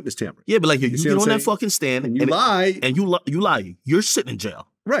been some witness tampering. Yeah, but like, you get on that fucking stand. And you lie. And you lie. You're sitting in jail.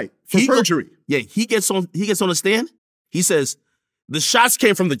 Right, for perjury. He gets on the stand, he says, the shots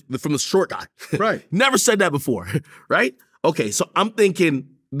came from the short guy. Right. Never said that before, right? Okay, so I'm thinking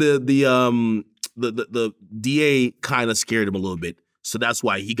the DA kind of scared him a little bit, so that's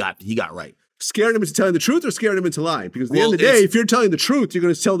why he got right. Scared him into telling the truth or scared him into lying? Because at the end of the day, if you're telling the truth, you're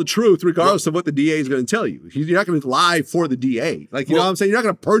going to tell the truth regardless of what the DA is going to tell you. You're not going to lie for the DA. Like, you know what I'm saying? You're not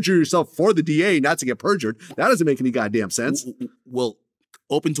going to perjure yourself for the DA not to get perjured. That doesn't make any goddamn sense. Well,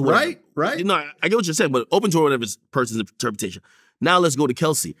 open to whatever. Right? No, I get what you're saying, but open to whatever person's interpretation. Now let's go to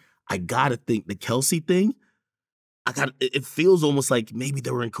Kelsey. I got to think the Kelsey thing, it feels almost like maybe they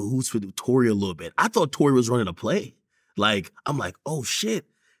were in cahoots with Tory a little bit. I thought Tory was running a play. Like, I'm like, oh shit.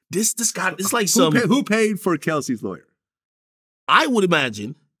 This guy, it's like who paid for Kelsey's lawyer? I would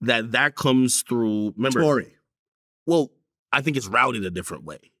imagine that comes through, remember? Tory. Well, I think it's routed a different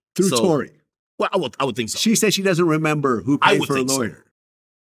way. Through Tory. Well, I would think so. She said she doesn't remember who paid for a lawyer.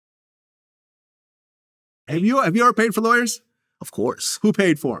 So. Have you ever paid for lawyers? Of course. Who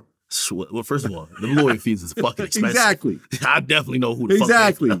paid for them? Well, first of all, the lawyer fees is fucking expensive. Exactly. I definitely know who the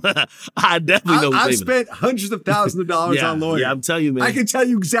exactly. fuck I definitely know who I've spent hundreds of thousands of dollars on lawyers. Yeah, I'm telling you, man. I can tell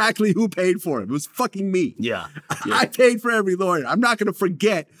you exactly who paid for it. It was fucking me. Yeah. I paid for every lawyer. I'm not going to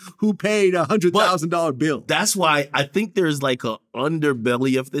forget who paid a $100,000 bill. That's why I think there's like a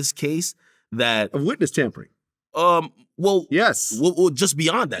underbelly of this case that of witness tampering. Well, yes. Well, just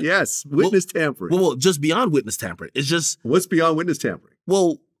beyond that. Yes, witness tampering. Well, just beyond witness tampering. It's just what's beyond witness tampering?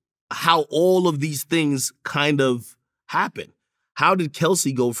 Well, how all of these things kind of happen. How did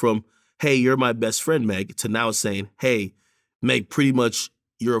Kelsey go from, hey, you're my best friend, Meg, to now saying, hey, Meg, pretty much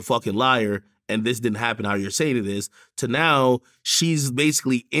you're a fucking liar and this didn't happen how you're saying it is, to now she's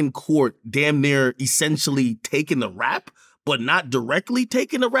basically in court, damn near essentially taking the rap, but not directly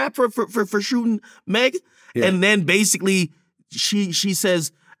taking the rap for shooting Meg. Yeah. And then basically she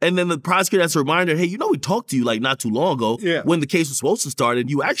says, and then the prosecutor has to remind her, hey, you know, we talked to you like not too long ago when the case was supposed to start and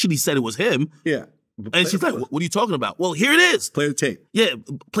you actually said it was him. Yeah. And she's like, what are you talking about? Well, here it is. Play the tape. Yeah,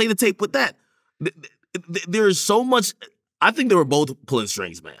 play the tape with that. There's so much. I think they were both pulling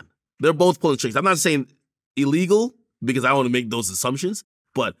strings, man. They're both pulling strings. I'm not saying illegal because I don't want to make those assumptions,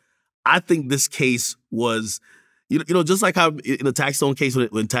 but I think this case was, you know, just like how in the Taxstone case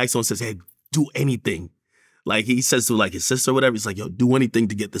when Taxstone says, hey, do anything. Like he says to like his sister or whatever, he's like, yo, do anything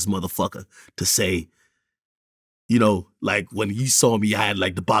to get this motherfucker to say, you know, like when you saw me, I had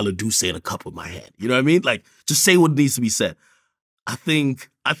like the bottle of Douce in a cup of my hand. You know what I mean? Like just say what needs to be said. I think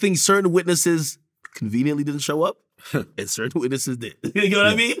certain witnesses conveniently didn't show up and certain witnesses did. You know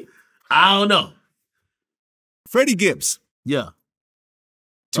what I mean? I don't know. Freddie Gibbs. Yeah.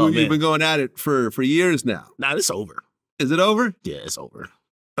 Two of you have been going at it for years now. Nah, it's over. Is it over? Yeah, it's over.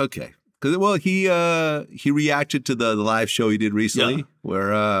 Okay. Because, well, he reacted to the live show he did recently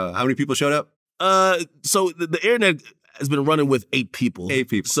where how many people showed up? So the internet has been running with 8 people. 8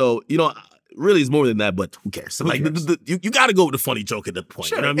 people. So, you know, really it's more than that, but who cares? Like you got to go with the funny joke at that point.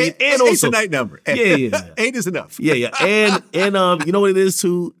 Sure. You know what I mean? And also, 8's a night number. Yeah. 8 is enough. Yeah. And you know what it is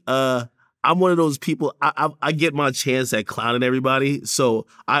too? I'm one of those people, I get my chance at clowning everybody. So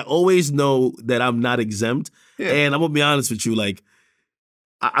I always know that I'm not exempt. Yeah. And I'm gonna be honest with you, like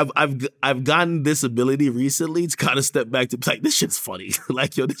I've gotten this ability recently to kind of step back to like, this shit's funny.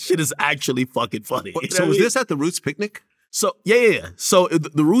 Like, yo, this shit is actually fucking funny. So was this at the Roots Picnic? So, yeah. So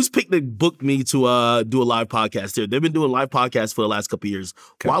the Roots Picnic booked me to do a live podcast here. They've been doing live podcasts for the last couple of years.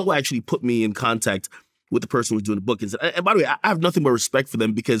 Okay. Waddle actually put me in contact with the person who's doing the bookings. And by the way, I have nothing but respect for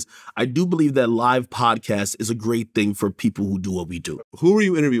them because I do believe that live podcast is a great thing for people who do what we do. Who were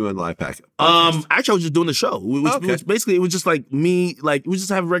you interviewing on live podcast? Actually, I was just doing the show. Which basically, it was just like me, like we just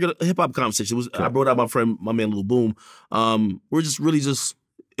have a regular hip hop conversation. I brought out my friend, my man Lil Boom. We're just really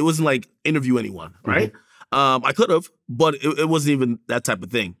it wasn't like interview anyone, right? Mm-hmm. I could have, but it wasn't even that type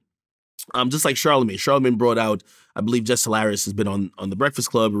of thing. Just like Charlamagne. Charlamagne brought out, I believe Jess Hilarious has been on The Breakfast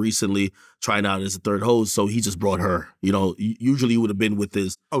Club recently, trying out as a third host, so he just brought her. You know, usually he would have been with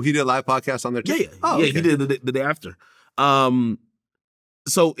his... Oh, he did a live podcast on there too? Yeah. Okay. He did the day after.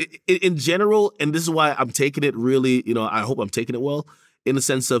 So in general, and this is why I'm taking it really, you know, I hope I'm taking it well, in the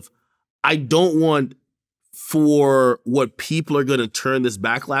sense of I don't want for what people are going to turn this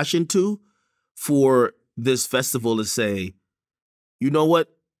backlash into for this festival to say, you know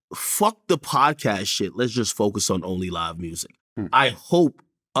what? Fuck the podcast shit. Let's just focus on only live music. I hope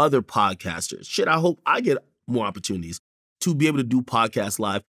other podcasters, I hope I get more opportunities to be able to do podcasts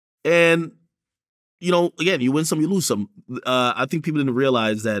live. And, you know, again, you win some, you lose some. I think people didn't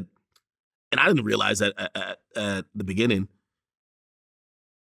realize that, and I didn't realize that at the beginning,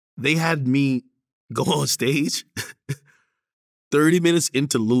 they had me go on stage 30 minutes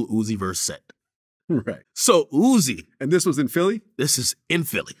into Lil Uzi Verse set. Right. So Uzi. And this was in Philly? This is in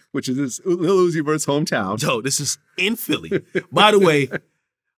Philly. Which is Lil Uzi Vert's hometown. Yo, this is in Philly. By the way,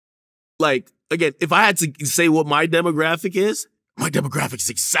 like, again, if I had to say what my demographic is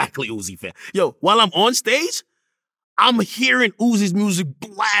exactly Uzi fan. Yo, while I'm on stage, I'm hearing Uzi's music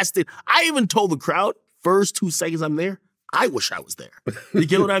blasted. I even told the crowd, first 2 seconds I'm there, I wish I was there. You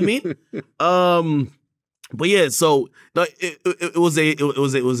get what I mean? But yeah, so it was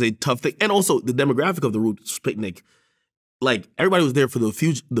a tough thing, and also the demographic of the Roots Picnic, like everybody was there for the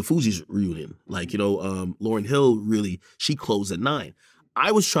Fugees reunion. Like, you know, Lauryn Hill really, she closed at 9.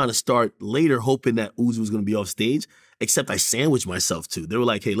 I was trying to start later, hoping that Uzi was going to be off stage. Except I sandwiched myself too. They were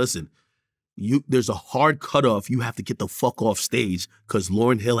like, "Hey, listen, there's a hard cutoff. You have to get the fuck off stage because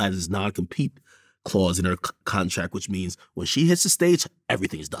Lauryn Hill has this non-compete clause in her contract, which means when she hits the stage,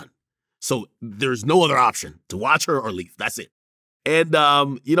 everything's done." So there's no other option to watch her or leave. That's it. And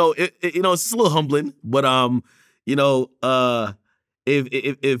you know, it's a little humbling, but you know,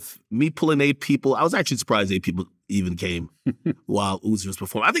 if me pulling 8 people, I was actually surprised 8 people even came while Uzi was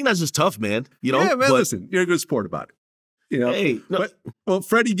performing. I think that's just tough, man. You know, yeah, man. Listen, you're a good sport about it. You know, hey, no. well,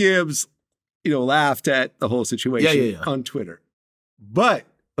 Freddie Gibbs, you know, laughed at the whole situation on Twitter, but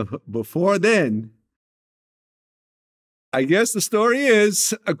before then, I guess the story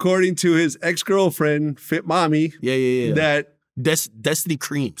is, according to his ex-girlfriend, Fit Mommy, that Destiny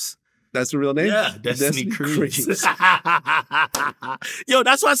Creams. That's the real name? Yeah, Destiny Creams. Yo,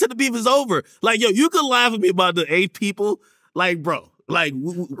 that's why I said the beef is over. Like, yo, you can laugh at me about the 8 people. Like, bro, like.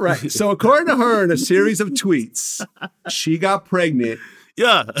 Right. So according to her, in a series of tweets, she got pregnant.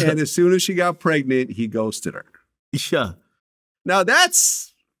 Yeah. And as soon as she got pregnant, he ghosted her. Yeah. Now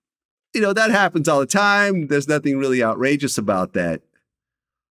that's, you know, that happens all the time. There's nothing really outrageous about that.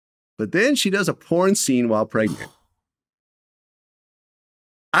 But then she does a porn scene while pregnant.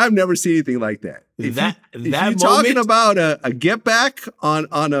 I've never seen anything like that. If you're talking about a get back on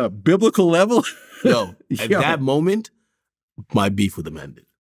a biblical level, yo, at that moment, my beef with him ended.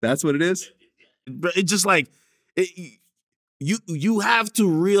 That's what it is. It's just like you have to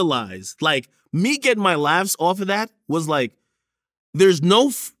realize, like, me getting my laughs off of that was like, there's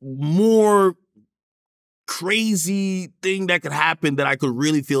no more crazy thing that could happen that I could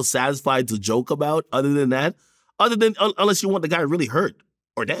really feel satisfied to joke about. Other than that, unless you want the guy really hurt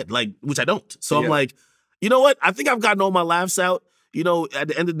or dead, like, which I don't. So I'm like, you know what? I think I've gotten all my laughs out. You know, at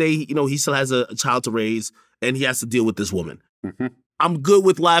the end of the day, you know, he still has a child to raise and he has to deal with this woman. Mm-hmm. I'm good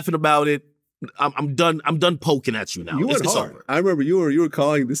with laughing about it. I'm done poking at you now. You went hard. Over. I remember you were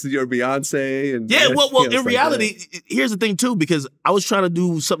calling this is your Beyonce and well, in reality, here's the thing too, because I was trying to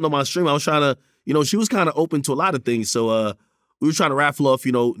do something on my stream. I was trying to, you know, she was kind of open to a lot of things. So we were trying to raffle off,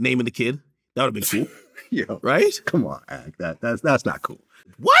 you know, naming the kid. That would have been cool. Yo, right? Come on, that's not cool.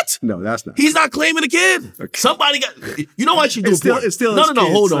 What? No, that's not. He's not claiming the kid. Okay. Somebody got. You know why she's doing porn? It's still no.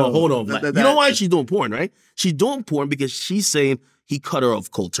 Hold on. You know why she's doing porn, right? She's doing porn because she's saying he cut her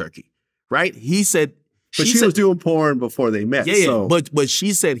off cold turkey, right? He said. But she was doing porn before they met. Yeah. So. But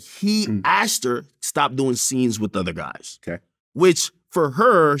she said he asked her stop doing scenes with other guys. Okay. Which for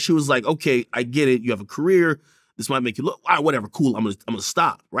her, she was like, okay, I get it. You have a career. This might make you look. All right, whatever. Cool. I'm gonna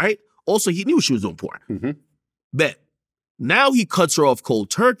stop. Right. Also, he knew she was doing porn. Mm-hmm. Bet. Now he cuts her off cold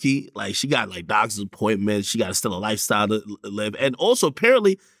turkey. Like, she got like doctor's appointments. She got still a lifestyle to live. And also,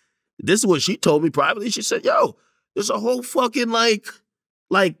 apparently, this is what she told me privately. She said, yo, there's a whole fucking like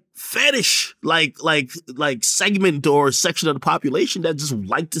fetish, like segment or section of the population that just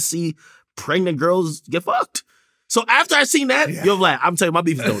like to see pregnant girls get fucked. So after I seen that, you're like, I'm telling you, my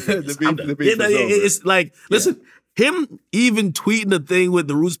beef is over. the beef is over. It's like, listen, him even tweeting the thing with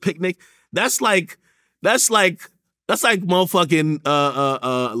the Roots picnic, that's like motherfucking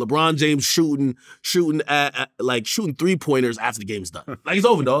LeBron James shooting 3-pointers after the game's done. Like, it's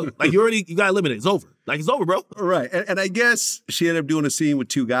over, dog. Like, you got eliminated. It's over. Like, it's over, bro. Right. And I guess she ended up doing a scene with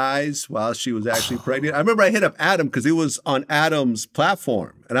 2 guys while she was actually pregnant. I remember I hit up Adam because it was on Adam's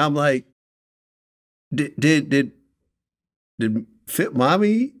platform. And I'm like, did Fit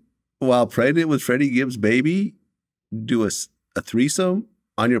Mommy, while pregnant with Freddie Gibbs' baby, do a threesome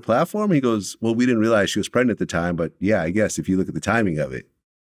on your platform? He goes, well, we didn't realize she was pregnant at the time, but yeah, I guess if you look at the timing of it.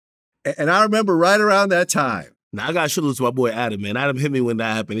 And I remember right around that time. Now, I got to shout out to my boy Adam, man. Adam hit me when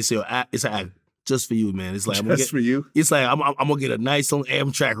that happened. He said, it's like, just for you, man. It's like, for you? It's like, I'm going to get a nice little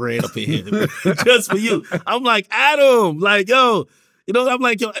Amtrak ride up in here. Just for you. I'm like, Adam, like, yo, you know, I'm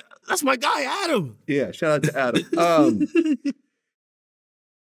like, yo, that's my guy, Adam. Yeah, shout out to Adam.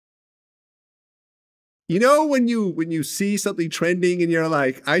 You know, when you see something trending and you're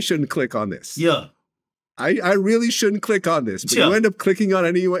like, I shouldn't click on this. Yeah. I really shouldn't click on this. But you end up clicking on it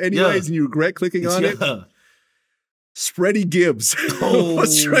anyways and you regret clicking on it. Spready Gibbs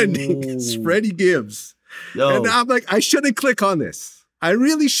was trending. Spready Gibbs. And I'm like, I shouldn't click on this. I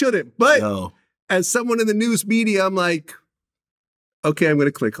really shouldn't. But as someone in the news media, I'm like, okay, I'm going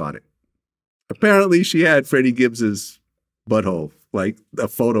to click on it. Apparently, she had Freddie Gibbs's butthole, like a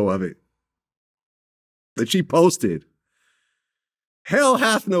photo of it that she posted. Hell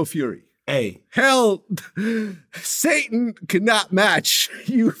hath no fury. Hey. Hell, Satan cannot match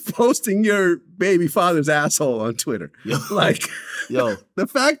you posting your baby father's asshole on Twitter. Yo. Like, yo, the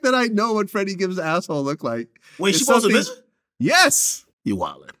fact that I know what Freddie Gibbs' asshole looked like. Wait, she posted this? Yes. You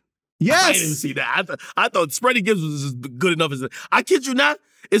wildin'. Yes. I didn't see that. I thought Spready Gibbs was as good enough as I kid you not.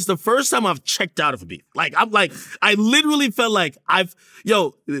 It's the first time I've checked out of a beef. Like, I literally felt like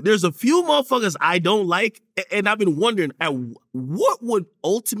there's a few motherfuckers I don't like, and I've been wondering at what would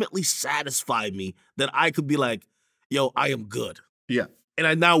ultimately satisfy me that I could be like, yo, I am good. Yeah. And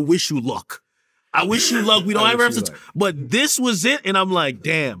I now wish you luck. I wish you luck. We don't ever have to. But this was it. And I'm like,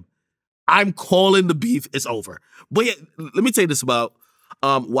 damn, I'm calling the beef. It's over. But yeah, let me tell you this about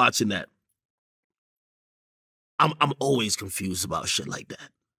watching that. I'm always confused about shit like that.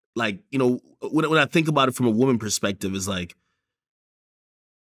 Like, you know, when I think about it from a woman perspective, it's like,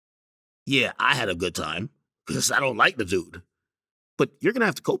 yeah, I had a good time because I don't like the dude. But you're going to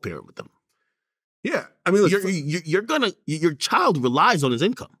have to co-parent with them. Yeah. I mean, look, your child relies on his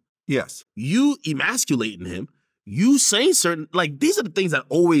income. Yes. You emasculating him, you saying certain, like, these are the things that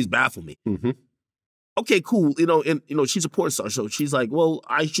always baffle me. Mm-hmm. Okay, cool. You know, and, you know, she's a porn star. So she's like, well,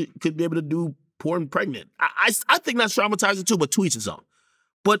 I could be able to do porn pregnant. I think that's traumatizing too, but to each his own.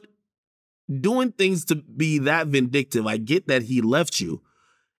 But doing things to be that vindictive, I get that he left you.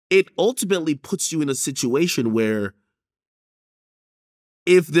 It ultimately puts you in a situation where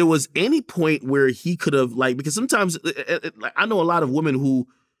if there was any point where he could have, like, because sometimes I know a lot of women who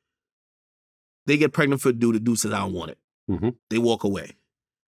they get pregnant for a dude, the dude says, I don't want it. Mm-hmm. They walk away.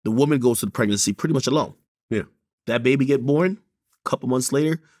 The woman goes to the pregnancy pretty much alone. Yeah. That baby get born, a couple months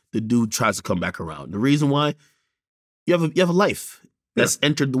later, the dude tries to come back around. The reason why, you have a life that's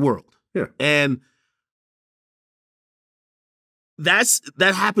entered the world. Yeah. And that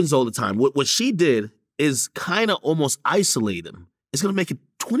happens all the time. What she did is kind of almost isolate him. It's going to make it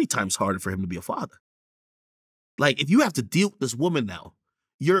 20 times harder for him to be a father. Like, if you have to deal with this woman now,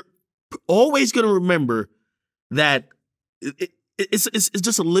 you're always going to remember that it's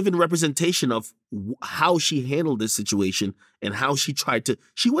just a living representation of how she handled this situation and how she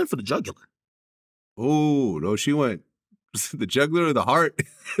went for the jugular. Oh, no, she went the jugular, the heart,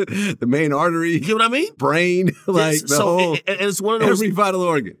 the main artery. You get what I mean? Brain, like yes, and it's one of those, every vital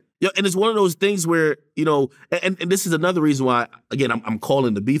organ. Yeah, and it's one of those things where, you know, and this is another reason why, again, I'm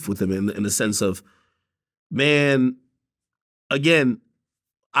calling the beef with him in the sense of, man, again,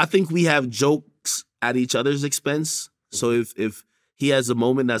 I think we have jokes at each other's expense. So if he has a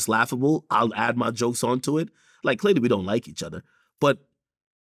moment that's laughable, I'll add my jokes onto it. Like, clearly we don't like each other. But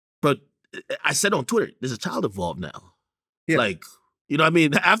I said on Twitter, there's a child involved now. Yeah. Like, you know what I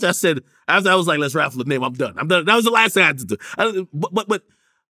mean? After I was like, let's raffle the name, I'm done. That was the last thing I had to do. But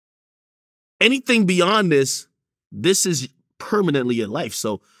anything beyond this is permanently your life.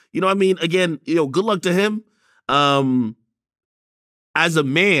 So, you know what I mean? Again, you know, good luck to him. As a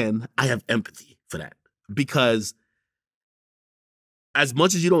man, I have empathy for that. Because as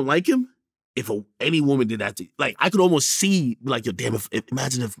much as you don't like him, if any woman did that to you, like, I could almost see, like, yo, damn,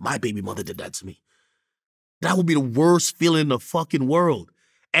 imagine if my baby mother did that to me. That would be the worst feeling in the fucking world.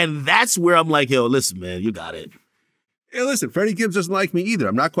 And that's where I'm like, yo, listen, man, you got it. Hey, listen, Freddie Gibbs doesn't like me either.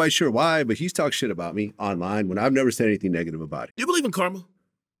 I'm not quite sure why, but he's talked shit about me online when I've never said anything negative about it. Do you believe in karma?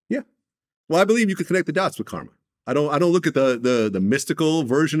 Yeah. Well, I believe you could connect the dots with karma. I don't look at the mystical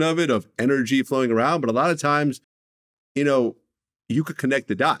version of it, of energy flowing around, but a lot of times, you know, you could connect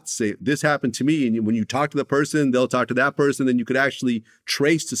the dots. Say, this happened to me, and when you talk to the person, they'll talk to that person, then you could actually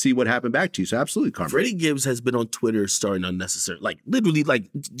trace to see what happened back to you. So absolutely karma. Freddie Gibbs has been on Twitter starting unnecessary, like, literally, like,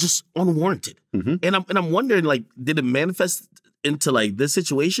 just unwarranted. Mm-hmm. And I'm wondering, like, did it manifest into, like, this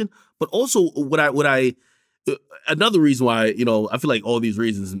situation? But also, another reason why, you know, I feel like all these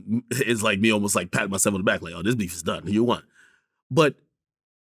reasons is like me almost like patting myself on the back, like, oh, this beef is done. You won. But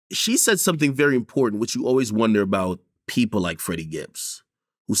she said something very important, which you always wonder about people like Freddie Gibbs,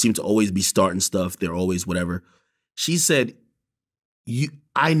 who seem to always be starting stuff. They're always whatever. She said,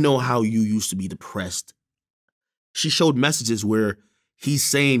 I know how you used to be depressed. She showed messages where he's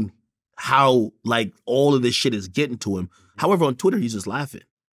saying how, like, all of this shit is getting to him. However, on Twitter, he's just laughing.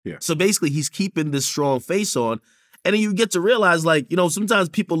 Yeah. So basically, he's keeping this strong face on. And then you get to realize, like, you know, sometimes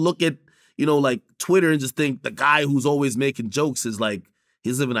people look at, you know, like, Twitter and just think the guy who's always making jokes is like,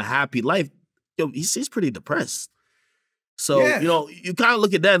 he's living a happy life. Yo, he's pretty depressed. So, you know, you kind of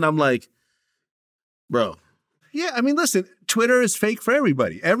look at that and I'm like, bro. Yeah, I mean, listen, Twitter is fake for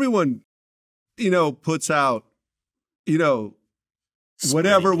everybody. Everyone, you know, puts out, you know,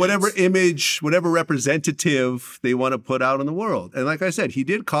 whatever image, whatever representative they want to put out in the world. And like I said, he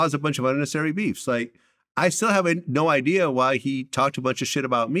did cause a bunch of unnecessary beefs. Like, I still have no idea why he talked a bunch of shit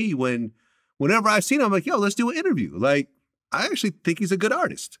about me whenever I've seen him, I'm like, yo, let's do an interview. Like, I actually think he's a good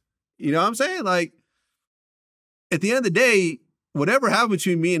artist. You know what I'm saying? Like, at the end of the day, whatever happened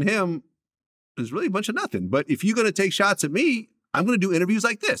between me and him is really a bunch of nothing. But if you're going to take shots at me, I'm going to do interviews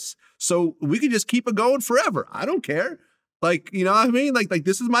like this. So we can just keep it going forever. I don't care. Like, you know what I mean? Like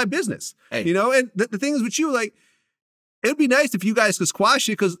this is my business. Hey. You know, and the thing is with you, like, it would be nice if you guys could squash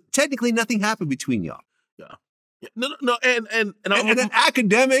it because technically nothing happened between y'all. Yeah. No, and an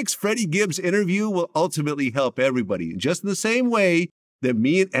Akademiks Freddie Gibbs interview will ultimately help everybody. Just in the same way that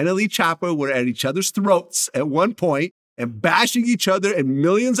me and NLE Chopper were at each other's throats at one point and bashing each other, and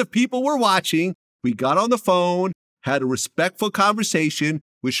millions of people were watching. We got on the phone, had a respectful conversation,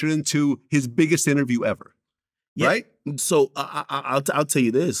 which turned into his biggest interview ever. Yeah. Right? So I'll tell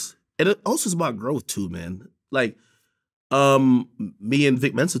you this, and it also is about growth too, man. Like, me and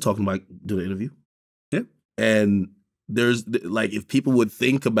Vic Mensa talking about doing an interview. Yeah. And there's like, if people would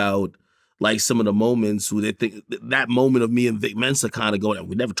think about like some of the moments where they think that moment of me and Vic Mensa kind of going,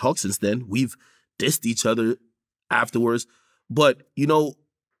 we never talked since then. We've dissed each other afterwards, but you know,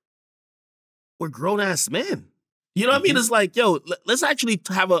 we're grown ass men. You know what I mean? It's like, yo, let's actually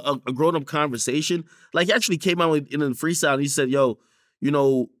have a grown up conversation. Like, he actually came out in a freestyle and he said, yo, you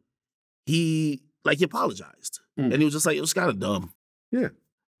know, he apologized. And he was just like, it was kind of dumb. Yeah.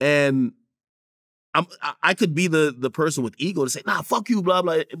 And I could be the person with ego to say, nah, fuck you, blah,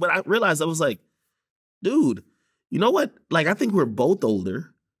 blah. But I realized, I was like, dude, you know what? Like, I think we're both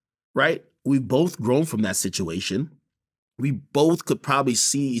older, right? We've both grown from that situation. We both could probably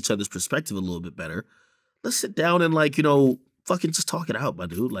see each other's perspective a little bit better. Let's sit down and, like, you know, fucking just talk it out, my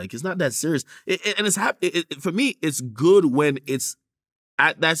dude. Like, it's not that serious. And it's for me, it's good when it's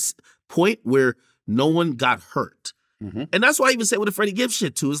at that point where no one got hurt. And that's why I even say with the Freddie Gibbs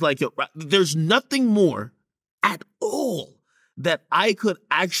shit too. It's like, yo, there's nothing more at all that I could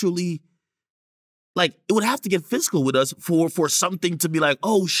actually, like, it would have to get physical with us for something to be like,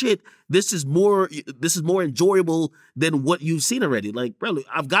 oh shit, this is more enjoyable than what you've seen already. Like, bro,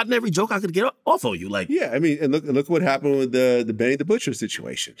 I've gotten every joke I could get off of you. Like, yeah, I mean, and look what happened with the Benny the Butcher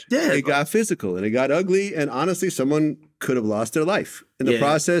situation. Yeah, it got physical and it got ugly, and honestly, someone could have lost their life in the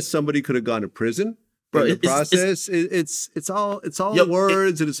process. Somebody could have gone to prison. Bro, in the process, it's all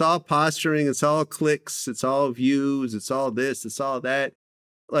words, and it's all posturing, it's all clicks, it's all views, it's all this, it's all that.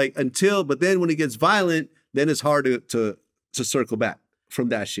 Like, but then when it gets violent, then it's hard to circle back from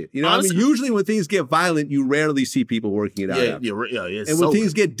that shit. You know, honestly, I mean, usually when things get violent, you rarely see people working it out. Yeah. And when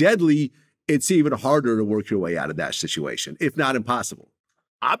things get deadly, it's even harder to work your way out of that situation, if not impossible.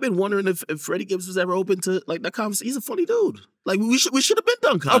 I've been wondering if Freddie Gibbs was ever open to, like, that conversation. He's a funny dude. Like, we should have been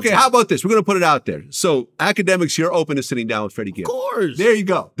done content. Okay, how about this? We're going to put it out there. So, Akademiks, you're open to sitting down with Freddie Gibbs. Of course. There you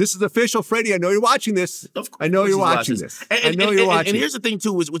go. This is official. Freddie, I know you're watching this. Of course, I know you're watching this. I know you're watching. And here's the thing,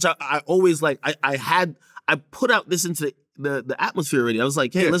 too, which I always, like, I put out this into the atmosphere already. I was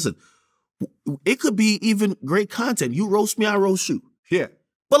like, hey, listen, it could be even great content. You roast me, I roast you. Yeah.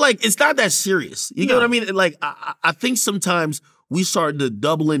 But, like, it's not that serious. You get what I mean? Like, I think sometimes we started to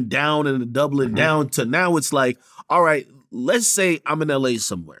doubling down to now it's like, all right, let's say I'm in LA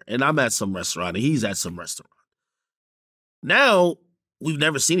somewhere and I'm at some restaurant and he's at some restaurant. Now, we've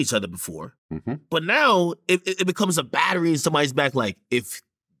never seen each other before, but now it becomes a battery in somebody's back. Like, if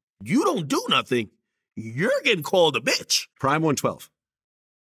you don't do nothing, you're getting called a bitch. Prime 112.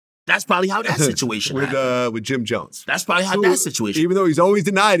 That's probably how that situation happened. With Jim Jones. That's probably how that situation. Even though he's always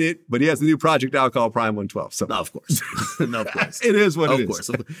denied it, but he has a new project now called Prime 112. So. No, of course. No, of course. It is what it is.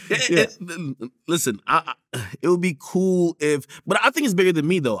 Of course. Listen, it would be cool but I think it's bigger than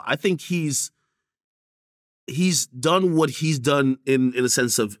me, though. I think he's done what he's done in a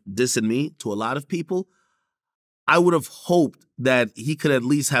sense of dissing me to a lot of people. I would have hoped that he could at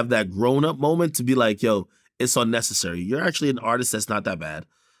least have that grown-up moment to be like, yo, it's unnecessary. You're actually an artist that's not that bad.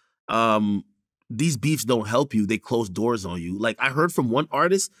 These beefs don't help you. They close doors on you. Like, I heard from one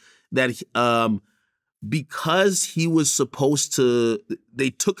artist that because he was supposed to, they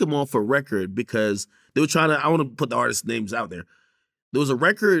took him off a record because they were trying to, I want to put the artist names out there. There was a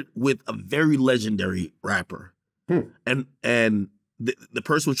record with a very legendary rapper. And the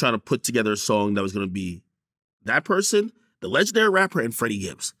person was trying to put together a song that was going to be that person, the legendary rapper, and Freddie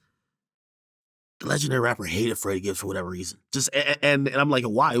Gibbs. The legendary rapper hated Freddie Gibbs for whatever reason. And I'm like,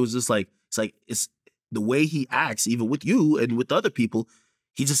 why? It was just like, it's the way he acts, even with you and with other people.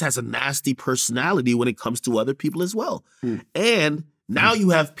 He just has a nasty personality when it comes to other people as well. And now you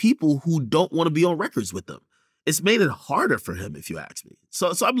have people who don't want to be on records with them. It's made it harder for him, if you ask me.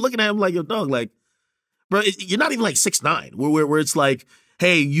 So I'm looking at him like, yo, dog, like, bro, you're not even like 6'9", where it's like,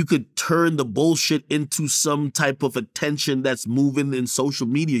 hey, you could turn the bullshit into some type of attention that's moving in social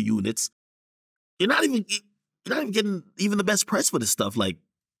media units. You're not even getting even the best press for this stuff. Like,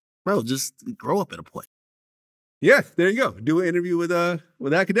 bro, just grow up at a point. Yeah, there you go. Do an interview with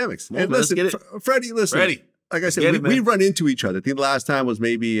Akademiks. Yeah, and listen, Freddie, listen. Freddie, like I said, we run into each other. I think the last time was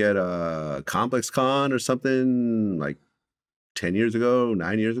maybe at a Complex Con or something, like 10 years ago,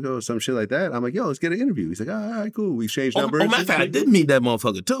 9 years ago, some shit like that. I'm like, yo, let's get an interview. He's like, all right, cool. We exchanged numbers. Oh, matter of fact, I did meet that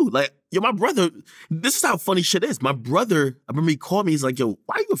motherfucker too. Like, yo, my brother, this is how funny shit is. My brother, I remember he called me, he's like, yo,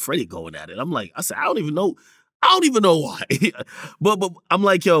 why are you afraid of going at it? I'm like, I said, I don't even know why. but I'm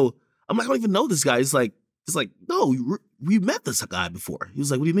like, yo, I don't even know this guy. It's like, no, we met this guy before. He was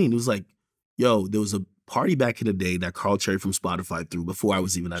like, what do you mean? He was like, yo, there was a party back in the day that Carl Cherry from Spotify threw before I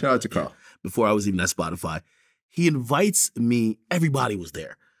was even at Shout out to Carl. Before I was even at Spotify. He invites me, everybody was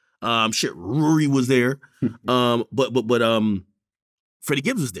there. Rory was there. but Freddie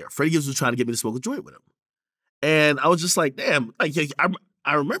Gibbs was there. Freddie Gibbs was trying to get me to smoke a joint with him. And I was just like, damn, like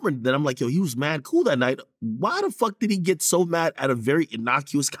I remember that I'm like, yo, he was mad cool that night. Why the fuck did he get so mad at a very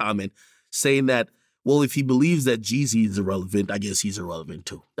innocuous comment saying that, well, if he believes that Jeezy is irrelevant, I guess he's irrelevant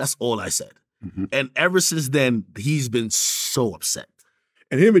too. That's all I said. Mm-hmm. And ever since then, he's been so upset.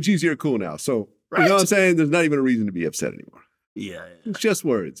 And him and Jeezy are cool now. So, right. You know what I'm saying? There's not even a reason to be upset anymore. Yeah. It's just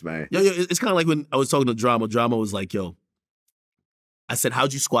words, man. Yo, it's kind of like when I was talking to Drama. Drama was like, yo, I said,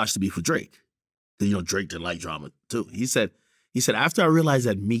 how'd you squash the beef with Drake? Because, Drake didn't like Drama too. He said, after I realized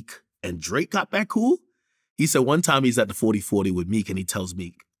that Meek and Drake got back cool, he said one time he's at the 40-40 with Meek and he tells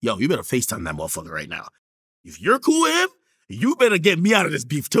Meek, yo, you better FaceTime that motherfucker right now. If you're cool with him, you better get me out of this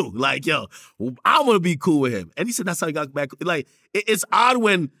beef too. Like, yo, I'm going to be cool with him. And he said that's how he got back. Like, it's odd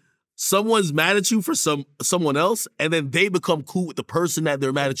when someone's mad at you for someone else and then they become cool with the person that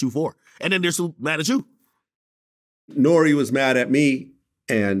they're mad at you for. And then they're still mad at you. Nori was mad at me.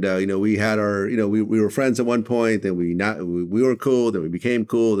 And, we had our, we were friends at one point, then we were cool, then we became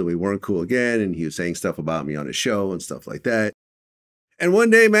cool, then we weren't cool again. And he was saying stuff about me on his show and stuff like that. And one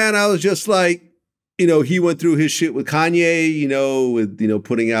day, man, I was just like, he went through his shit with Kanye, with,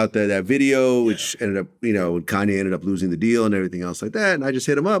 putting out that video, which ended up, Kanye ended up losing the deal and everything else like that. And I just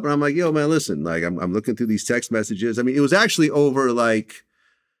hit him up and I'm like, yo, man, listen, like, I'm looking through these text messages. I mean, it was actually over, like,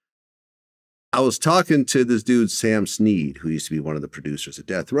 I was talking to this dude, Sam Snead, who used to be one of the producers at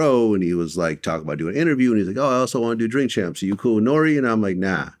Death Row. And he was like, talking about doing an interview. And he's like, oh, I also want to do Drink Champs. Are you cool with Nori? And I'm like,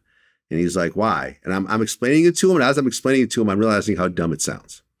 nah. And he's like, why? And I'm explaining it to him. And as I'm explaining it to him, I'm realizing how dumb it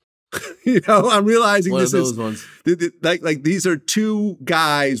sounds. I'm realizing one this of those is ones. Like these are two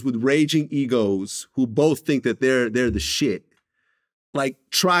guys with raging egos who both think that they're the shit, like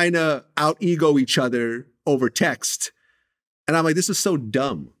trying to out ego each other over text. And I'm like, this is so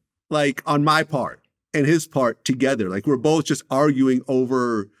dumb. Like on my part and his part together, like we're both just arguing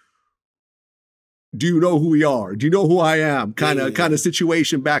over, do you know who we are? Do you know who I am? Kind of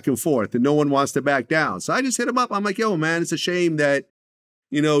situation back and forth, and no one wants to back down. So I just hit him up. I'm like, yo, man, it's a shame that,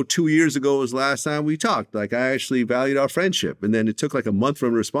 2 years ago was the last time we talked. Like, I actually valued our friendship. And then it took like a month for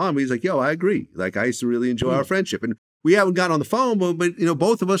him to respond. But he's like, yo, I agree. Like, I used to really enjoy our friendship. And we haven't gotten on the phone, but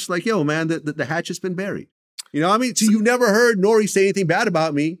both of us like, yo, man, the hatch has been buried. You know what I mean? So you've never heard Nori say anything bad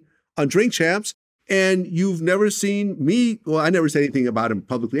about me on Drink Champs. And you've never seen me, well, I never said anything about him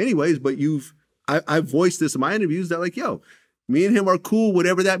publicly anyways, but I've voiced this in my interviews that like, yo, me and him are cool,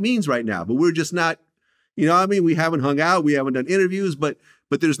 whatever that means right now. But we're just not, you know what I mean? We haven't hung out. We haven't done interviews, but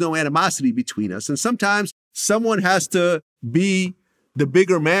there's no animosity between us. And sometimes someone has to be the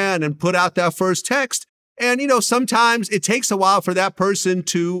bigger man and put out that first text. And, sometimes it takes a while for that person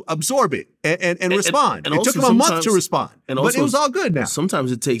to absorb it and respond. And it took him a month to respond, but it was all good now.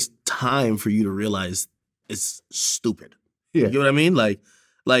 Sometimes it takes time for you to realize it's stupid. Yeah. You know what I mean? Like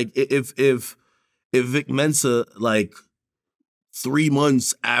if Vic Mensa, like 3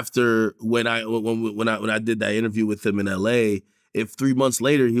 months after when I did that interview with him in LA, if 3 months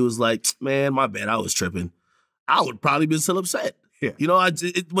later he was like, man, my bad, I was tripping, I would probably been still upset. Yeah.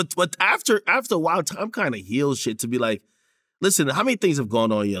 But after a while, time kind of heals shit to be like, listen, how many things have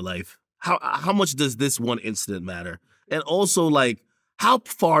gone on in your life? How much does this one incident matter? And also, like, how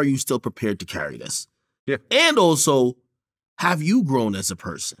far are you still prepared to carry this? Yeah. And also, have you grown as a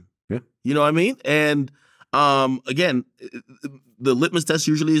person? Yeah. You know what I mean? And again, the litmus test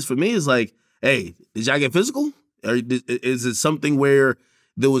usually is for me is like, hey, did y'all get physical? Or is it something where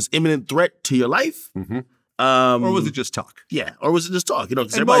there was imminent threat to your life? Mm-hmm. Or was it just talk? Yeah. Or was it just talk?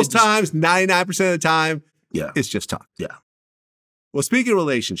 And most times, 99% of the time, yeah, it's just talk. Yeah. Well, speaking of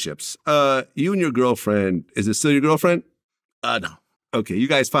relationships, you and your girlfriend, is it still your girlfriend? No. Okay, you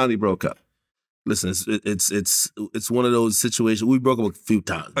guys finally broke up. Listen, it's one of those situations. We broke up a few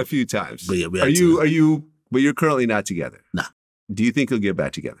times. A few times. But yeah, but you're currently not together? Nah. Do you think you'll get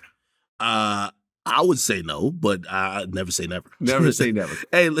back together? I would say no, but I never say never. Never say never.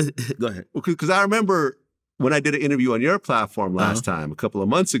 Hey, go ahead. Because I remember when I did an interview on your platform last time, a couple of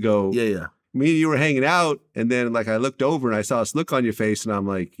months ago. Yeah. Me and you were hanging out, and then like I looked over and I saw this look on your face, and I'm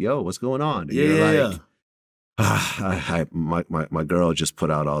like, yo, what's going on? And yeah. My girl just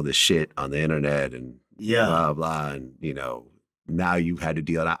put out all this shit on the internet and blah, blah. And, now you've had to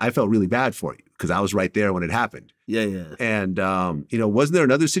deal. And I felt really bad for you because I was right there when it happened. Yeah, yeah. And, wasn't there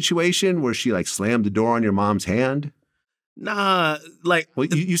another situation where she like slammed the door on your mom's hand? Nah, like. Well,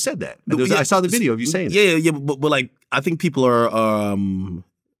 you said that. I saw the video of you saying that. Yeah, but like, I think people are,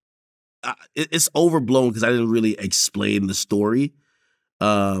 it's overblown because I didn't really explain the story.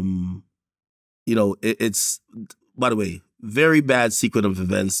 It's, by the way, very bad sequence of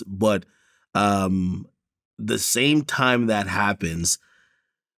events, but the same time that happens,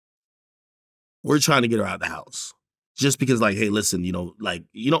 we're trying to get her out of the house. Just because, like, hey, listen,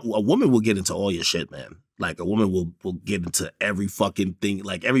 a woman will get into all your shit, man. Like, a woman will get into every fucking thing.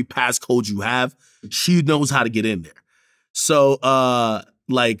 Like, every passcode you have, she knows how to get in there. So,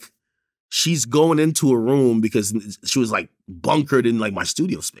 she's going into a room because she was, like, bunkered in, like, my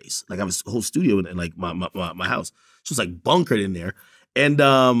studio space. Like, I have a whole studio in like, my house. She was, like, bunkered in there. And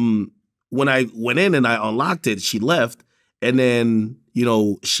when I went in and I unlocked it, she left. And then,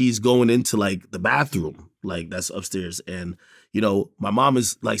 she's going into, like, the bathroom. Like, that's upstairs. And, my mom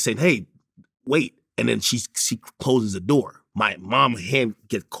is, like, saying, hey, wait. And then she closes the door. My mom's hand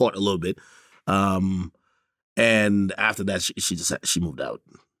gets caught a little bit. And after that, she moved out.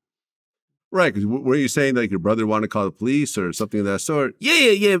 Right, because were you saying like your brother wanted to call the police or something of that sort?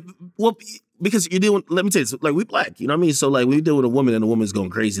 Yeah. Well, because you're dealing, let me tell you, like we black, you know what I mean? So like when you deal with a woman and the woman's going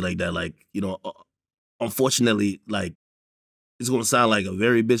crazy like that, like, unfortunately, like it's going to sound like a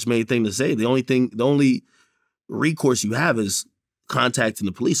very bitch-made thing to say. The only recourse you have is contacting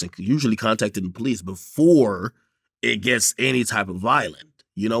the police, and usually contacting the police before it gets any type of violent.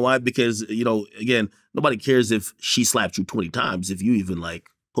 You know why? Because, again, nobody cares if she slapped you 20 times. If you even like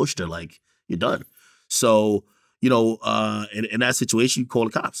pushed her, like, you're done. So, in that situation, you call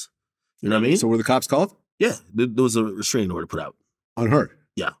the cops. You know what I mean? So were the cops called? Yeah. There was a restraining order put out. On her?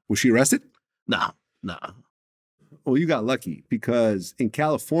 Yeah. Was she arrested? Nah. Well, you got lucky because in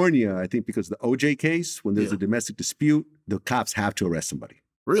California, I think because of the OJ case, when there's a domestic dispute, the cops have to arrest somebody.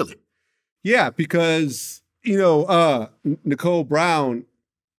 Really? Yeah, because, Nicole Brown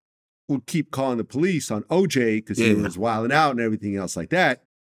would keep calling the police on OJ because he was wilding out and everything else like that.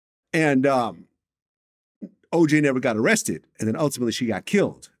 And OJ never got arrested. And then ultimately she got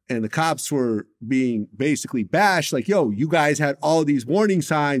killed. And the cops were being basically bashed like, yo, you guys had all these warning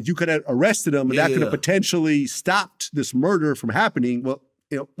signs. You could have arrested him and that could have potentially stopped this murder from happening. Well,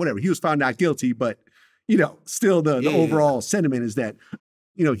 whatever. He was found not guilty, but, still the overall sentiment is that,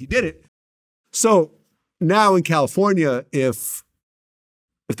 he did it. So now in California, if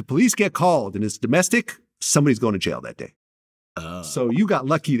the police get called and it's domestic, somebody's going to jail that day. So you got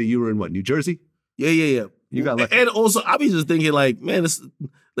lucky that you were in what, New Jersey? Yeah. You got lucky. And also, I be just thinking like, man,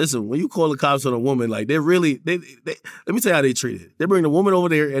 listen, when you call the cops on a woman, like they let me tell you how they treat it. They bring the woman over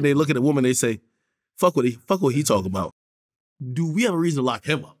there and they look at the woman, they say, fuck what he talking about. Do we have a reason to lock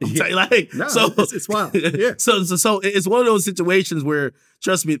him up? It's wild. Yeah. So it's one of those situations where,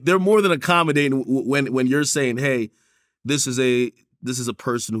 trust me, they're more than accommodating when you're saying, hey, this is a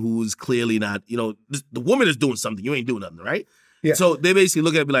person who is clearly not, the woman is doing something. You ain't doing nothing, right? Yeah. So they basically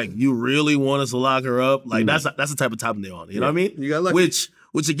look at me like, you really want us to lock her up? Like that's the type of time they're on. You know what I mean? You got lucky.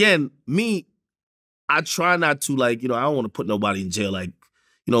 Which again, me, I try not to like, I don't want to put nobody in jail. Like,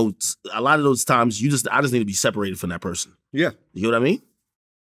 a lot of those times I just need to be separated from that person. Yeah. You know what I mean?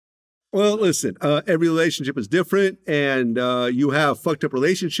 Well, listen, every relationship is different, and you have fucked up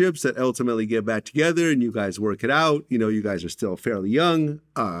relationships that ultimately get back together, and you guys work it out. You guys are still fairly young.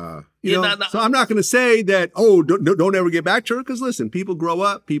 So I'm not going to say that, don't ever get back to her, because listen, people grow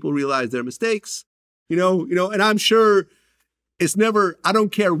up, people realize their mistakes, and I'm sure it's never, I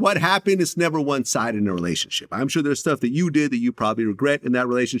don't care what happened, it's never one-sided in a relationship. I'm sure there's stuff that you did that you probably regret in that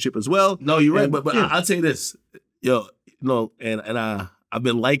relationship as well. No, you're right, but I'll tell you this, I've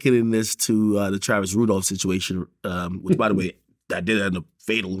been likening this to the Travis Rudolph situation, which, by the way, that did end up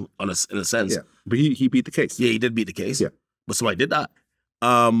fatal in a sense. Yeah, but he beat the case. Yeah, he did beat the case. Yeah, but somebody did not.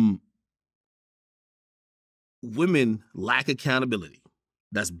 Women lack accountability.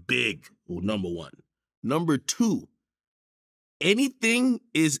 That's big. Well, number one. Number two, anything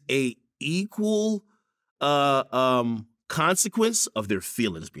is a equal consequence of their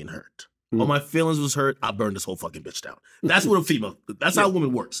feelings being hurt. Oh, my feelings was hurt, I'll burn this whole fucking bitch down. That's what a female, that's how a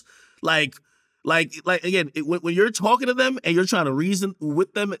woman works. Like again, when you're talking to them and you're trying to reason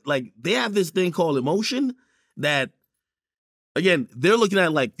with them, like they have this thing called emotion that, again, they're looking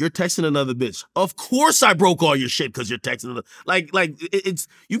at like, you're texting another bitch. Of course I broke all your shit because you're texting another. It's,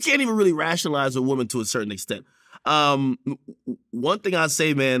 you can't even really rationalize a woman to a certain extent. One thing I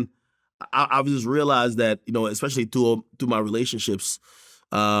say, man, I've just realized that, you know, especially through my relationships,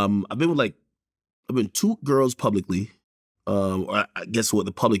 I've been 2 girls publicly, or I guess what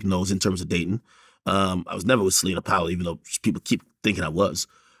the public knows in terms of dating. I was never with Selena Powell, even though people keep thinking I was.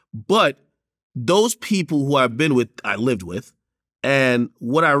 But those people who I've been with, I lived with. And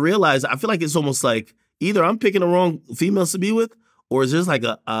what I realized, I feel like it's almost like either I'm picking the wrong females to be with, or is there's like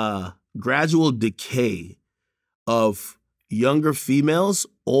a gradual decay of younger females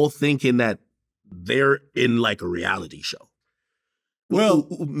all thinking that they're in like a reality show. Well,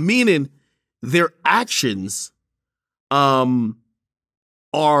 meaning their actions are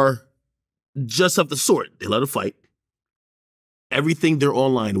just of the sort. They let a fight. Everything they're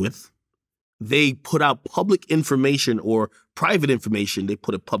online with, they put out public information or private information. They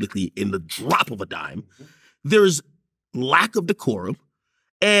put it publicly in the drop of a dime. There's lack of decorum.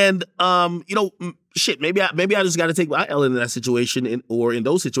 And, you know, shit, maybe I just got to take my L in that situation or in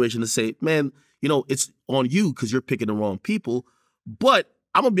those situations and say, man, you know, it's on you because you're picking the wrong people. But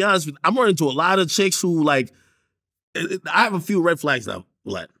I'm going to be honest with you, I'm running into a lot of chicks who, like, I have a few red flags now,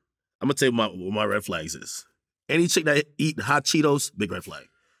 Vlad. I'm going to tell you what my red flags is. Any chick that eat hot Cheetos, big red flag.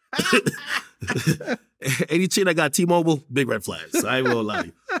 Any chick that got T-Mobile, big red flags. So I ain't gonna lie to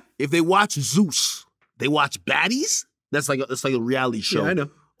you. If they watch Zeus, they watch baddies, that's like a reality show. Yeah, I know.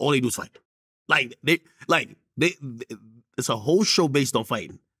 All they do is fight. It's a whole show based on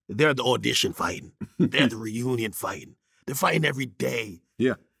fighting. They're at the audition fighting. They're at the reunion fighting. They're fighting every day.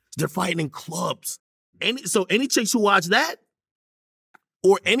 Yeah. They're fighting in clubs. Any chicks who watch that,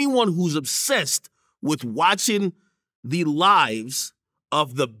 or anyone who's obsessed with watching the lives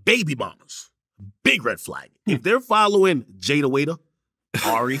of the baby mamas, big red flag. If they're following Jada Waiter,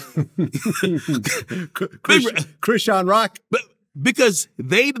 Ari, Krishan Rock, because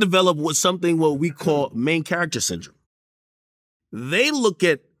they develop what we call main character syndrome. They look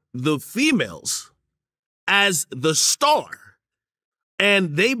at the females as the star,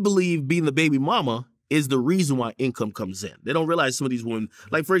 and they believe being the baby mama is the reason why income comes in. They don't realize some of these women,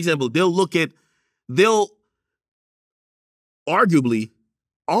 like for example, arguably,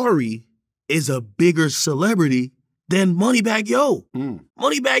 Ari is a bigger celebrity than Moneybagg Yo.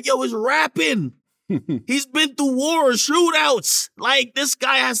 Moneybagg Yo is rapping. He's been through wars, shootouts. Like, this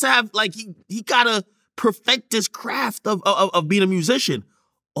guy has to have, like, he gotta perfect his craft of being a musician.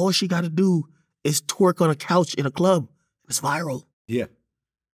 All she gotta do is twerk on a couch in a club. It's viral. Yeah.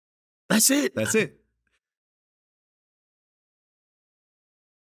 That's it. That's it.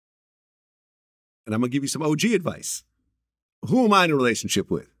 And I'm gonna give you some OG advice. Who am I in a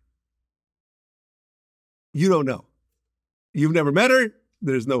relationship with? You don't know. You've never met her.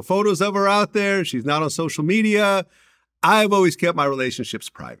 There's no photos of her out there. She's not on social media. I've always kept my relationships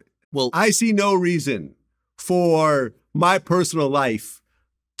private. Well, I see no reason for my personal life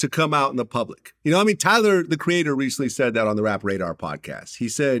to come out in the public. You know, I mean, Tyler, the creator, recently said that on the Rap Radar podcast. He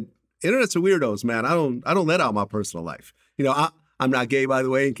said, internet's a weirdos, man. I don't let out my personal life. You know, I'm not gay, by the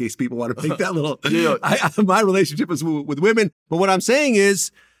way, in case people want to make that little. My relationship is with women. But what I'm saying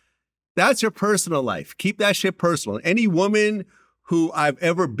is, that's your personal life. Keep that shit personal. Any woman who I've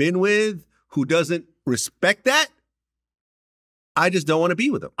ever been with who doesn't respect that, I just don't want to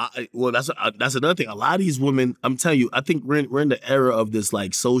be with them. Well, that's another thing. A lot of these women, I'm telling you, I think we're in the era of this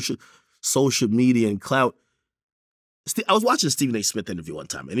like social media and clout. I was watching a Stephen A. Smith interview one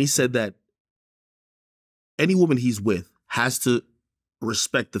time, and he said that any woman he's with has to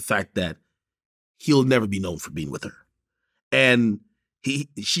respect the fact that he'll never be known for being with her. And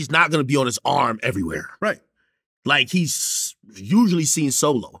she's not going to be on his arm everywhere. Right. Like, he's usually seen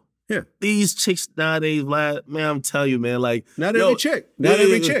solo. Yeah. These chicks nowadays, Vlad, man, I'm telling you, man, like. Not every chick. Not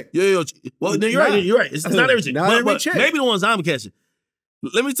every chick. Well, no, you're right. It's not every chick. Not every chick. Maybe the ones I'm catching.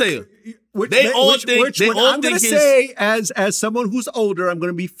 Let me tell you. I'm going to say, as someone who's older, I'm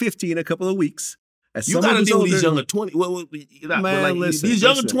going to be 50 in a couple of weeks. You got to deal with these younger 20. These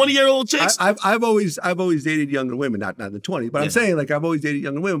younger 20-year-old chicks. I've always dated younger women, not the 20, but I'm saying, like, I've always dated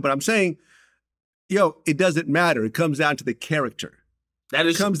younger women. But I'm saying, it doesn't matter. It comes down to the character.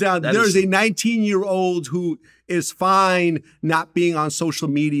 There's a 19-year-old who is fine not being on social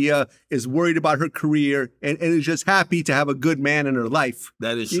media, is worried about her career, and is just happy to have a good man in her life.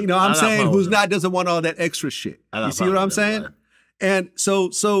 That is, you know what I'm saying? Doesn't want all that extra shit. You see what I'm saying? And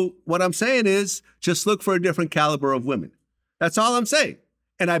so what I'm saying is, just look for a different caliber of women. That's all I'm saying.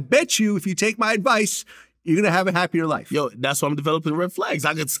 And I bet you, if you take my advice, you're going to have a happier life. Yo, that's why I'm developing red flags.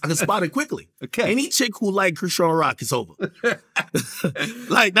 I can spot it quickly. Okay. Any chick who like Krishan Rock is over.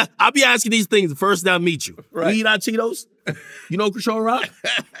 Like, I'll be asking these things the first time I meet you. Right. You eat our Cheetos? You know Krishan Rock?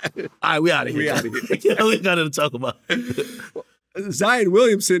 All right, we out of here. We got to talk about. Zion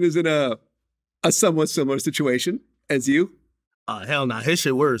Williamson is in a somewhat similar situation as you. Hell no, his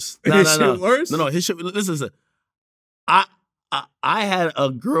shit worse. His shit worse? No, his shit. Listen. I had a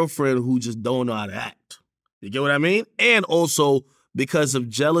girlfriend who just don't know how to act. You get what I mean? And also because of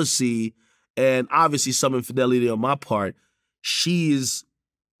jealousy and obviously some infidelity on my part, she's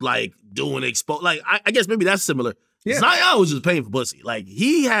like doing like I guess maybe that's similar. Yeah. Zion was just paying for pussy. Like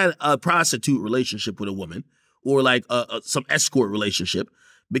he had a prostitute relationship with a woman or like some escort relationship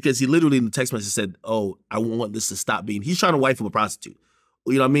because he literally in the text message said, "Oh, I want this to stop being." He's trying to wife him a prostitute.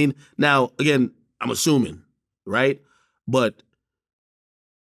 You know what I mean? Now, again, I'm assuming, right? But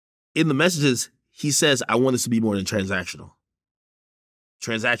in the messages, he says, "I want this to be more than transactional."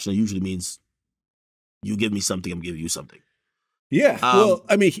 Transactional usually means you give me something, I'm giving you something. Yeah. Well,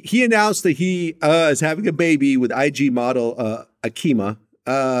 I mean, he announced that he is having a baby with IG model Akima.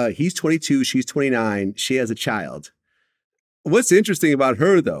 He's 22, she's 29. She has a child. What's interesting about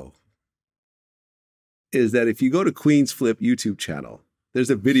her, though, is that if you go to Queen's Flip YouTube channel, there's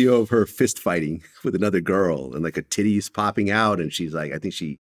a video of her fist fighting with another girl and like a titty's popping out. And she's like, I think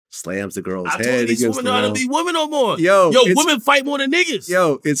she slams the girl's head against the wall. These women don't be women no more. Yo, women fight more than niggas.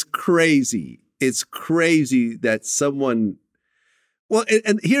 Yo, it's crazy. It's crazy that someone... Well,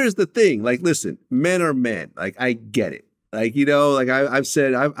 and here's the thing. Like, listen, men are men. Like, I get it. Like, you know, like I've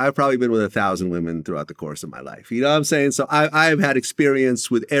said, I've probably been with 1,000 women throughout the course of my life. You know what I'm saying? So I've had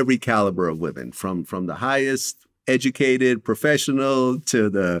experience with every caliber of women, from the highest educated professional to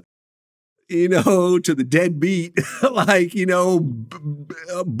the, you know, to the deadbeat, like, you know,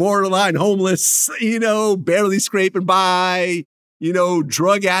 borderline homeless, you know, barely scraping by, you know,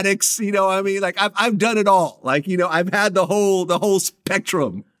 drug addicts, you know, I mean, like I've done it all. Like, you know, I've had the whole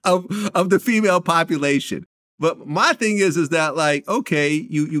spectrum of the female population. But my thing is that like, okay,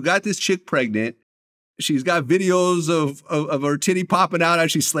 you got this chick pregnant. She's got videos of her titty popping out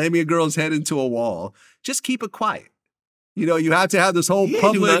as she's slamming a girl's head into a wall. Just keep it quiet. You know, you have to have this whole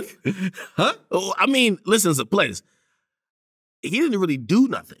public. Huh? Oh, I mean, listen, to place. He didn't really do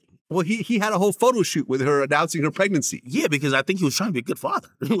nothing. Well, he had a whole photo shoot with her announcing her pregnancy. Yeah, because I think he was trying to be a good father.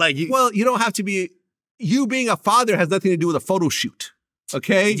 Well, you don't have to be. You being a father has nothing to do with a photo shoot.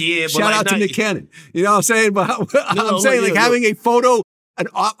 Okay? Yeah, but shout out to Nick Cannon. You know what I'm saying? But I'm saying having a photo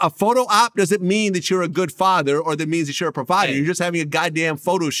op doesn't mean that you're a good father or that means that you're a provider. Hey. You're just having a goddamn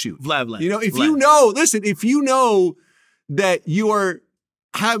photo shoot. Vlad. You know, if you know that you are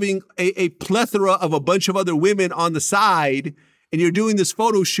having a plethora of a bunch of other women on the side and you're doing this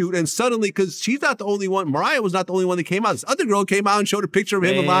photo shoot and suddenly, because she's not the only one, Mariah was not the only one that came out. This other girl came out and showed a picture of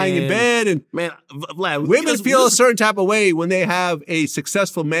him lying in bed. And Vlad, women feel a certain type of way when they have a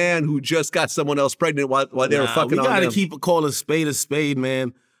successful man who just got someone else pregnant while they were fucking on them. We gotta keep calling a spade,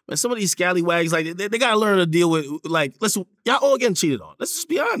 man. Man, some of these scallywags, like, they gotta learn to deal with, like, listen, y'all all getting cheated on. Let's just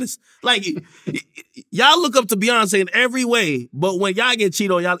be honest. Like, y'all look up to Beyonce in every way, but when y'all get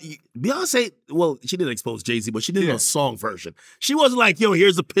cheated on, Beyonce, well, she didn't expose Jay-Z, but she did a song version. She wasn't like, yo,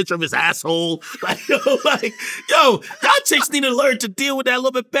 here's a picture of his asshole. Like, y'all chicks need to learn to deal with that a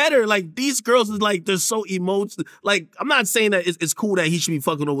little bit better. Like, these girls is like, they're so emotional. Like, I'm not saying that it's cool that he should be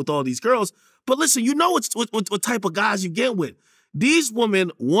fucking over with all these girls, but listen, you know what type of guys you get with. These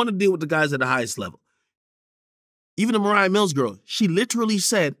women want to deal with the guys at the highest level. Even the Mariah Mills girl, she literally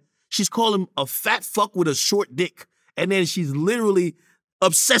said she's called him a fat fuck with a short dick. And then she's literally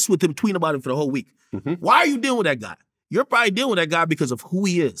obsessed with him, tweeting about him for the whole week. Mm-hmm. Why are you dealing with that guy? You're probably dealing with that guy because of who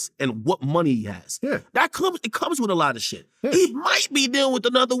he is and what money he has. Yeah. It comes with a lot of shit. Yeah. He might be dealing with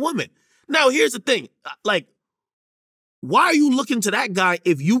another woman. Now, here's the thing. Like, why are you looking to that guy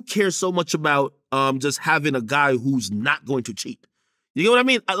if you care so much about just having a guy who's not going to cheat? You know what I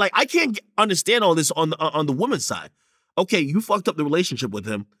mean? Like, I can't understand all this on the woman's side. Okay, you fucked up the relationship with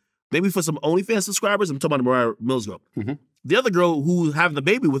him. Maybe for some OnlyFans subscribers. I'm talking about the Mariah Mills girl. Mm-hmm. The other girl who's having the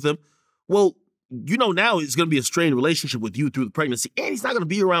baby with him, well, you know now it's going to be a strained relationship with you through the pregnancy, and he's not going to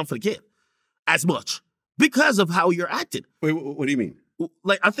be around for the kid as much because of how you're acting. Wait, what do you mean?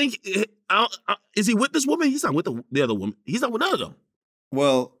 Like, I think, is he with this woman? He's not with the other woman. He's not with none of them.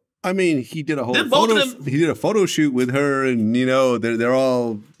 Well, I mean, he did a whole he did a photo shoot with her, and you know they're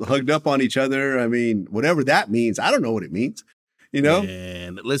all hugged up on each other. I mean, whatever that means, I don't know what it means. You know?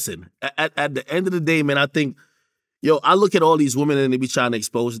 And listen, at the end of the day, man, I think, I look at all these women and they be trying to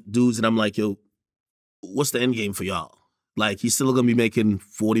expose dudes, and I'm like, what's the end game for y'all? Like, he's still gonna be making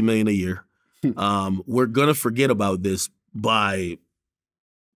 $40 million a year. We're gonna forget about this by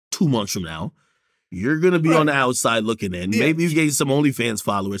 2 months from now. You're going to be on the outside looking in. Yeah. Maybe you gain some OnlyFans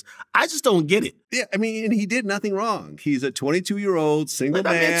followers. I just don't get it. Yeah, I mean, and he did nothing wrong. He's a 22-year-old single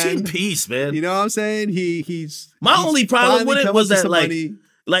man. Cheap piece, man. You know what I'm saying? He's only problem with it was that, like, money.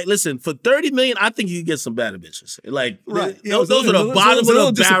 Like, listen, for $30 million, I think you can get some better bitches. Like, right. those are the bottom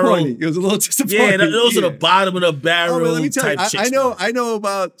of the barrel. It was a little disappointing. Yeah, those are the bottom of the barrel let me tell type you, chicks. I know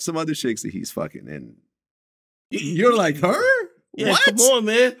about some other chicks that he's fucking, and you're like, her? Yeah, what? Come on,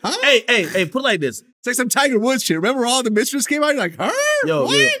 man. Huh? Hey, put it like this. It's like some Tiger Woods shit. Remember all the mistress came out? You're like, her? Yo,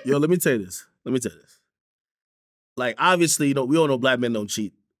 what? let me tell you this. Like, obviously, you know, we all know black men don't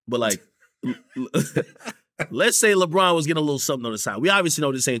cheat, but like, let's say LeBron was getting a little something on the side. We obviously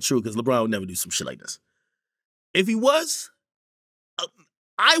know this ain't true because LeBron would never do some shit like this. If he was,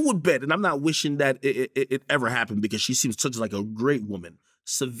 I would bet, and I'm not wishing that it ever happened because she seems such like a great woman.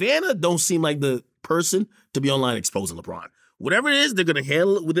 Savannah don't seem like the person to be online exposing LeBron. Whatever it is, they're going to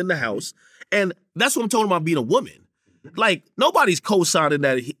handle it within the house. And that's what I'm talking about being a woman. Like, nobody's co-signing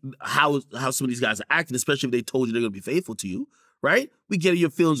that how some of these guys are acting, especially if they told you they're going to be faithful to you, right? We get it,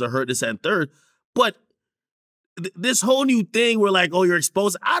 your feelings are hurt, this, and third. But this whole new thing where, like, oh, you're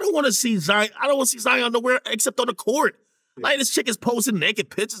exposed. I don't want to see Zion. I don't want to see Zion nowhere except on the court. Yeah. Like, this chick is posting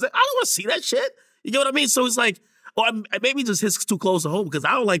naked pictures. I don't want to see that shit. You get what I mean? So it's like, or maybe just hits too close to home because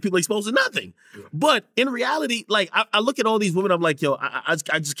I don't like people exposing nothing. Yeah. But in reality, like, I look at all these women, I'm like, yo, I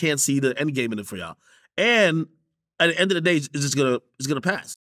just can't see the end game in it for y'all. And at the end of the day, it's gonna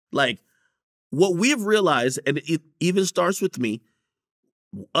pass. Like, what we've realized, and it even starts with me,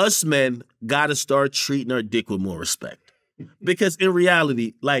 us men gotta start treating our dick with more respect. Because in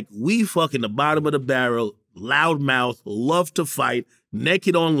reality, like, we fucking the bottom of the barrel, loudmouth, love to fight,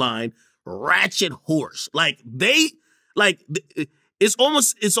 naked online, ratchet horse. Like, it's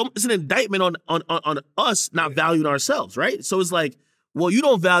an indictment on us not valuing ourselves, right? So it's like, well, you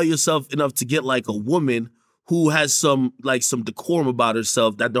don't value yourself enough to get like a woman who has some decorum about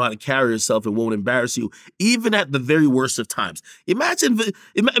herself, that know how to carry herself and won't embarrass you, even at the very worst of times. Imagine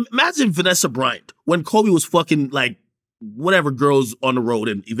Vanessa Bryant when Kobe was fucking like whatever girls on the road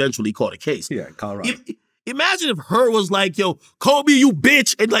and eventually caught a case. Yeah, Colorado. Imagine if her was like, yo, Kobe, you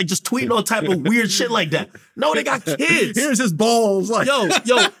bitch, and like just tweeting all type of weird shit like that. No, they got kids. Here's his balls. Like, yo,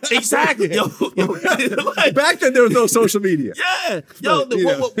 exactly. Yo, like, back then there was no social media. Yeah. Yo,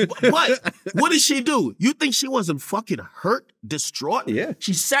 but what did she do? You think she wasn't fucking hurt, distraught? Yeah.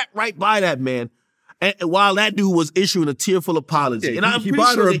 She sat right by that man. And while that dude was issuing a tearful apology. Yeah, and he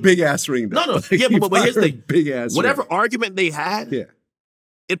bought her a big ass ring, though. No. Yeah, but here's the thing. Big ass whatever ring. argument they had, yeah,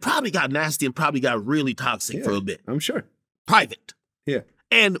 it probably got nasty and probably got really toxic for a bit. I'm sure. Private. Yeah.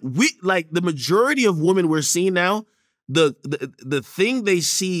 And we, like, the majority of women we're seeing now, the thing they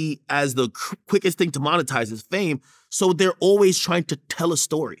see as the quickest thing to monetize is fame. So they're always trying to tell a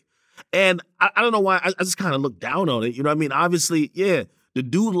story. And I don't know why, I just kind of look down on it. You know what I mean? Obviously, yeah, the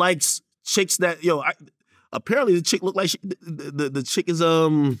dude likes chicks that, apparently the chick looked like the chick is,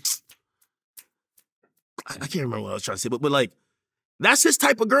 I can't remember what I was trying to say, but like, that's his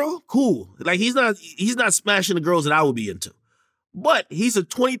type of girl. Cool. Like, he's not smashing the girls that I would be into. But he's a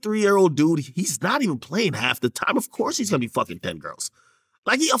 23-year-old dude. He's not even playing half the time. Of course he's gonna be fucking 10 girls.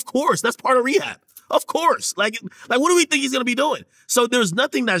 Like, of course, that's part of rehab. Of course. Like what do we think he's gonna be doing? So there's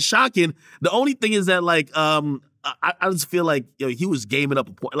nothing that's shocking. The only thing is that, like, I just feel like, he was gaming up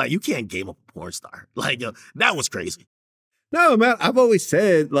a porn. Like, you can't game up a porn star. Like, that was crazy. No, man, I've always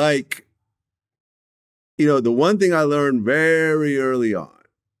said, like, the one thing I learned very early on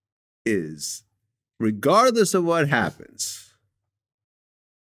is, regardless of what happens,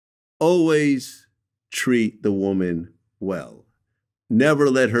 always treat the woman well.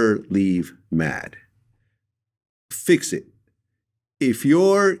 Never let her leave mad. Fix it.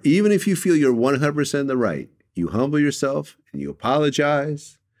 Even if you feel you're 100% in the right, you humble yourself and you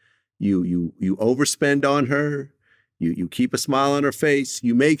apologize. You overspend on her. You keep a smile on her face.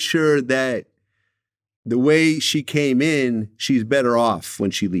 You make sure that the way she came in, she's better off when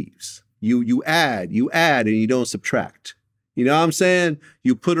she leaves. You add, and you don't subtract. You know what I'm saying?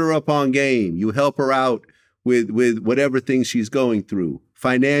 You put her up on game. You help her out with whatever things she's going through,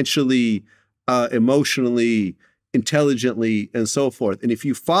 financially, emotionally, intelligently, and so forth. And if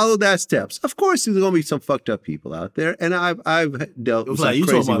you follow that steps, of course, there's going to be some fucked up people out there. And I've dealt with some you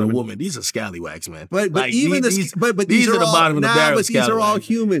crazy talking about women. a woman? These are scallywags, man. But like, even these are the bottom of the barrel. But these are all scallywags.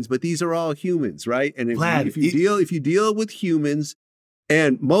 humans. But these are all humans, right? And Vlad, if you deal with humans,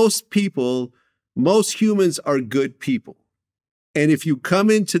 and most humans are good people. And if you come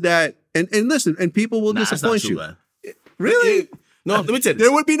into that, and listen, and people will disappoint you. Vlad. Really? No, let me tell you this.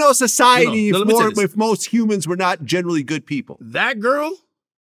 There would be no society if if most humans were not generally good people. That girl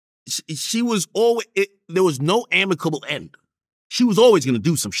she was always, there was no amicable end. She was always going to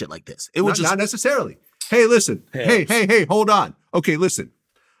do some shit like this. It was not necessarily. Hey, listen. Hey, hold on. Okay, listen.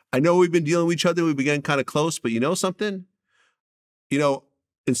 I know we've been dealing with each other. We've been getting kind of close, but you know something? You know,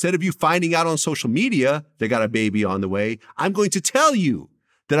 instead of you finding out on social media they got a baby on the way, I'm going to tell you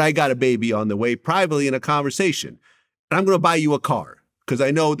that I got a baby on the way privately in a conversation. And I'm going to buy you a car because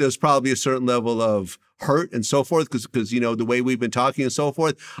I know there's probably a certain level of hurt and so forth because you know, the way we've been talking and so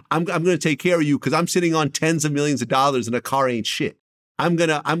forth. I'm going to take care of you because I'm sitting on tens of millions of dollars and a car ain't shit. I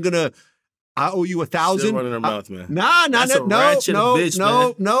owe you $1,000. Still running her mouth, man. No. That's a ratchet bitch,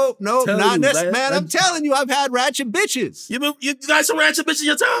 man. No, not necessarily. Man, I'm That- telling you, I've had ratchet bitches. You got some ratchet bitches in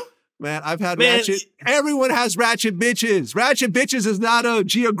your time? Man, I've had Man, ratchet. Everyone has ratchet bitches. Ratchet bitches is not a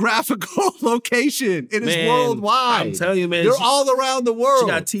geographical location. It is Man, worldwide. I'm telling you, man. They're all around the world. She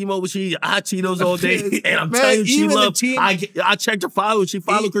got T-Mobile. She eat hot Cheetos all day. And I'm Man, telling you, she even the loved. team- I checked her follow. She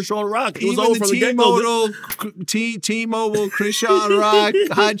followed Krishan Rock. It was Even over the from the get-go. T-Mobile, Krishan Rock,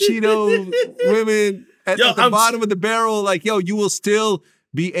 Hot Cheeto women at the bottom of the barrel. Like, yo, you will still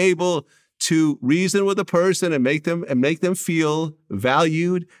be able to reason with a person and make them feel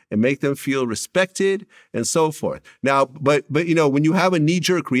valued and make them feel respected and so forth. Now, but you know, when you have a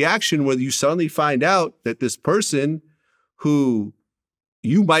knee-jerk reaction where you suddenly find out that this person who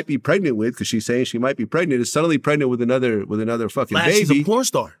you might be pregnant with, because she's saying she might be pregnant, is suddenly pregnant with another fucking Vlad, baby. she's a porn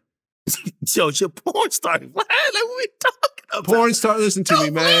star. Yo, she's a porn star. Vlad, like, what are we talking about? Porn star, listen to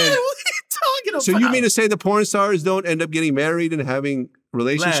me, man. Vlad, what are you talking about? So you mean to say the porn stars don't end up getting married and having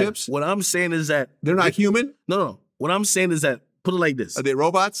relationships? Vlad, what I'm saying is that they're not human? No. What I'm saying is that, put it like this. Are they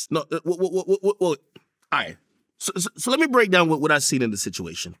robots? No. All right. So let me break down what I've seen in the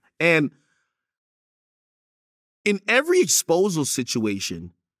situation. And in every exposal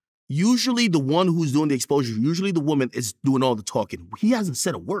situation, usually the one who's doing the exposure, usually the woman is doing all the talking. He hasn't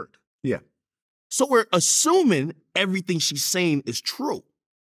said a word. Yeah. So we're assuming everything she's saying is true.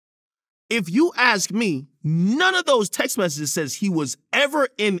 If you ask me, none of those text messages says he was ever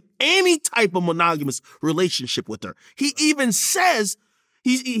in any type of monogamous relationship with her. He even says,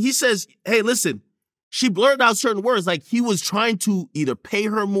 he says, hey, listen, she blurted out certain words like he was trying to either pay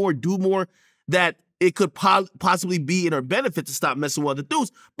her more, do more, that it could possibly be in her benefit to stop messing with other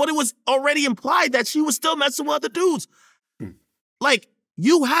dudes. But it was already implied that she was still messing with other dudes. Like,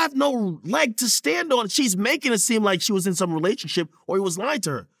 you have no leg to stand on. She's making it seem like she was in some relationship or he was lying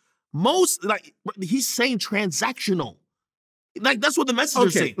to her. He's saying transactional. Like, that's what the message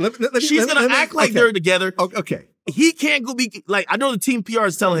is saying. She's going to act like they're together. Okay. He can't go be, like, I know the team PR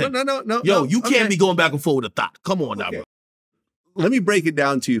is telling him. No. Yo, you can't be going back and forth with a thought. Come on now, bro. Let me break it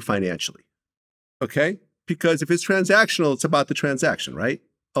down to you financially. Okay? Because if it's transactional, it's about the transaction, right?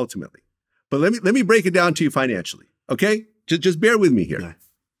 Ultimately. But let me break it down to you financially. Okay? Just bear with me here. Yeah.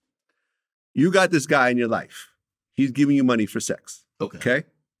 You got this guy in your life. He's giving you money for sex. Okay?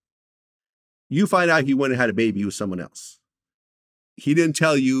 You find out he went and had a baby with someone else. He didn't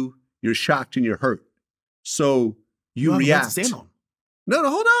tell you. You're shocked and you're hurt. So you react. No,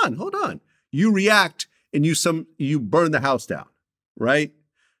 hold on. You react and you burn the house down, right?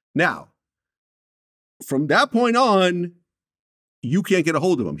 Now, from that point on, you can't get a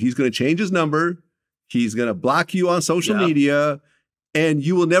hold of him. He's going to change his number. He's going to block you on social media, and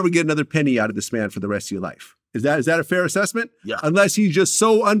you will never get another penny out of this man for the rest of your life. Is that a fair assessment? Yeah. Unless he's just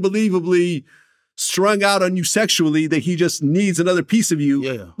so unbelievably strung out on you sexually that he just needs another piece of you.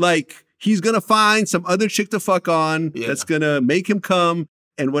 Yeah. Like, he's going to find some other chick to fuck on that's going to make him come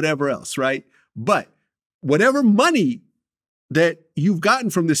and whatever else, right? But whatever money that you've gotten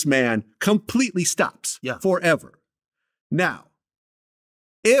from this man completely stops forever. Now,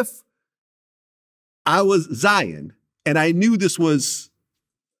 if I was Zion and I knew this was,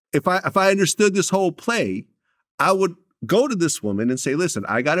 if I understood this whole play, I would go to this woman and say, listen,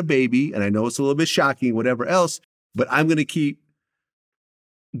 I got a baby and I know it's a little bit shocking, whatever else, but I'm going to keep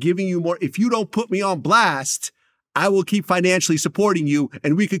giving you more. If you don't put me on blast, I will keep financially supporting you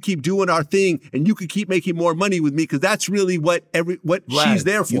and we could keep doing our thing and you could keep making more money with me because that's really what Vlad, she's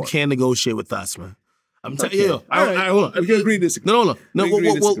there for. You can't negotiate with us, man. I'm telling you. All right, hold on. We can agree to disagree. No.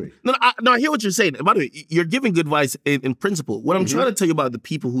 I hear what you're saying. By the way, you're giving good advice in principle. What I'm trying to tell you about the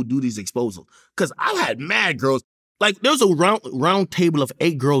people who do these exposals, because I've had mad girls. Like, there's a round table of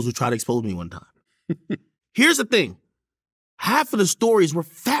 8 girls who tried to expose me one time. Here's the thing. Half of the stories were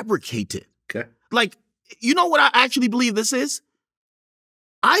fabricated. Okay. Like, you know what I actually believe this is?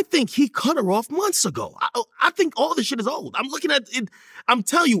 I think he cut her off months ago. I think all this shit is old. I'm looking at it. I'm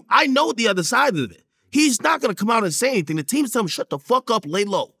telling you, I know the other side of it. He's not going to come out and say anything. The team's telling him, shut the fuck up, lay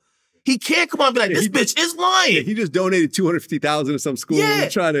low. He can't come on and be like, this bitch is lying. Yeah, he just donated $250,000 to some school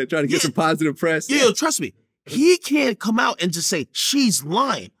trying to get some positive press. Yeah, trust me. He can't come out and just say, she's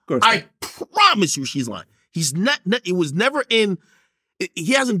lying. I promise you she's lying. He's not, it was never in,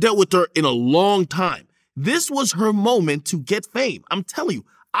 he hasn't dealt with her in a long time. This was her moment to get fame. I'm telling you,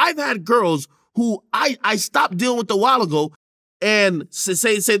 I've had girls who I stopped dealing with a while ago and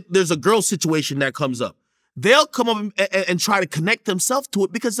say there's a girl situation that comes up. They'll come up and try to connect themselves to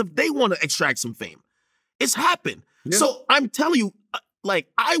it because if they want to extract some fame. It's happened. Yeah. So I'm telling you, like,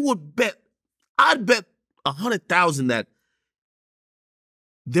 I'd bet 100,000 that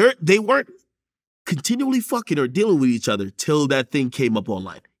they weren't continually fucking or dealing with each other till that thing came up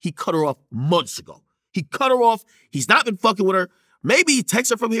online. He cut her off months ago. He cut her off. He's not been fucking with her. Maybe he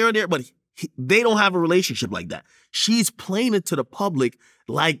texts her from here and there, but they don't have a relationship like that. She's playing it to the public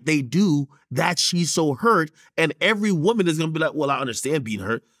like they do, that she's so hurt, and every woman is going to be like, well, I understand being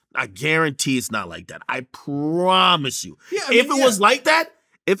hurt. I guarantee it's not like that. I promise you. Yeah, if it was like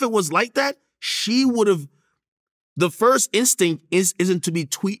that, she would have, the first instinct isn't to be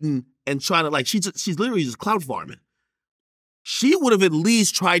tweeting and trying to, like, she's literally just cloud farming. She would have at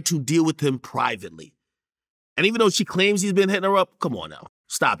least tried to deal with him privately. And even though she claims he's been hitting her up, come on now.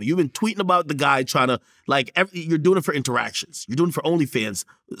 Stop it. You've been tweeting about the guy trying to, like, you're doing it for interactions. You're doing it for OnlyFans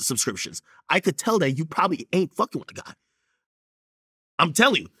subscriptions. I could tell that you probably ain't fucking with the guy. I'm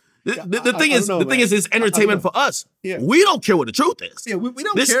telling you. The thing is, it's entertainment for us. Yeah. We don't care what the truth is. Yeah, we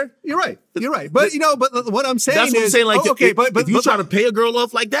don't care. You're right. But, but what I'm saying is... That's what I'm saying. Like, if you try to pay a girl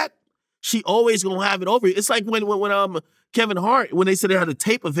off like that, she always going to have it over you. It's like when Kevin Hart, when they said they had a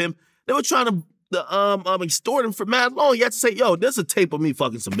tape of him, they were trying to extort him for mad long. You had to say, yo, there's a tape of me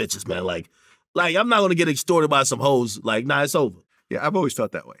fucking some bitches, man. Like I'm not gonna get extorted by some hoes. Like, nah, it's over. Yeah, I've always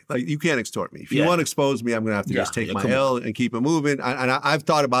felt that way. Like, you can't extort me. If you want to expose me, I'm gonna have to just take my L and keep it moving. And I've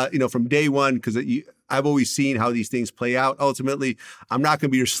thought about, from day one, because I've always seen how these things play out. Ultimately, I'm not gonna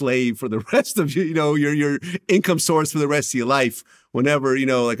be your slave for the rest of your income source for the rest of your life. Whenever, I'm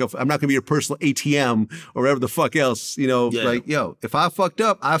not gonna be your personal ATM or whatever the fuck else, like, if I fucked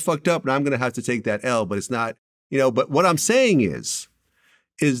up, and I'm gonna have to take that L, but it's not, but what I'm saying is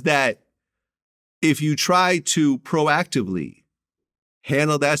that if you try to proactively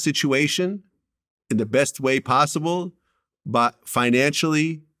handle that situation in the best way possible, but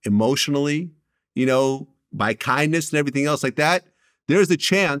financially, emotionally, by kindness and everything else like that, there's a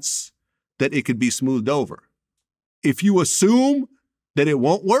chance that it could be smoothed over. If you assume that it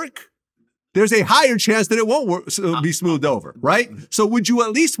won't work, there's a higher chance that it won't be smoothed over, right? So would you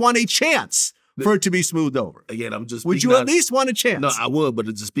at least want a chance for it to be smoothed over? Again, I'm just... Would you at least want a chance? No, I would, but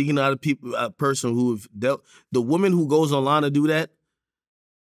it's speaking out of people, a person who have dealt... The woman who goes online to do that,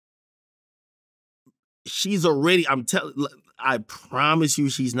 she's already... I promise you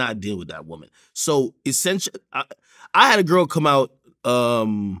she's not dealing with that woman. So essentially, I had a girl come out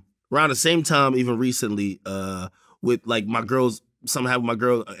around the same time, even recently, with like my girls... Something happened with my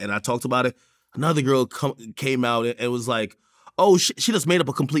girl, and I talked about it. Another girl came out and was like, oh, she just made up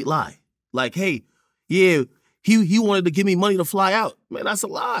a complete lie. Like, hey, yeah, he wanted to give me money to fly out. Man, that's a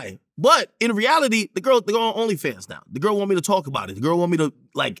lie. But in reality, the girl on OnlyFans now. The girl want me to talk about it. The girl want me to,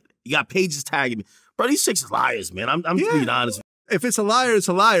 like, you got pages tagging me. Bro, these chicks are liars, man. I'm being honest. If it's a liar, it's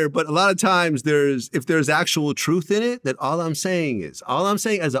a liar. But a lot of times if there's actual truth in it, then all I'm saying as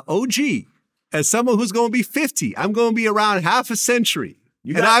an OG, as someone who's going to be 50, I'm going to be around half a century.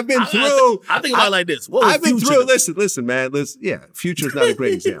 I've been through... I think about it like this. I've been through... Listen, man. Future's not a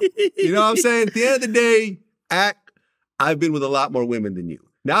great example. You know what I'm saying? At the end of the day, I've been with a lot more women than you.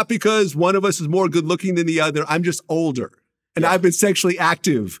 Not because one of us is more good looking than the other. I'm just older. And I've been sexually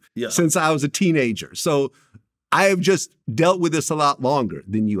active since I was a teenager. So I have just dealt with this a lot longer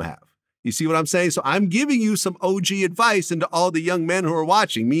than you have. You see what I'm saying? So I'm giving you some OG advice into all the young men who are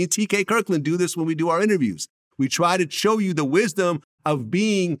watching. Me and TK Kirkland do this when we do our interviews. We try to show you the wisdom of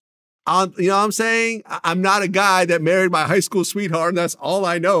being on, you know what I'm saying? I'm not a guy that married my high school sweetheart and that's all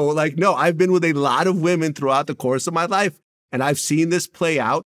I know. Like, no, I've been with a lot of women throughout the course of my life and I've seen this play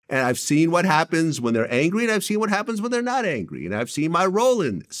out and I've seen what happens when they're angry and I've seen what happens when they're not angry and I've seen my role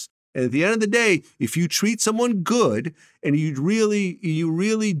in this. And at the end of the day, if you treat someone good and you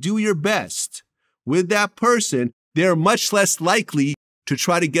really do your best with that person, they're much less likely to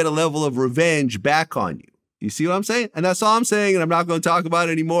try to get a level of revenge back on you. You see what I'm saying? And that's all I'm saying, and I'm not going to talk about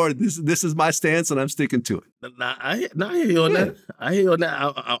it anymore. This is my stance, and I'm sticking to it. I hear you on that. I hear you on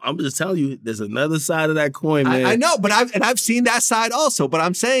that. I'm just telling you, there's another side of that coin, man. I know, but I've seen that side also. But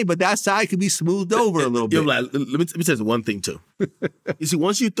I'm saying, that side could be smoothed over a little bit. Let me tell you one thing too. You see,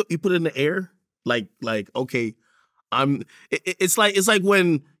 once you put it in the air, like okay, It's like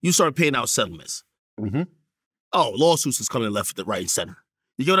when you start paying out settlements. Mm-hmm. Oh, lawsuits is coming left, right, and center.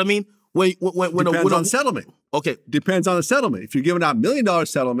 You get what I mean? When Depends on settlement. Okay. Depends on the settlement. If you're giving out $1 million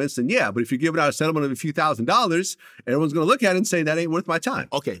settlements, then yeah. But if you're giving out a settlement of a few $1,000s, everyone's going to look at it and say that ain't worth my time.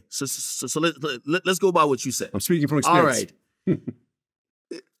 Okay. So let's go by what you said. I'm speaking from experience. All right.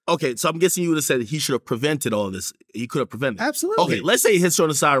 Okay. So I'm guessing you would have said he should have prevented all this. He could have prevented. Absolutely. Okay. Let's say he hits you on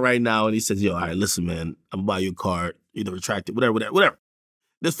the side right now and he says, yo, all right, listen, man, I'm going to buy you a car, either retract it, whatever.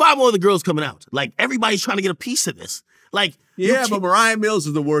 There's 5 more other girls coming out. Like, everybody's trying to get a piece of this. Like, yeah, but Mariah Mills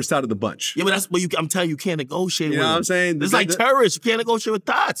is the worst out of the bunch. Yeah, but I'm telling you, you can't negotiate with them. You know what I'm saying? It's like terrorists. You can't negotiate with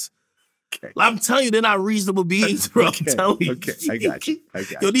thoughts. Okay. I'm telling you, they're not reasonable beings, bro. I'm telling you. Okay, I got you.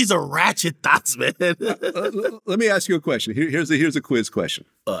 Yo, these are ratchet thoughts, man. Let me ask you a question. Here's a quiz question.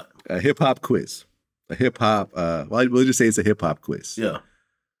 A hip-hop quiz. A hip-hop, we'll just say it's a hip-hop quiz. Yeah.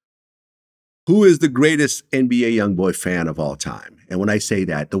 Who is the greatest NBA YoungBoy fan of all time? And when I say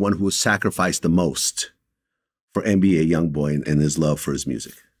that, the one who has sacrificed the most for NBA YoungBoy and his love for his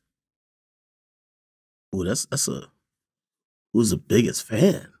music. Oh, who's the biggest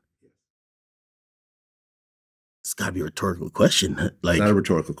fan? It's got to be a rhetorical question. Like, it's not a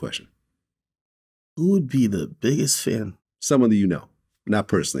rhetorical question. Who would be the biggest fan? Someone that you know. Not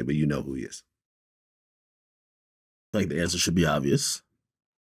personally, but you know who he is. Like, the answer should be obvious.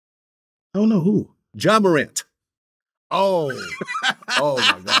 I don't know who. Ja Morant. Oh. Oh,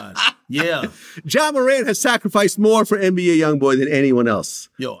 my God. Yeah. Ja Morant has sacrificed more for NBA YoungBoy than anyone else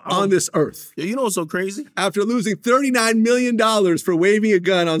on this earth. You know what's so crazy? After losing $39 million for waving a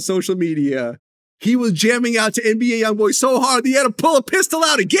gun on social media, he was jamming out to NBA YoungBoy so hard that he had to pull a pistol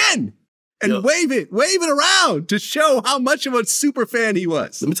out again and wave it around to show how much of a super fan he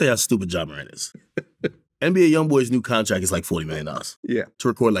was. Let me tell you how stupid Ja Morant is. NBA YoungBoy's new contract is like $40 million. Yeah. To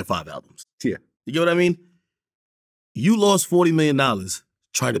record like 5 albums. Yeah. You get what I mean? You lost $40 million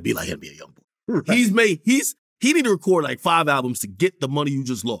trying to be like NBA YoungBoy. Right. He need to record like 5 albums to get the money you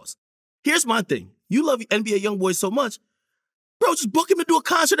just lost. Here's my thing. You love NBA YoungBoy so much, bro, just book him to do a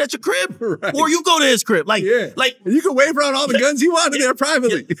concert at your crib. Right. Or you go to his crib. Like, and you can wave around all the guns you want in there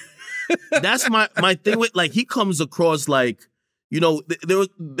privately. Yeah. That's my thing with, like, he comes across like, you know,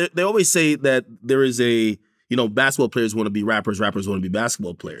 they always say that there is a, you know, basketball players want to be rappers, rappers want to be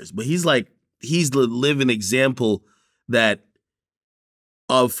basketball players. But he's the living example that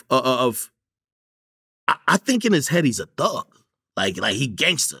I think in his head he's a thug. Like he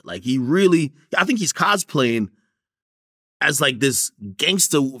gangster. Like I think he's cosplaying as like this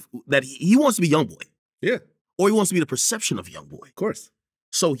gangster that he wants to be YoungBoy. Yeah. Or he wants to be the perception of YoungBoy. Of course.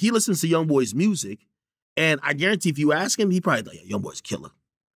 So he listens to YoungBoy's music, and I guarantee if you ask him, he probably like, yeah, YoungBoy's a killer.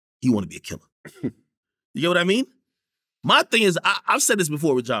 He want to be a killer. You get what I mean? My thing is, I've said this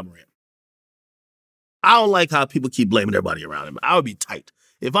before with Ja Morant. I don't like how people keep blaming everybody around him. I would be tight.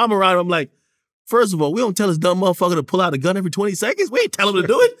 If I'm around him, I'm like, first of all, we don't tell this dumb motherfucker to pull out a gun every 20 seconds. We ain't tell him to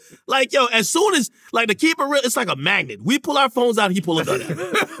do it. Like, yo, as soon as, like, to keep it real, it's like a magnet. We pull our phones out, he pull a gun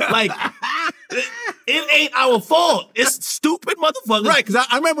out. Like, it ain't our fault. It's stupid motherfuckers. Right, because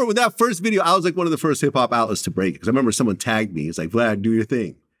I remember with that first video, I was like one of the first hip-hop outlets to break it. Because I remember someone tagged me. It's like, Vlad, do your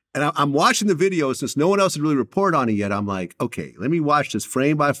thing. And I'm watching the video, since no one else had really reported on it yet. I'm like, okay, let me watch this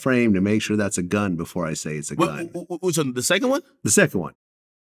frame by frame to make sure that's a gun before I say it's a gun. Which one? The second one? The second one.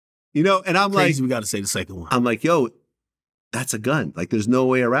 You know, and I'm Crazy like, we got to say the second one. I'm like, yo, that's a gun. Like, there's no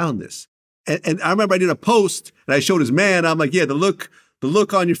way around this. And I remember I did a post and I showed his man. I'm like, yeah, the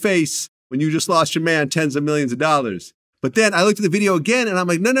look on your face when you just lost your man tens of millions of dollars. But then I looked at the video again and I'm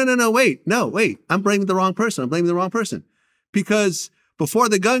like, no, wait. I'm blaming the wrong person. Because before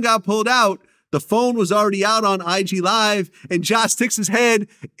the gun got pulled out, the phone was already out on IG Live, and Josh sticks his head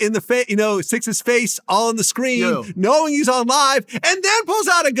in the face, sticks his face all on the screen, knowing he's on live, and then pulls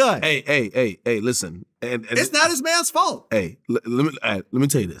out a gun. Hey, listen. And it's not his man's fault. Hey, let me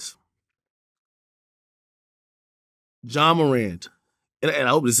tell you this. Ja Morant, and I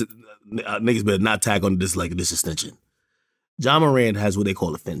hope this niggas better not tag on this like this extension. Ja Morant has what they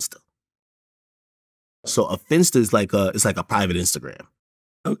call a Finsta. So a Finsta is like a private Instagram.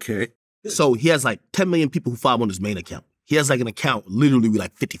 Okay. So he has like 10 million people who follow on his main account. He has like an account literally with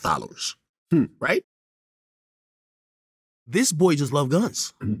like 50 followers. Right? This boy just loves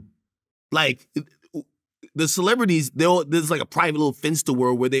guns. Like the celebrities, there's like a private little Finsta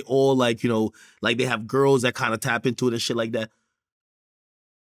world where they all like, like they have girls that kind of tap into it and shit like that.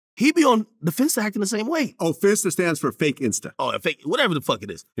 He be on the Finsta acting the same way. Oh, Finsta stands for fake Insta. Oh, fake, whatever the fuck it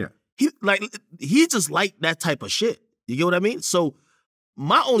is. Yeah. He just like that type of shit. You get what I mean? So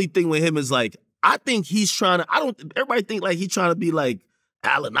my only thing with him is like, I think he's trying to, everybody think like he's trying to be like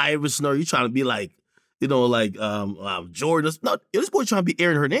Allen Iverson or he's trying to be like, Jordan. No, this boy trying to be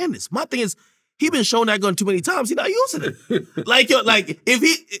Aaron Hernandez. My thing is, he been shown that gun too many times. He not using it.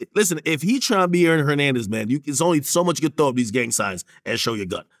 If he trying to be Aaron Hernandez, man, it's only so much you can throw up these gang signs and show your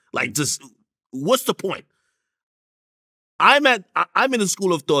gun. Like, just what's the point? I'm in the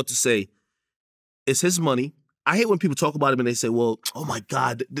school of thought to say it's his money. I hate when people talk about him and they say, well, oh my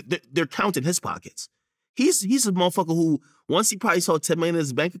God, they're counting his pockets. He's a motherfucker who, once he probably saw $10 million in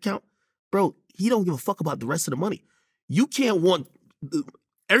his bank account, bro, he don't give a fuck about the rest of the money. You can't want,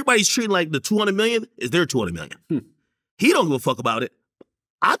 everybody's treating like the $200 million is their $200 million. He don't give a fuck about it.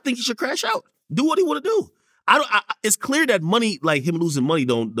 I think he should crash out. Do what he want to do. It's clear that money, like him losing money,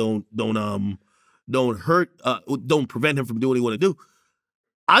 don't prevent him from doing what he want to do.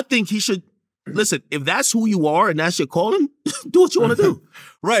 I think he should, listen, if that's who you are and that's your calling, do what you want to do.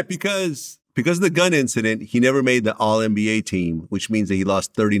 Right, because of the gun incident, he never made the All-NBA team, which means that he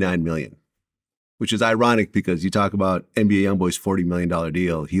lost $39 million, which is ironic because you talk about NBA YoungBoy's $40 million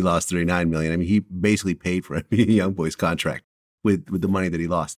deal. He lost $39 million. I mean, he basically paid for NBA YoungBoy's contract with the money that he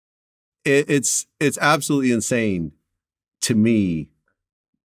lost. It's absolutely insane to me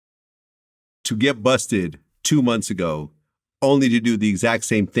to get busted 2 months ago only to do the exact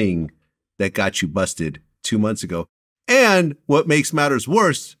same thing that got you busted 2 months ago. And what makes matters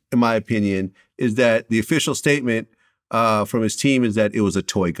worse, in my opinion, is that the official statement from his team is that it was a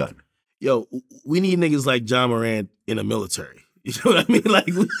toy gun. Yo, we need niggas like John Morant in the military. You know what I mean? Like,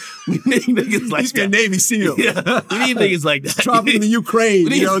 we need niggas like He's that. a Navy SEAL. Yeah, we need niggas like that. Drop him in the Ukraine.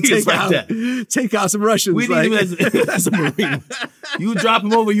 We need niggas take out some Russians. We need him as a Marine. You drop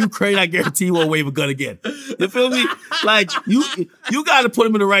him over Ukraine, I guarantee you won't wave a gun again. You feel me? Like, you got to put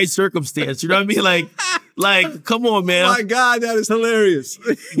him in the right circumstance. You know what I mean? Like, come on, man. My God, that is hilarious.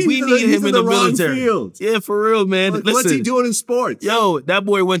 We need him in the military. Field. Yeah, for real, man. Listen, what's he doing in sports? Yo, that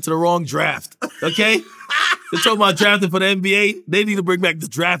boy went to the wrong draft, okay? They're talking about drafting for the NBA. They need to bring back the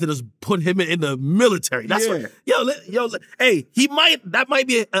draft and just put him in the military. That's what, hey, that might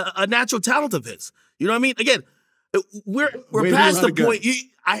be a natural talent of his. You know what I mean? Again, we're past the point.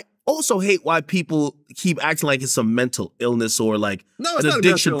 I also hate why people keep acting like it's some mental illness or like an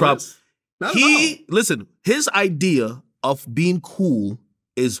addiction problem. Listen, his idea of being cool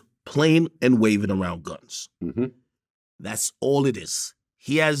is playing and waving around guns. Mm-hmm. That's all it is.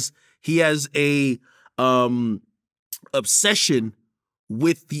 He has a obsession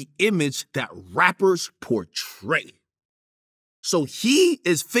with the image that rappers portray. So he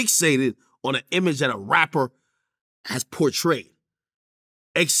is fixated on an image that a rapper has portrayed.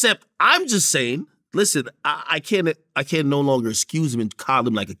 Except I'm just saying, listen, I can't no longer excuse him and call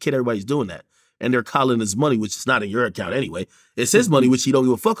him like a kid. Everybody's doing that. And they're calling his money, which is not in your account anyway. It's his money, which he don't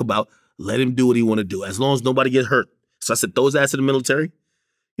give a fuck about. Let him do what he want to do, as long as nobody get hurt. So I said, throw his ass in the military.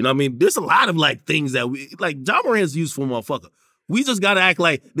 You know what I mean? There's a lot of like things that we, like John Morant's a useful motherfucker. We just got to act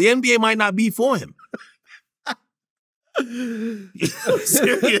like the NBA might not be for him.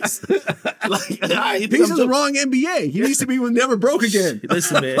 Serious. Like, he's in the wrong NBA. He needs to be with Never Broke Again.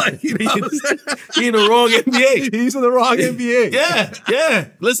 Listen, man. He's in the wrong NBA. He's in the wrong NBA. Yeah.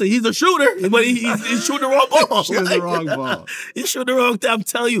 Listen, he's a shooter, but he's shooting the wrong ball. Shooting the wrong ball. He's shooting the wrong thing. I'm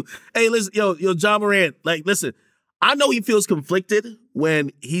telling you. Hey, listen, yo, John Morant, like, listen, I know he feels conflicted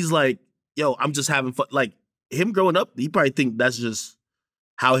when he's like, yo, I'm just having fun. Like, him growing up, he probably think that's just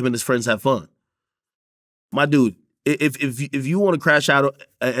how him and his friends have fun. My dude, if you want to crash out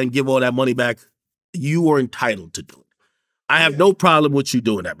and give all that money back, you are entitled to do it. I have no problem with you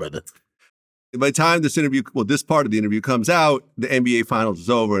doing that, brother. By the time this part of the interview comes out, the NBA Finals is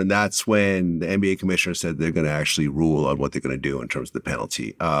over, and that's when the NBA commissioner said they're going to actually rule on what they're going to do in terms of the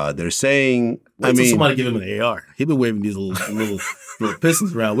penalty. They're saying, Wait till somebody give him an AR. He's been waving these little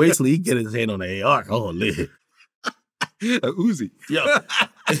pistols around. Wait till he get his hand on the AR. Holy. A Uzi. Yo.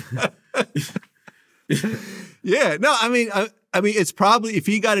 Yeah, no, I mean, it's probably, if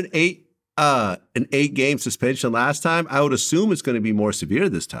he got an 8-game suspension last time, I would assume it's going to be more severe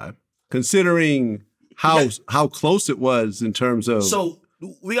this time, considering how close it was in terms of. So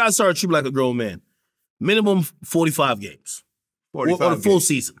we got to start treating like a grown man. Minimum 45 games. 45 or the full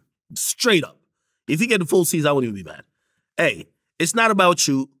season. Straight up. If he get the full season, I wouldn't even be mad. Hey, it's not about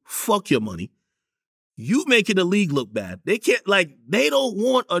you. Fuck your money. You making the league look bad. They don't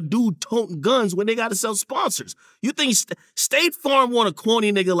want a dude toting guns when they got to sell sponsors. You think State Farm want a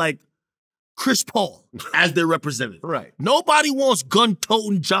corny nigga like Chris Paul as their representative? Right. Nobody wants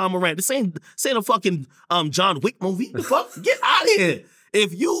gun-toting John Morant. This ain't a fucking John Wick movie. The fuck? Get out of here.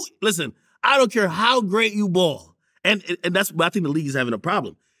 Listen, I don't care how great you ball. And that's what I think the league is having a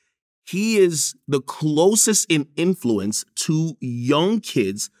problem. He is the closest in influence to young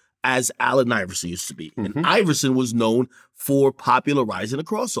kids as Allen Iverson used to be. And Iverson was known for popularizing the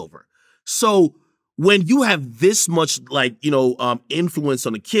crossover. So when you have this much influence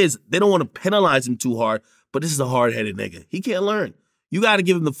on the kids, they don't want to penalize him too hard, but this is a hard-headed nigga. He can't learn. You got to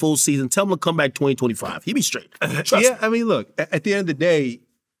give him the full season. Tell him to come back 2025. He'll be straight. Trust me. I mean, look, at the end of the day,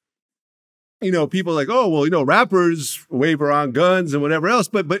 people are like, oh, well, rappers wave around guns and whatever else.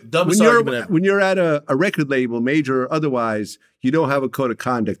 But when you're at a record label, major or otherwise, you don't have a code of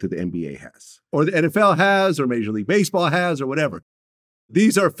conduct that the NBA has, or the NFL has, or Major League Baseball has, or whatever.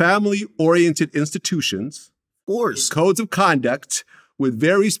 These are family-oriented institutions, of course, codes of conduct with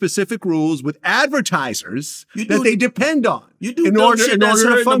very specific rules, with advertisers that they depend on in order to function.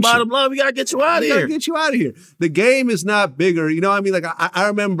 The bottom line, we gotta get you out of here. Get you out of here. The game is not bigger. I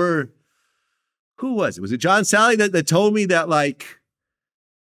remember. Who was it? Was it John Sally that told me that,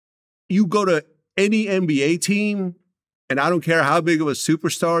 you go to any NBA team, and I don't care how big of a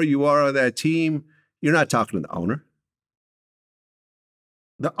superstar you are on that team, you're not talking to the owner.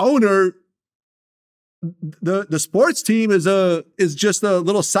 The owner, the sports team is just a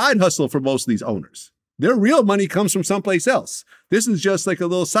little side hustle for most of these owners. Their real money comes from someplace else. This is just like a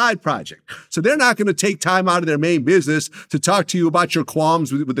little side project. So they're not going to take time out of their main business to talk to you about your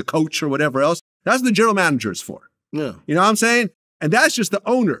qualms with the coach or whatever else. That's what the general manager is for. Yeah. You know what I'm saying? And that's just the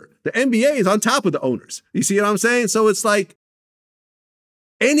owner. The NBA is on top of the owners. You see what I'm saying? So it's like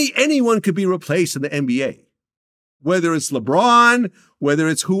anyone could be replaced in the NBA, whether it's LeBron, whether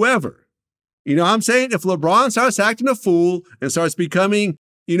it's whoever. You know what I'm saying? If LeBron starts acting a fool and starts becoming,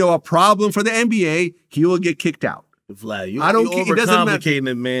 a problem for the NBA, he will get kicked out. Vlad, you're overcomplicating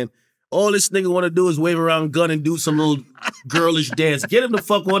it, man. All this nigga want to do is wave around a gun and do some little girlish dance. Get him the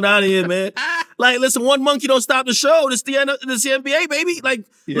fuck on out of here, man. Listen, one monkey don't stop the show. This the NBA, baby.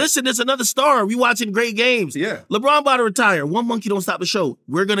 Listen, there's another star. We watching great games. Yeah. LeBron about to retire. One monkey don't stop the show.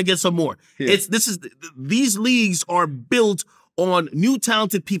 We're gonna get some more. Yeah. These leagues are built on new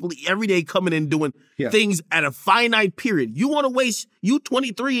talented people every day coming in doing things at a finite period. You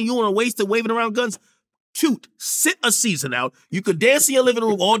 23 and you want to waste it waving around guns? Cute. Sit a season out. You could dance in your living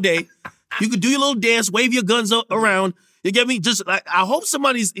room all day. You could do your little dance, wave your guns around. You get me? Just I hope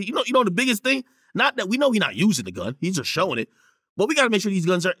somebody's, the biggest thing, not that we know he's not using the gun. He's just showing it. But we got to make sure these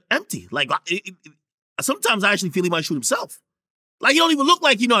guns are empty. Sometimes I actually feel he might shoot himself. He don't even look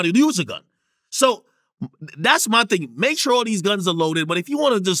like he know how to use a gun. So that's my thing. Make sure all these guns are loaded. But if you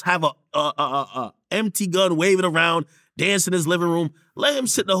want to just have a empty gun waving around, dance in his living room, let him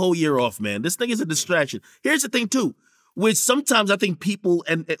sit the whole year off, man. This thing is a distraction. Here's the thing, too, which sometimes I think people,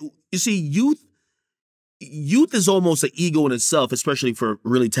 and you see, youth is almost an ego in itself, especially for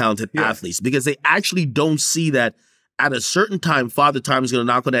really talented athletes, because they actually don't see that at a certain time, Father Time is going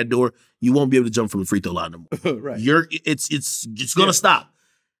to knock on that door. You won't be able to jump from the free throw line no more. Right. It's going to stop.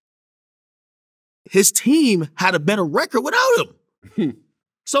 His team had a better record without him.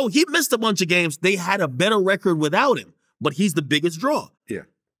 So he missed a bunch of games. They had a better record without him, but he's the biggest draw. Yeah.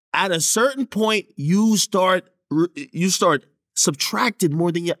 At a certain point, you start subtracting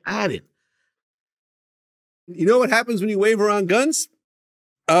more than you added. You know what happens when you wave around guns?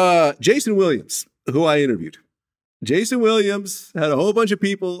 Jason Williams, who I interviewed. Jason Williams had a whole bunch of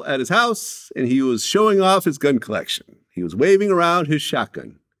people at his house, and he was showing off his gun collection. He was waving around his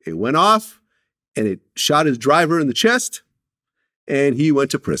shotgun. It went off, and it shot his driver in the chest, and he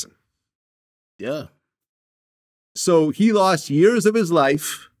went to prison. Yeah. So he lost years of his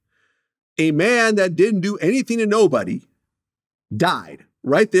life. A man that didn't do anything to nobody died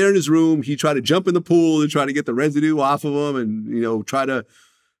right there in his room. He tried to jump in the pool and try to get the residue off of him and, try to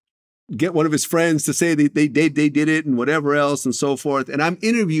get one of his friends to say they did it and whatever else and so forth. And I'm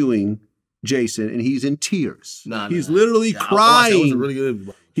interviewing Jason, and he's in tears. He's literally crying. Really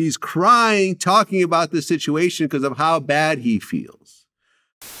good. He's crying, talking about this situation because of how bad he feels.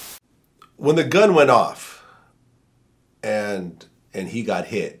 When the gun went off and he got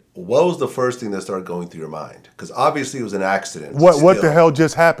hit, what was the first thing that started going through your mind? Because obviously it was an accident. What the hell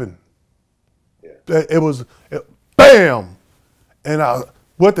just happened? Yeah. It was bam, and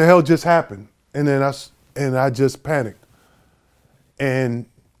what the hell just happened? And then I just panicked, and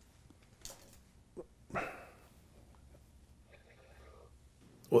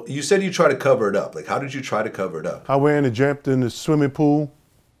well, you said you tried to cover it up. Like, how did you try to cover it up? I went and jumped in the swimming pool,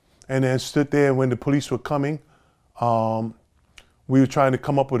 and then stood there. When the police were coming, we were trying to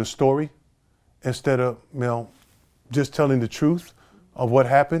come up with a story instead of, just telling the truth of what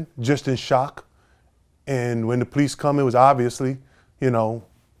happened, just in shock. And when the police come, it was obviously,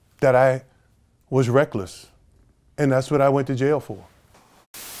 that I was reckless. And that's what I went to jail for.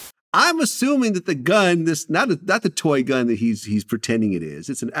 I'm assuming that the gun, this not the toy gun that he's pretending it is.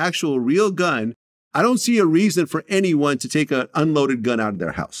 It's an actual real gun. I don't see a reason for anyone to take an unloaded gun out of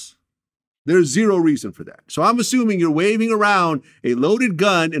their house. There's zero reason for that. So I'm assuming you're waving around a loaded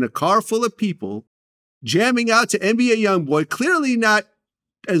gun in a car full of people, jamming out to NBA YoungBoy, clearly not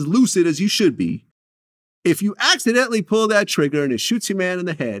as lucid as you should be. If you accidentally pull that trigger and it shoots your man in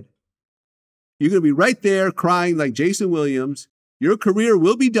the head, you're going to be right there crying like Jason Williams. Your career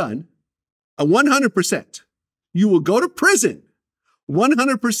will be done. 100%. You will go to prison.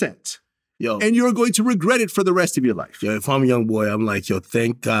 100%. Yo. And you're going to regret it for the rest of your life. Yo, if I'm a young boy, I'm like, yo,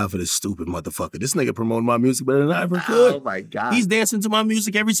 thank God for this stupid motherfucker. This nigga promoting my music better than I ever could. Oh, my God. He's dancing to my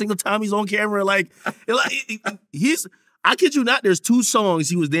music every single time he's on camera. I kid you not, there's 2 songs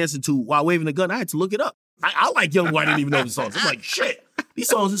he was dancing to while waving the gun. I had to look it up. I like YoungBoy. I didn't even know the songs. I'm like, shit, these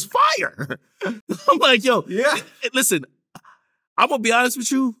songs is fire. I'm like, yo, yeah. Listen, I'm going to be honest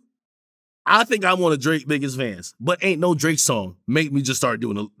with you. I think I'm one of Drake's biggest fans, but ain't no Drake song make me just start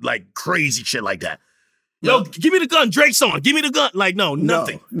doing like crazy shit like that. Yo, give me the gun, Drake song. Give me the gun. Like, no,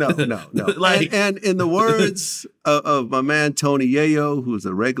 nothing. No. Like, and in the words of my man Tony Yayo, who's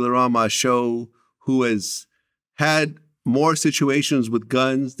a regular on my show, who has had more situations with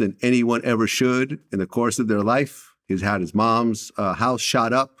guns than anyone ever should in the course of their life. He's had his mom's house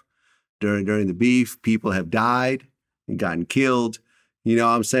shot up during the beef. People have died and gotten killed. You know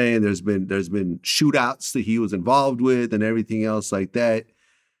what I'm saying? There's been shootouts that he was involved with and everything else like that.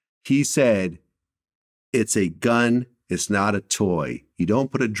 He said, it's a gun, it's not a toy. You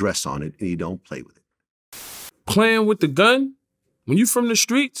don't put a dress on it and you don't play with it. Playing with the gun, when you from the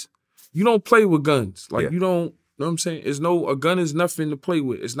streets, you don't play with guns. Like you don't, you know what I'm saying? A gun is nothing to play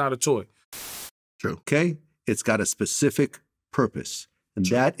with. It's not a toy. True. Okay? It's got a specific purpose, and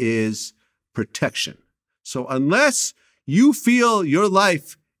that is protection. So unless you feel your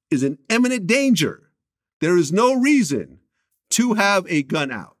life is in imminent danger, there is no reason to have a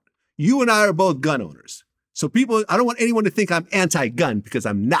gun out. You and I are both gun owners. So I don't want anyone to think I'm anti-gun because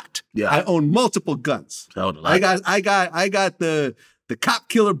I'm not. Yeah. I own multiple guns. I got the cop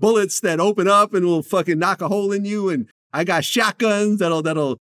killer bullets that open up and will fucking knock a hole in you. And I got shotguns that'll,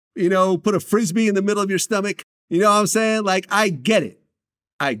 put a Frisbee in the middle of your stomach. You know what I'm saying? Like, I get it.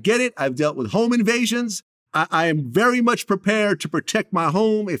 I've dealt with home invasions. I am very much prepared to protect my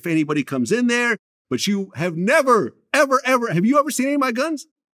home if anybody comes in there. But you have never, ever, have you ever seen any of my guns?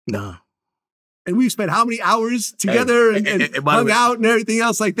 No. And we've spent how many hours together and hung out and everything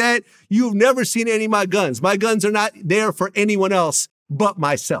else like that. You've never seen any of my guns. My guns are not there for anyone else but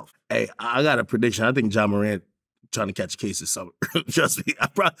myself. Hey, I got a prediction. I think John Morant trying to catch a case this summer. Trust me.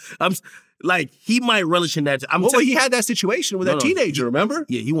 I'm like, he might relish in that. He had that situation with that teenager, remember?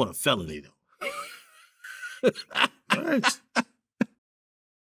 Yeah, he want a felony, though. All right.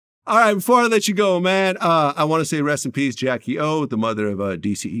 All right, before I let you go, man, I want to say rest in peace, Jackie O, the mother of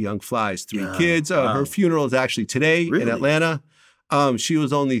DCE Young Fly's 3 kids. Her funeral is actually today in Atlanta. She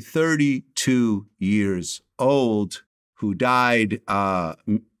was only 32 years old, who died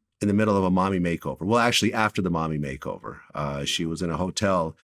in the middle of a mommy makeover. Well, actually, after the mommy makeover. She was in a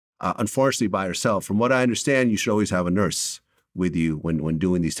hotel, unfortunately by herself. From what I understand, you should always have a nurse with you when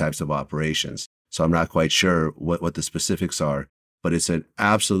doing these types of operations. So I'm not quite sure what the specifics are, but it's an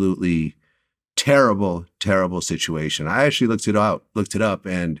absolutely terrible, terrible situation. I actually looked it up,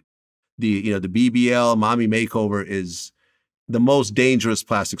 and the BBL mommy makeover is the most dangerous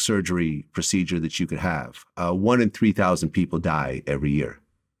plastic surgery procedure that you could have. 1 in 3,000 people die every year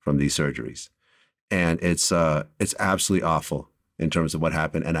from these surgeries, and it's absolutely awful in terms of what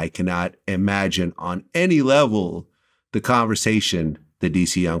happened. And I cannot imagine on any level the conversation that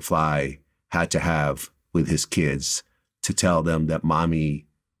DC Young Fly had to have with his kids to tell them that mommy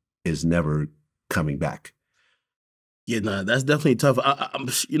is never coming back. Yeah, nah, that's definitely tough. I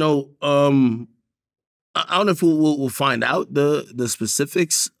don't know if we'll find out the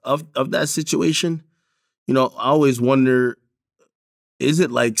specifics of that situation. I always wonder, is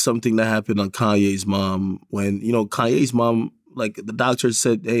it like something that happened on Kanye's mom when, Kanye's mom, like the doctor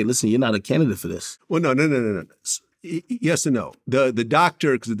said, hey, listen, you're not a candidate for this. Well, no. Yes and no. The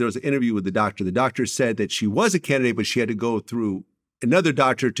doctor, because there was an interview with the doctor said that she was a candidate, but she had to go through another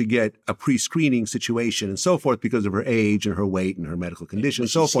doctor to get a pre-screening situation and so forth because of her age and her weight and her medical condition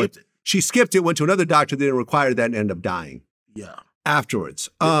and so forth. She skipped it, went to another doctor that didn't require that and ended up dying. Yeah. Afterwards.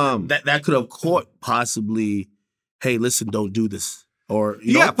 That could have caught possibly, hey, listen, don't do this. Or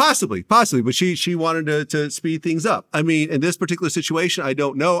possibly. But she wanted to speed things up. I mean, in this particular situation, I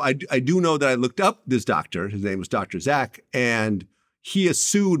don't know. I do know that I looked up this doctor. His name was Dr. Zach, and he has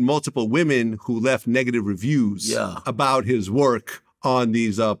sued multiple women who left negative reviews about his work on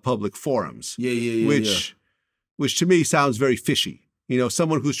these public forums. Yeah. Which to me sounds very fishy. You know,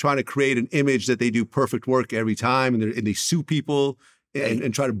 someone who's trying to create an image that they do perfect work every time, and they sue people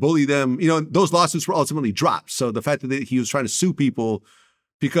and try to bully them. You know, those lawsuits were ultimately dropped. So the fact that he was trying to sue people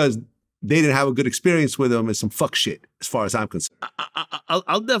because they didn't have a good experience with him is some fuck shit, as far as I'm concerned.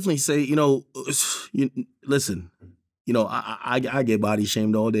 I'll definitely say, you know, listen, you know, I get body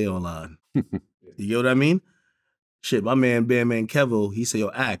shamed all day online. You get what I mean? Shit, my man, Bandman Kevo, he said, yo,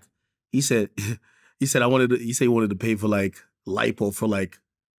 Ak, he said he wanted to pay for like lipo for like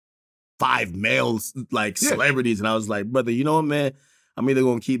 5 males, like celebrities. And I was like, brother, you know what, man? I'm either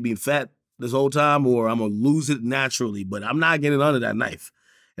gonna keep being fat this whole time or I'm gonna lose it naturally, but I'm not getting under that knife.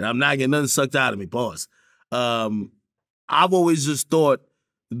 And I'm not getting nothing sucked out of me, pause. I've always just thought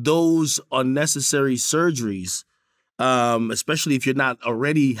those unnecessary surgeries, especially if you're not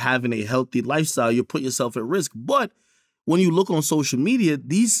already having a healthy lifestyle, you put yourself at risk. But when you look on social media,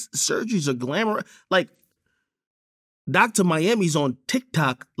 these surgeries are glamorous. Like, Dr. Miami's on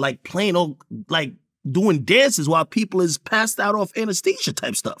TikTok, like playing on, like doing dances while people is passed out off anesthesia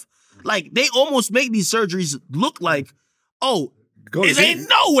type stuff. Like, they almost make these surgeries look like, oh, it ain't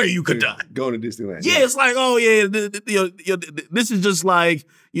nowhere you could die. Going to Disneyland. Yeah, it's like, oh yeah, this is just like,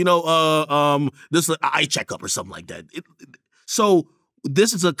 you know, this is an eye checkup or something like that. So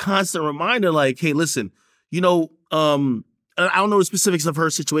this is a constant reminder, like, hey, listen, you know, I don't know the specifics of her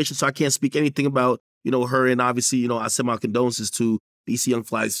situation, so I can't speak anything about, you know, her. And obviously, you know, I send my condolences to BC Young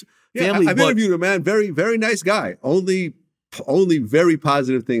Fly's family. I've interviewed him, man. Very, very nice guy. Only very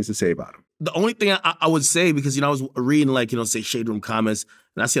positive things to say about him. The only thing I would say, because, you know, I was reading, like, you know, say Shade Room comments,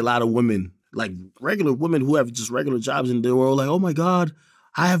 and I see a lot of women, like regular women who have just regular jobs, and they were all like, oh my God,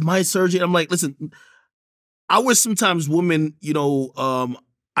 I have my surgery. I'm like, listen, I wish sometimes women, you know,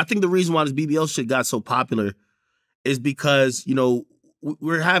 I think the reason why this BBL shit got so popular is because, you know,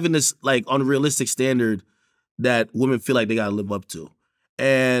 we're having this like unrealistic standard that women feel like they gotta live up to.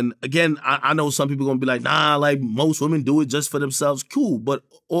 And again, I know some people are gonna be like, nah, like most women do it just for themselves. Cool. But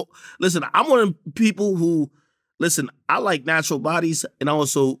listen, I'm one of the people who, listen, I like natural bodies, and I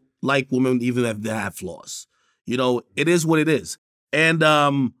also like women even if they have flaws. You know, it is what it is. And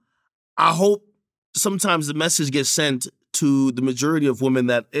I hope sometimes the message gets sent to the majority of women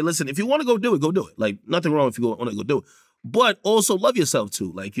that, hey, listen, if you want to go do it, go do it. Like, nothing wrong if you want to go do it. But also love yourself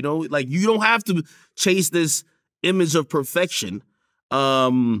too. Like, you know, like you don't have to chase this image of perfection.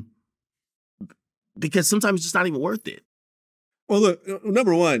 Because sometimes it's just not even worth it. Well, look,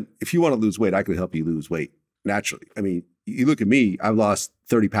 number one, if you want to lose weight, I can help you lose weight naturally. I mean, you look at me, I've lost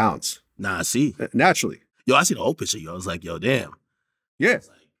 30 pounds. Nah, I see. Naturally. Yo, I see the old picture, yo. I was like, yo, damn. Yeah.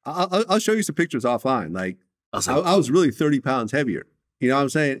 I'll show you some pictures offline. Like, I was really 30 pounds heavier. You know what I'm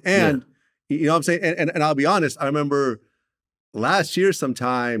saying? And, you know what I'm saying? And I'll be honest, I remember last year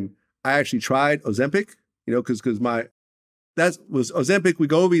sometime, I actually tried Ozempic, you know, because that was Ozempic,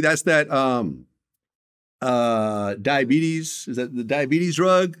 Wegovy. That's that diabetes. Is that the diabetes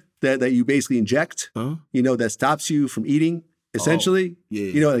drug that you basically inject? You know, that stops you from eating, essentially.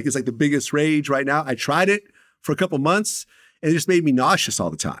 You know, like it's like the biggest rage right now. I tried it for a couple months, and it just made me nauseous all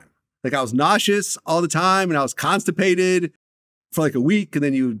the time. Like I was nauseous all the time, and I was constipated for like a week, and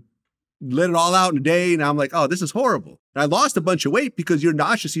then you let it all out in a day, and I'm like, oh, this is horrible. And I lost a bunch of weight because you're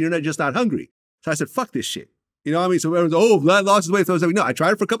nauseous and you're just not hungry. So I said, fuck this shit. You know what I mean? So everyone's, oh, Vlad lost his weight. So I was like, no, I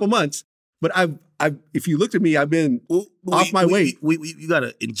tried it for a couple months, but if you looked at me, I've been off my weight. You got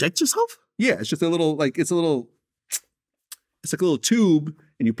to inject yourself? Yeah, it's just a little, like, it's like a little tube,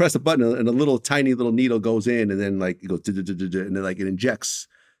 and you press a button, and a little tiny little needle goes in, and then like it goes, and then like it injects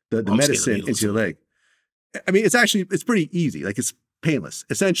the medicine into your leg. I mean, it's pretty easy. Like it's painless,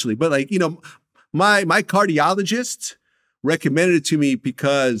 essentially. But like, you know, my cardiologist recommended it to me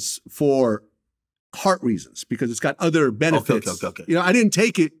because for heart reasons, because it's got other benefits. Okay. You know, I didn't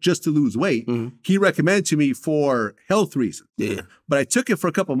take it just to lose weight. He recommended it to me for health reasons. Yeah. But I took it for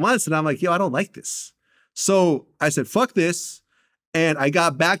a couple months, and I'm like, yo, I don't like this. So I said, fuck this. And I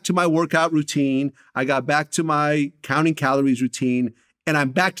got back to my workout routine. I got back to my counting calories routine. And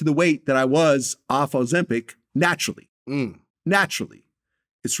I'm back to the weight that I was off Ozempic naturally. Naturally.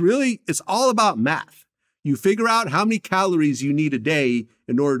 It's all about math. You figure out how many calories you need a day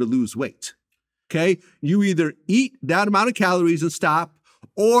in order to lose weight. Okay? You either eat that amount of calories and stop,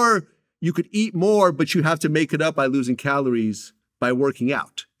 or you could eat more, but you have to make it up by losing calories by working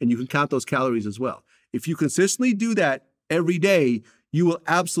out. And you can count those calories as well. If you consistently do that every day, you will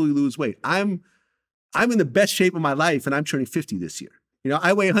absolutely lose weight. I'm in the best shape of my life, and I'm turning 50 this year. You know,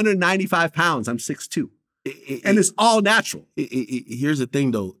 I weigh 195 pounds. I'm 6'2". And it's all natural. Here's the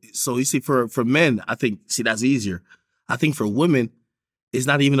thing, though. So you see, for men, I think, that's easier. I think for women, it's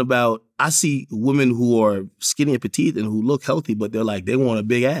not even about, I see women who are skinny and petite and who look healthy, but they're like, they want a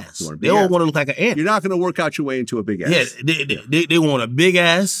big ass. They don't want to look like an ant. You're not going to work out your way into a big ass. Yeah, they want a big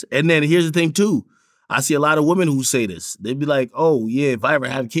ass. And then here's the thing too. I see a lot of women who say this. They'd be like, oh yeah, if I ever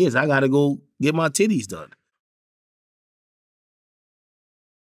have kids, I got to go get my titties done.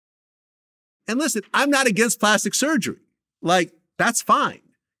 And listen, I'm not against plastic surgery. Like, that's fine.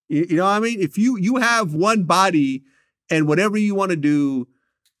 You know what I mean? If you have one body and whatever you want to do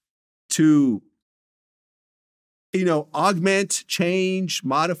to, you know, augment, change,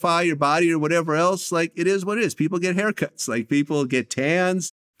 modify your body or whatever else, like, it is what it is. People get haircuts, like people get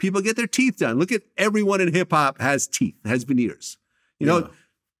tans, people get their teeth done. Look at everyone in hip hop has teeth, has veneers. You know,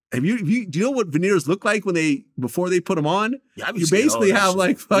 do you know what veneers look like before they put them on? Yeah, you basically have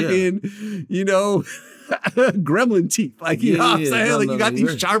like fucking, you know, gremlin teeth. Like, you know what I'm saying? Like, you got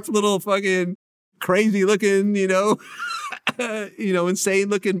these sharp little fucking crazy looking, you know, insane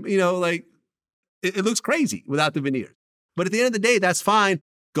looking, you know, like it looks crazy without the veneers. But at the end of the day, that's fine.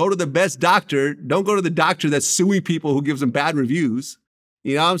 Go to the best doctor. Don't go to the doctor that's suing people who gives them bad reviews.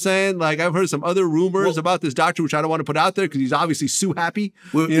 You know what I'm saying? Like, I've heard some other rumors about this doctor, which I don't want to put out there because he's obviously sue happy.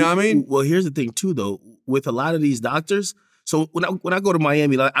 You know what I mean? Well, here's the thing too, though, with a lot of these doctors. So when I go to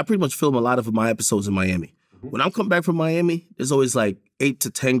Miami, like, I pretty much film a lot of my episodes in Miami. When I'm coming back from Miami, there's always like 8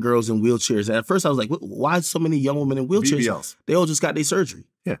 to 10 girls in wheelchairs. And at first I was like, why so many young women in wheelchairs? BBLs. They all just got their surgery.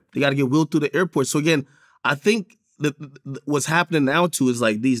 Yeah. They got to get wheeled through the airport. So again, I think what's happening now too is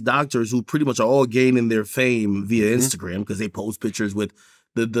like these doctors who pretty much are all gaining their fame via Instagram because they post pictures with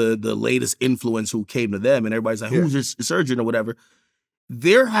the latest influencer who came to them, and everybody's like, who's this surgeon or whatever.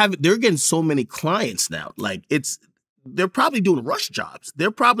 They're getting so many clients now. Like, they're probably doing rush jobs. They're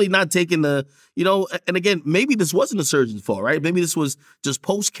probably not taking the, you know, and again, maybe this wasn't the surgeon's fault, right? Maybe this was just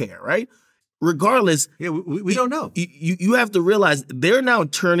post-care, right? Regardless. Yeah, we don't know. You have to realize they're now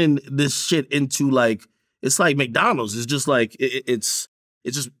turning this shit into like, it's like McDonald's. It's just like, it's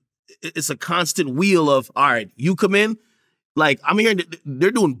a constant wheel of, all right, you come in. Like, I'm hearing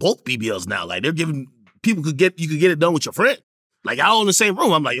they're doing bulk BBLs now. Like, they're giving you could get it done with your friend. Like, all in the same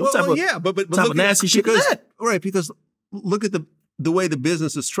room. I'm like, what type of nasty shit is that? Right, because look at the way the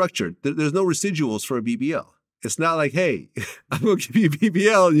business is structured. There's no residuals for a BBL. It's not like, hey, I'm going to give you a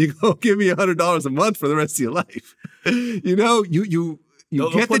BBL and you go give me $100 a month for the rest of your life. You know, you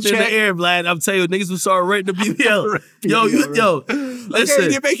get put the check. In the air, Vlad. I'm telling you, niggas will start renting the BBL. yo, listen.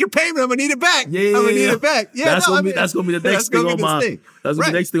 Okay, you make your payment, I'm gonna need it back. I'm gonna need it back. Yeah, that's gonna be the next thing on my. That's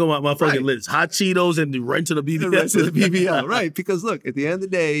the next thing on my fucking list. Hot Cheetos and the rent to the BBL. The rent to the BBL, right? Because look, at the end of the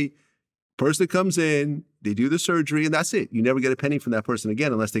day, person comes in, they do the surgery, and that's it. You never get a penny from that person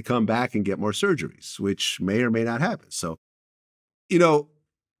again unless they come back and get more surgeries, which may or may not happen. So, you know,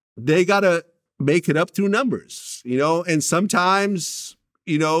 they gotta make it up through numbers. You know, and sometimes,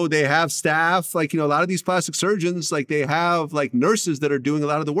 you know, they have staff, like, you know, a lot of these plastic surgeons, like, they have like nurses that are doing a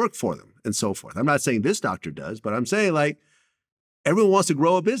lot of the work for them and so forth. I'm not saying this doctor does, but I'm saying, like, everyone wants to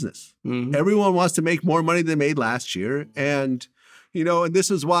grow a business. Everyone wants to make more money than they made last year. And, you know, and this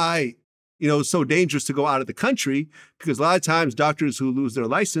is why, you know, it's so dangerous to go out of the country, because a lot of times doctors who lose their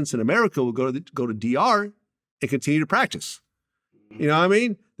license in America will go to DR and continue to practice. You know what I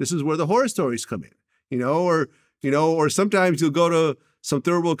mean? This is where the horror stories come in, or sometimes you'll go to some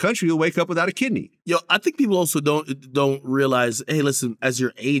third world country, you'll wake up without a kidney. Yo, I think people also don't realize, hey, listen, as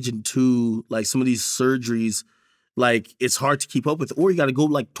you're aging too, like some of these surgeries, like it's hard to keep up with, or you got to go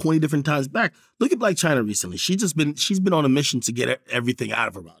like 20 different times back. Look at Black China recently. She's been on a mission to get everything out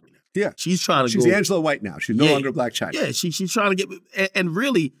of her body. Yeah. She's trying to She's Angela White now. She's no longer Black China. Yeah, she's trying to get, and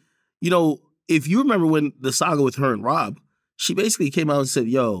really, you know, if you remember when the saga with her and Rob, she basically came out and said,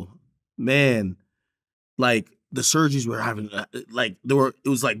 yo, man, like, the surgeries were having, it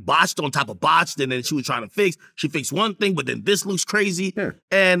was like botched on top of botched, and then she was trying to fix. She fixed one thing, but then this looks crazy. Yeah.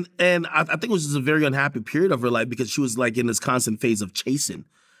 And I think it was just a very unhappy period of her life because she was like in this constant phase of chasing.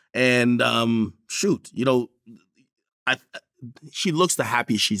 And you know, she looks the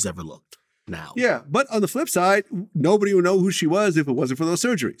happiest she's ever looked now. Yeah, but on the flip side, nobody would know who she was if it wasn't for those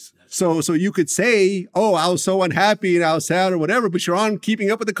surgeries. So you could say, oh, I was so unhappy and I was sad or whatever, but you're on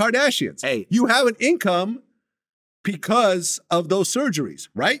Keeping Up with the Kardashians. Hey, you have an income because of those surgeries,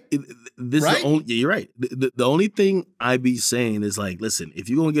 right? You're right. The only thing I be saying is like, listen, if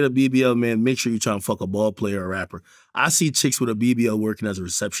you're going to get a BBL, man, make sure you try and fuck a ball player or a rapper. I see chicks with a BBL working as a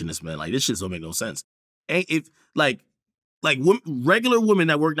receptionist, man. Like, this shit don't make no sense. And if, like regular women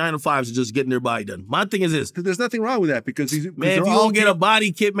that work 9 to 5s are just getting their body done. My thing is this. There's nothing wrong with that because if you don't get a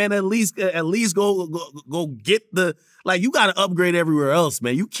body kit, man, at least go get the, like, you got to upgrade everywhere else,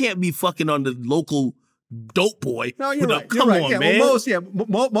 man. You can't be fucking on the local dope boy. No, you're right. Come on, yeah, man.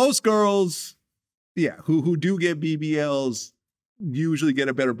 Well, most girls, who do get BBLs usually get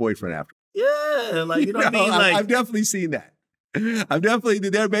a better boyfriend after. Yeah, like, you know what I mean? Like, I've definitely seen that.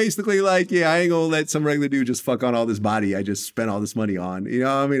 They're basically like, I ain't gonna let some regular dude just fuck on all this body I just spent all this money on. You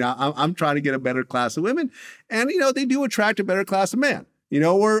know what I mean? I'm trying to get a better class of women. And, they do attract a better class of man.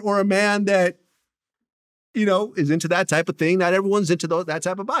 Or a man that, is into that type of thing. Not everyone's into that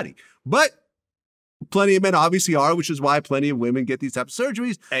type of body. But plenty of men obviously are, which is why plenty of women get these types of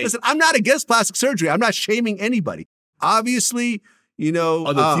surgeries. Hey. Listen, I'm not against plastic surgery. I'm not shaming anybody. Obviously,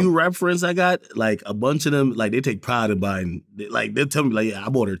 the few rap friends I got, like a bunch of them, like they take pride in buying, like they'll tell me like, I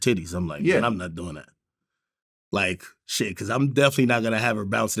bought her titties. I'm like, man, I'm not doing that. Like, shit, because I'm definitely not going to have her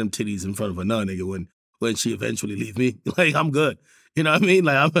bounce them titties in front of another nigga when she eventually leaves me. Like, I'm good. You know what I mean?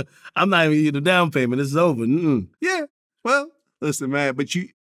 Like, I'm not even getting the down payment. This is over. Yeah. Well, listen, man, but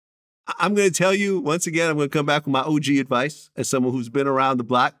I'm going to tell you, once again, I'm going to come back with my OG advice as someone who's been around the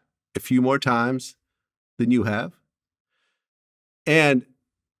block a few more times than you have. And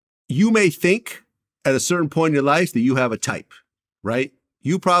you may think at a certain point in your life that you have a type, right?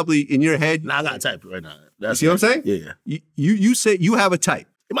 You probably, in your head... I got a type right now. You see what I'm saying? Yeah. You say you have a type.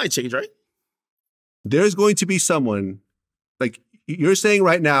 It might change, right? There's going to be someone, like you're saying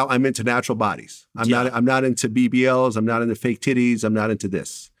right now, I'm into natural bodies. I'm not into BBLs. I'm not into fake titties. I'm not into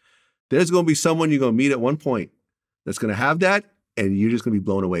this. There's going to be someone you're going to meet at one point that's going to have that, and you're just going to be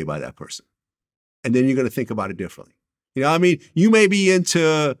blown away by that person. And then you're going to think about it differently. You know what I mean? You may be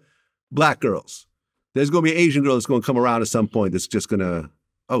into black girls. There's going to be an Asian girl that's going to come around at some point that's just going to,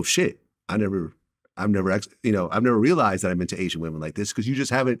 oh shit, I've never realized that I'm into Asian women like this, because you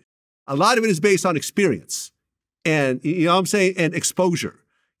just haven't. A lot of it is based on experience and, you know what I'm saying, and exposure.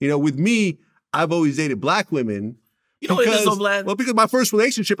 With me, I've always dated black women. Because my first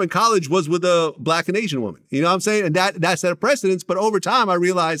relationship in college was with a black and Asian woman. You know what I'm saying? And that set a precedence. But over time, I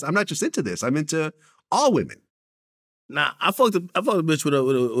realized I'm not just into this. I'm into all women. Nah, I fucked a bitch with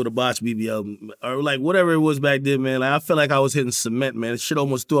a botched BBL or like whatever it was back then, man. Like I felt like I was hitting cement, man. Shit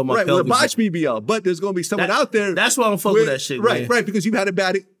almost threw up my pelvis. Right, with a botched BBL. But there's going to be someone out there. That's why I'm fucking with that shit, right, man. Right, because you've had a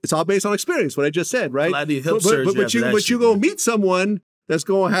bad. It's all based on experience. What I just said, right? I need hip surgery. But you're going to meet someone that's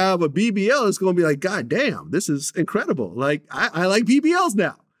going to have a BBL. It's going to be like, God damn, this is incredible. Like I like BBLs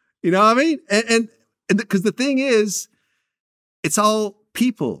now. You know what I mean? And because the thing is, it's all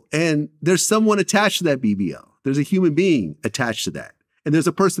people, and there's someone attached to that BBL. There's a human being attached to that. And there's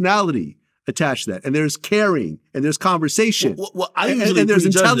a personality attached to that. And there's caring. And there's conversation. Well, I usually and there's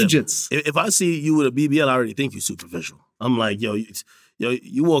intelligence. If I see you with a BBL, I already think you're superficial. I'm like, you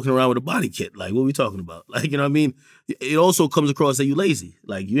walking around with a body kit. Like, what are we talking about? Like, you know what I mean? It also comes across that you lazy.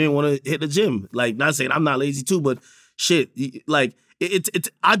 Like, you ain't want to hit the gym. Like, not saying I'm not lazy too, but shit, like,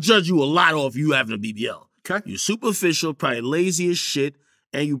 I judge you a lot off you having a BBL. Okay. You're superficial, probably lazy as shit,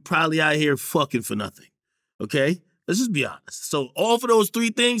 and you probably out here fucking for nothing. Okay, let's just be honest. So all for those three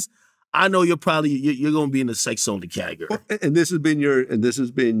things, I know you're going to be in the sex only category. Well, and this has been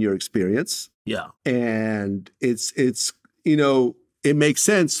your experience. Yeah, and it's it makes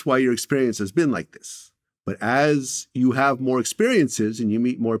sense why your experience has been like this. But as you have more experiences and you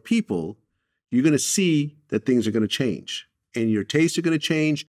meet more people, you're going to see that things are going to change, and your tastes are going to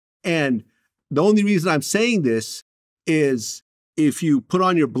change. And the only reason I'm saying this is if you put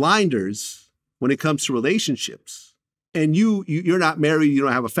on your blinders when it comes to relationships, and you're not married, you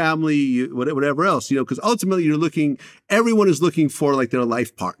don't have a family, whatever else, because ultimately everyone is looking for like their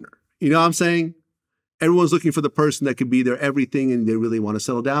life partner. You know what I'm saying? Everyone's looking for the person that could be their everything and they really want to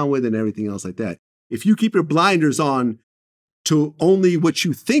settle down with and everything else like that. If you keep your blinders on to only what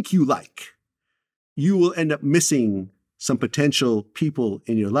you think you like, you will end up missing some potential people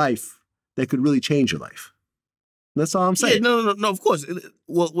in your life that could really change your life. That's all I'm saying. Yeah, no, of course.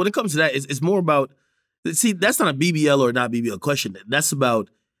 Well, when it comes to that, it's more about, see, that's not a BBL or not BBL question. That's about,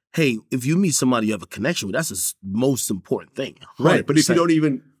 hey, if you meet somebody you have a connection with, that's the most important thing. 100%. Right, but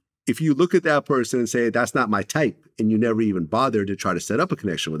if you look at that person and say, that's not my type, and you never even bother to try to set up a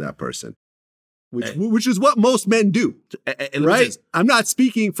connection with that person, which is what most men do, right? I'm not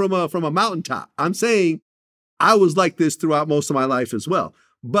speaking from a mountaintop. I'm saying I was like this throughout most of my life as well.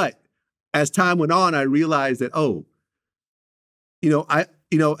 But as time went on, I realized that,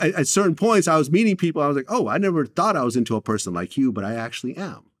 at certain points I was meeting people, I was like, oh, I never thought I was into a person like you, but I actually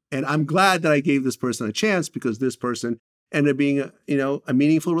am. And I'm glad that I gave this person a chance, because this person ended up being a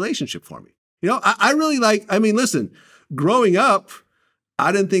meaningful relationship for me. I really listen, growing up,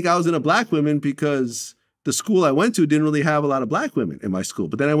 I didn't think I was into black women because the school I went to didn't really have a lot of black women in my school.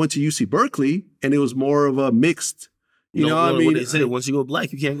 But then I went to UC Berkeley, and it was more of a mixed, You know what I mean? What they say, once you go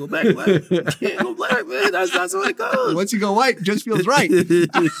black, you can't go back black. You can't go black, man. That's what it goes. Once you go white, it just feels right.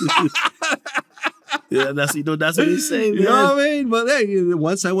 Yeah, that's what he say, man. You know what I mean? But hey,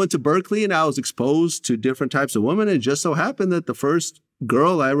 once I went to Berkeley and I was exposed to different types of women, it just so happened that the first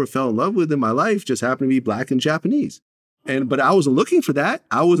girl I ever fell in love with in my life just happened to be black and Japanese. But I wasn't looking for that.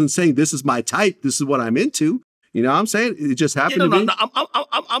 I wasn't saying this is my type. This is what I'm into. You know what I'm saying? It just happened to be. No,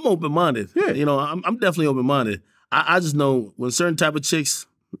 I'm open-minded. Yeah. You know, I'm definitely open-minded. I just know when certain type of chicks,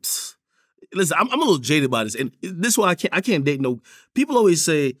 listen, I'm a little jaded by this. And this is why I can't date no, people always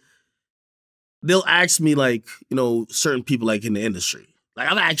say, they'll ask me like, you know, certain people like in the industry.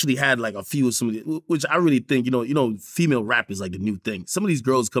 Like I've actually had like a few of some of the, which I really think, you know, female rap is like the new thing. Some of these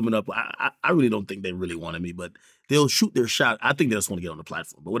girls coming up, I really don't think they really wanted me, but they'll shoot their shot. I think they just want to get on the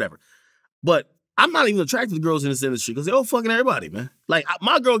platform, but whatever. But I'm not even attracted to girls in this industry because they're all fucking everybody, man. Like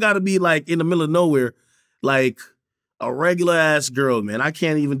my girl got to be like in the middle of nowhere, like a regular ass girl, man. I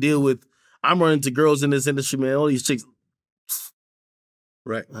can't even deal with, I'm running into girls in this industry, man. All these chicks.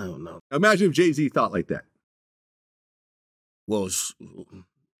 Right. I don't know. Imagine if Jay-Z thought like that. Well,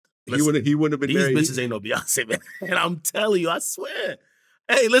 he wouldn't have been these married. These bitches ain't no Beyonce, man. And I'm telling you, I swear.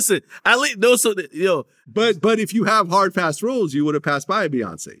 Hey, listen, at least those, yo. But if you have hard, fast rules, you would have passed by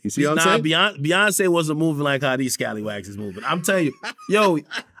Beyonce. You see what I'm saying? Beyonce wasn't moving like how these scallywags is moving. I'm telling you, yo,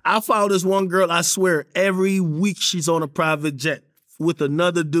 I follow this one girl, I swear, every week she's on a private jet with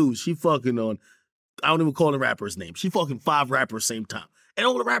another dude. She fucking on, I don't even call the rapper's name. She fucking 5 rappers same time. And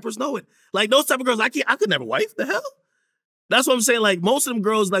all the rappers know it. Like those type of girls, I could never wife. The hell? That's what I'm saying. Like most of them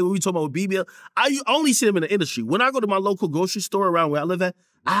girls, like when we talk about BBL, I only see them in the industry. When I go to my local grocery store around where I live at,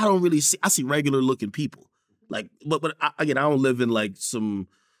 I don't really see. I see regular looking people. Like, but again, I don't live in like some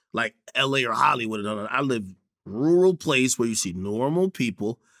like LA or Hollywood. I live rural place where you see normal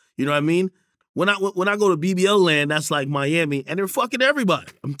people. You know what I mean? When I go to BBL land, that's like Miami, and they're fucking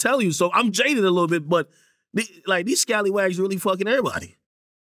everybody. I'm telling you. So I'm jaded a little bit, but like these scallywags really fucking everybody.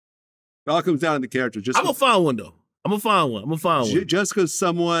 It all comes down to the character. I'm gonna find one though. I'm gonna find one. Just because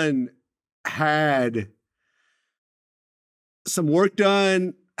someone had some work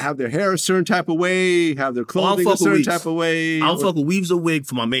done, have their hair a certain type of way, have their clothing a certain type of way. I don't fuck with weaves or wig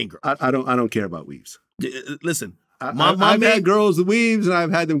for my main girl. I don't care about weaves. Listen, I've had girls with weaves and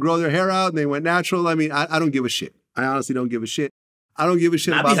I've had them grow their hair out and they went natural. I mean, I don't give a shit. I honestly don't give a shit. I don't give a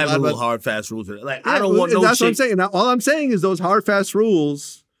shit about having little hard, fast rules. Like I don't want no. That's what I'm saying. Now, all I'm saying is those hard, fast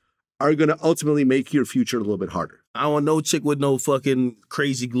rules are going to ultimately make your future a little bit harder. I don't want no chick with no fucking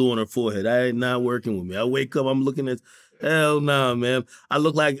crazy glue on her forehead. That ain't not working with me. I wake up, I'm looking at, hell nah, man. I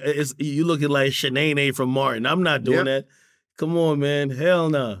look like, you looking like Shanae from Martin. I'm not doing that. Come on, man.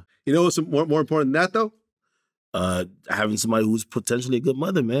 Hell nah. You know what's more important than that, though? Having somebody who's potentially a good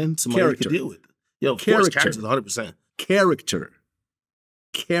mother, man. Somebody you can deal with. Yo, character 100%. Character.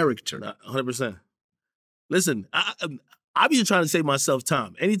 100%. Listen, I be trying to save myself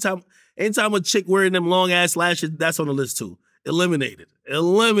time. Anytime a chick wearing them long ass lashes, that's on the list too. Eliminated.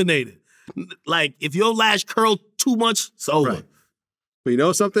 Like if your lash curl too much, it's over. Right. But you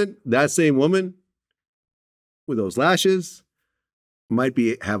know something? That same woman with those lashes might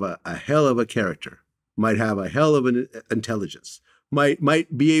have a hell of a character. Might have a hell of an intelligence.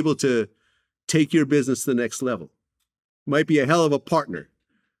 Might be able to take your business to the next level. Might be a hell of a partner.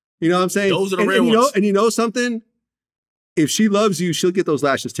 You know what I'm saying? Those are the rare ones. And you know something? If she loves you, she'll get those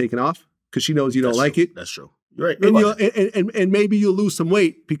lashes taken off because she knows you don't like it. That's true. You're right. And maybe you'll lose some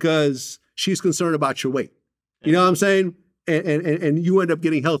weight because she's concerned about your weight. You know what I'm saying? And you end up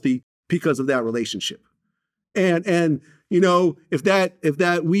getting healthy because of that relationship. And you know, if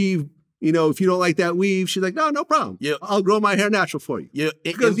that weave, you know, if you don't like that weave, she's like, no problem. Yeah. I'll grow my hair natural for you. Yeah.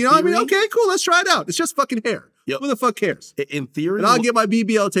 Because you know what I mean? Okay, cool. Let's try it out. It's just fucking hair. Yep. Who the fuck cares? In theory. And I'll get my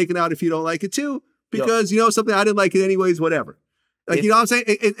BBL taken out if you don't like it too. Because, you know, something, I didn't like it anyways, whatever. Like, you know what I'm saying?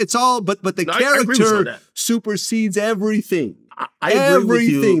 It's all, but the character supersedes everything. I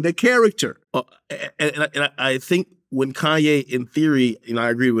agree with you. The character. And I think when Kanye, in theory, you know, I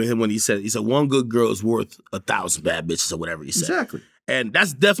agree with him when he said one good girl is worth 1,000 bad bitches or whatever he said. Exactly. And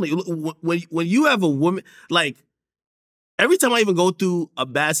that's definitely, when you have a woman, like, every time I even go through a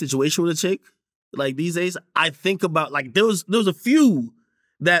bad situation with a chick, like these days, I think about, like, there was a few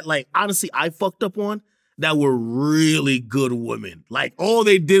that, like, honestly, I fucked up on that were really good women. Like, all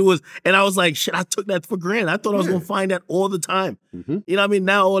they did was, and I was like, shit, I took that for granted. I thought I was going to find that all the time. Mm-hmm. You know what I mean?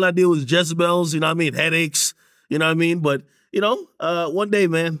 Now all I did was Jezebels, you know what I mean? Headaches, you know what I mean? But, you know, one day,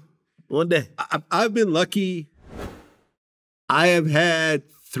 man, one day. I've been lucky. I have had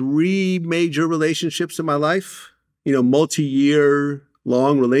 3 major relationships in my life, you know, multi-year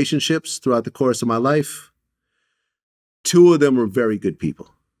long relationships throughout the course of my life. 2 of them were very good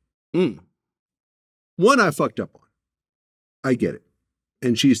people. One I fucked up on. I get it.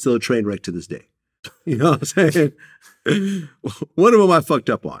 And she's still a train wreck to this day. You know what I'm saying? One of them I fucked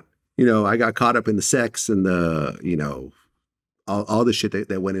up on. You know, I got caught up in the sex and the, you know, all the shit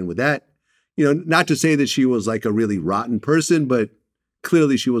that went in with that. You know, not to say that she was like a really rotten person, but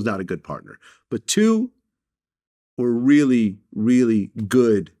clearly she was not a good partner. But 2 were really, really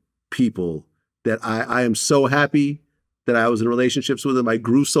good people that I am so happy that I was in relationships with them. I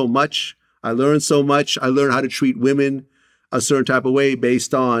grew so much. I learned so much. I learned how to treat women a certain type of way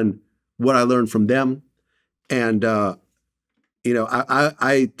based on what I learned from them. And, you know,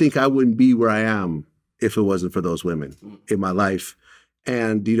 I think I wouldn't be where I am if it wasn't for those women in my life.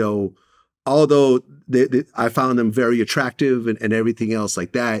 And, you know, although I found them very attractive and everything else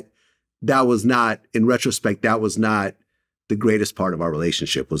like that, that was not, in retrospect, that was not the greatest part of our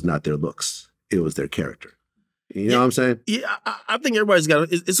relationship, was not their looks. It was their character. You know what I'm saying? Yeah, I think everybody's got,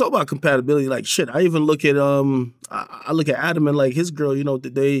 it's all about compatibility. Like, shit, I even look at, I look at Adam and like his girl, you know,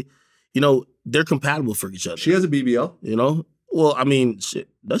 they, you know, they're compatible for each other. She has a BBL. You know? Well, I mean, shit,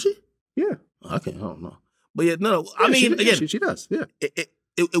 does she? Yeah. Okay, I don't know. But yeah, no, Yeah, I mean, again. she does, yeah.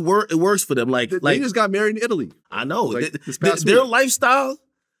 It works for them. Like they just got married in Italy. I know. Like, their lifestyle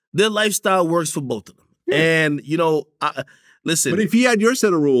works for both of them. Yeah. And, you know, listen. But if he had your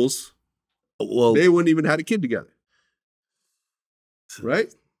set of rules, well, they wouldn't even had a kid together.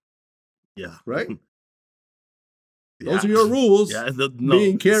 Right? Yeah. Right? Yeah. Those are your rules. Yeah,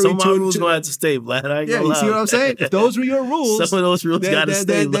 being carried some of my rules gonna have to stay, Vlad. I ain't gonna you lie. see what I'm saying? If those were your rules, some of those rules gotta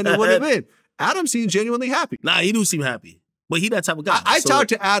stay. Then it would have been. Adam seems genuinely happy. Nah, he do seem happy. But he that type of guy. I talk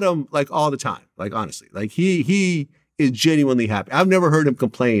to Adam like all the time. Like honestly. Like he is genuinely happy. I've never heard him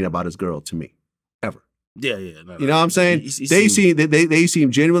complain about his girl to me. Ever. Yeah. No, you know what I'm saying? They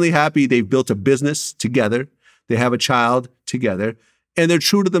seem genuinely happy. They've built a business together. They have a child together. And they're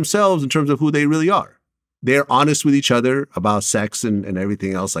true to themselves in terms of who they really are. They're honest with each other about sex and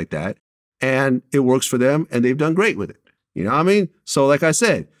everything else like that. And it works for them and they've done great with it. You know what I mean? So like I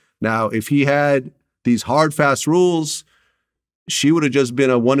said, now if he had these hard, fast rules, she would have just been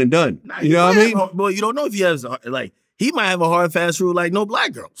a one and done. You know what I mean? Well, you don't know if he has, like, he might have a hard, fast rule like no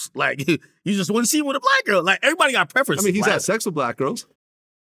black girls. Like, you just wouldn't see him with a black girl. Like, everybody got preferences. I mean, he's had sex with black girls.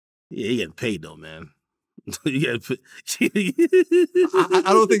 Yeah, he getting paid though, man. I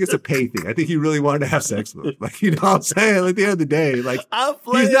don't think it's a pay thing. I think he really wanted to have sex with him. Like, you know what I'm saying? At the end of the day, like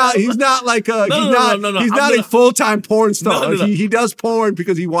he's not like he's not a full-time porn star. No. He does porn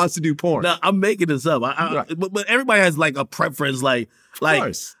because he wants to do porn. No, I'm making this up. But everybody has like a preference. Like,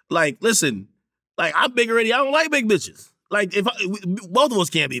 listen, like I'm big already. I don't like big bitches. Like, both of us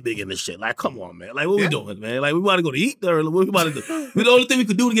can't be big in this shit. Like, come on, man. Like, what we doing, man? Like, we want to go to eat or what we about to do? The only thing we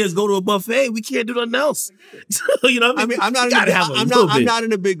could do is go to a buffet. We can't do nothing else. You know what I mean? I'm not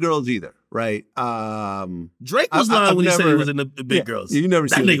into big girls either, right? Drake was lying when he said he was into big girls. You've never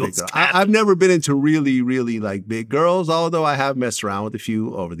seen a big girl. I've never been into really, really like big girls, although I have messed around with a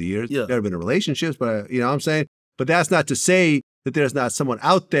few over the years. Yeah. Never been in relationships, but you know what I'm saying? But that's not to say that there's not someone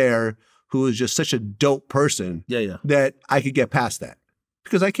out there who is just such a dope person that I could get past that.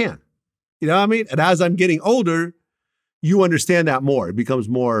 Because I can. You know what I mean? And as I'm getting older, you understand that more. It becomes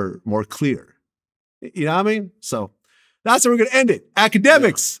more clear. You know what I mean? So that's where we're going to end it.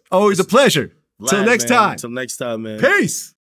 Akademiks, always a pleasure. Till next time. Till next time, man. Peace.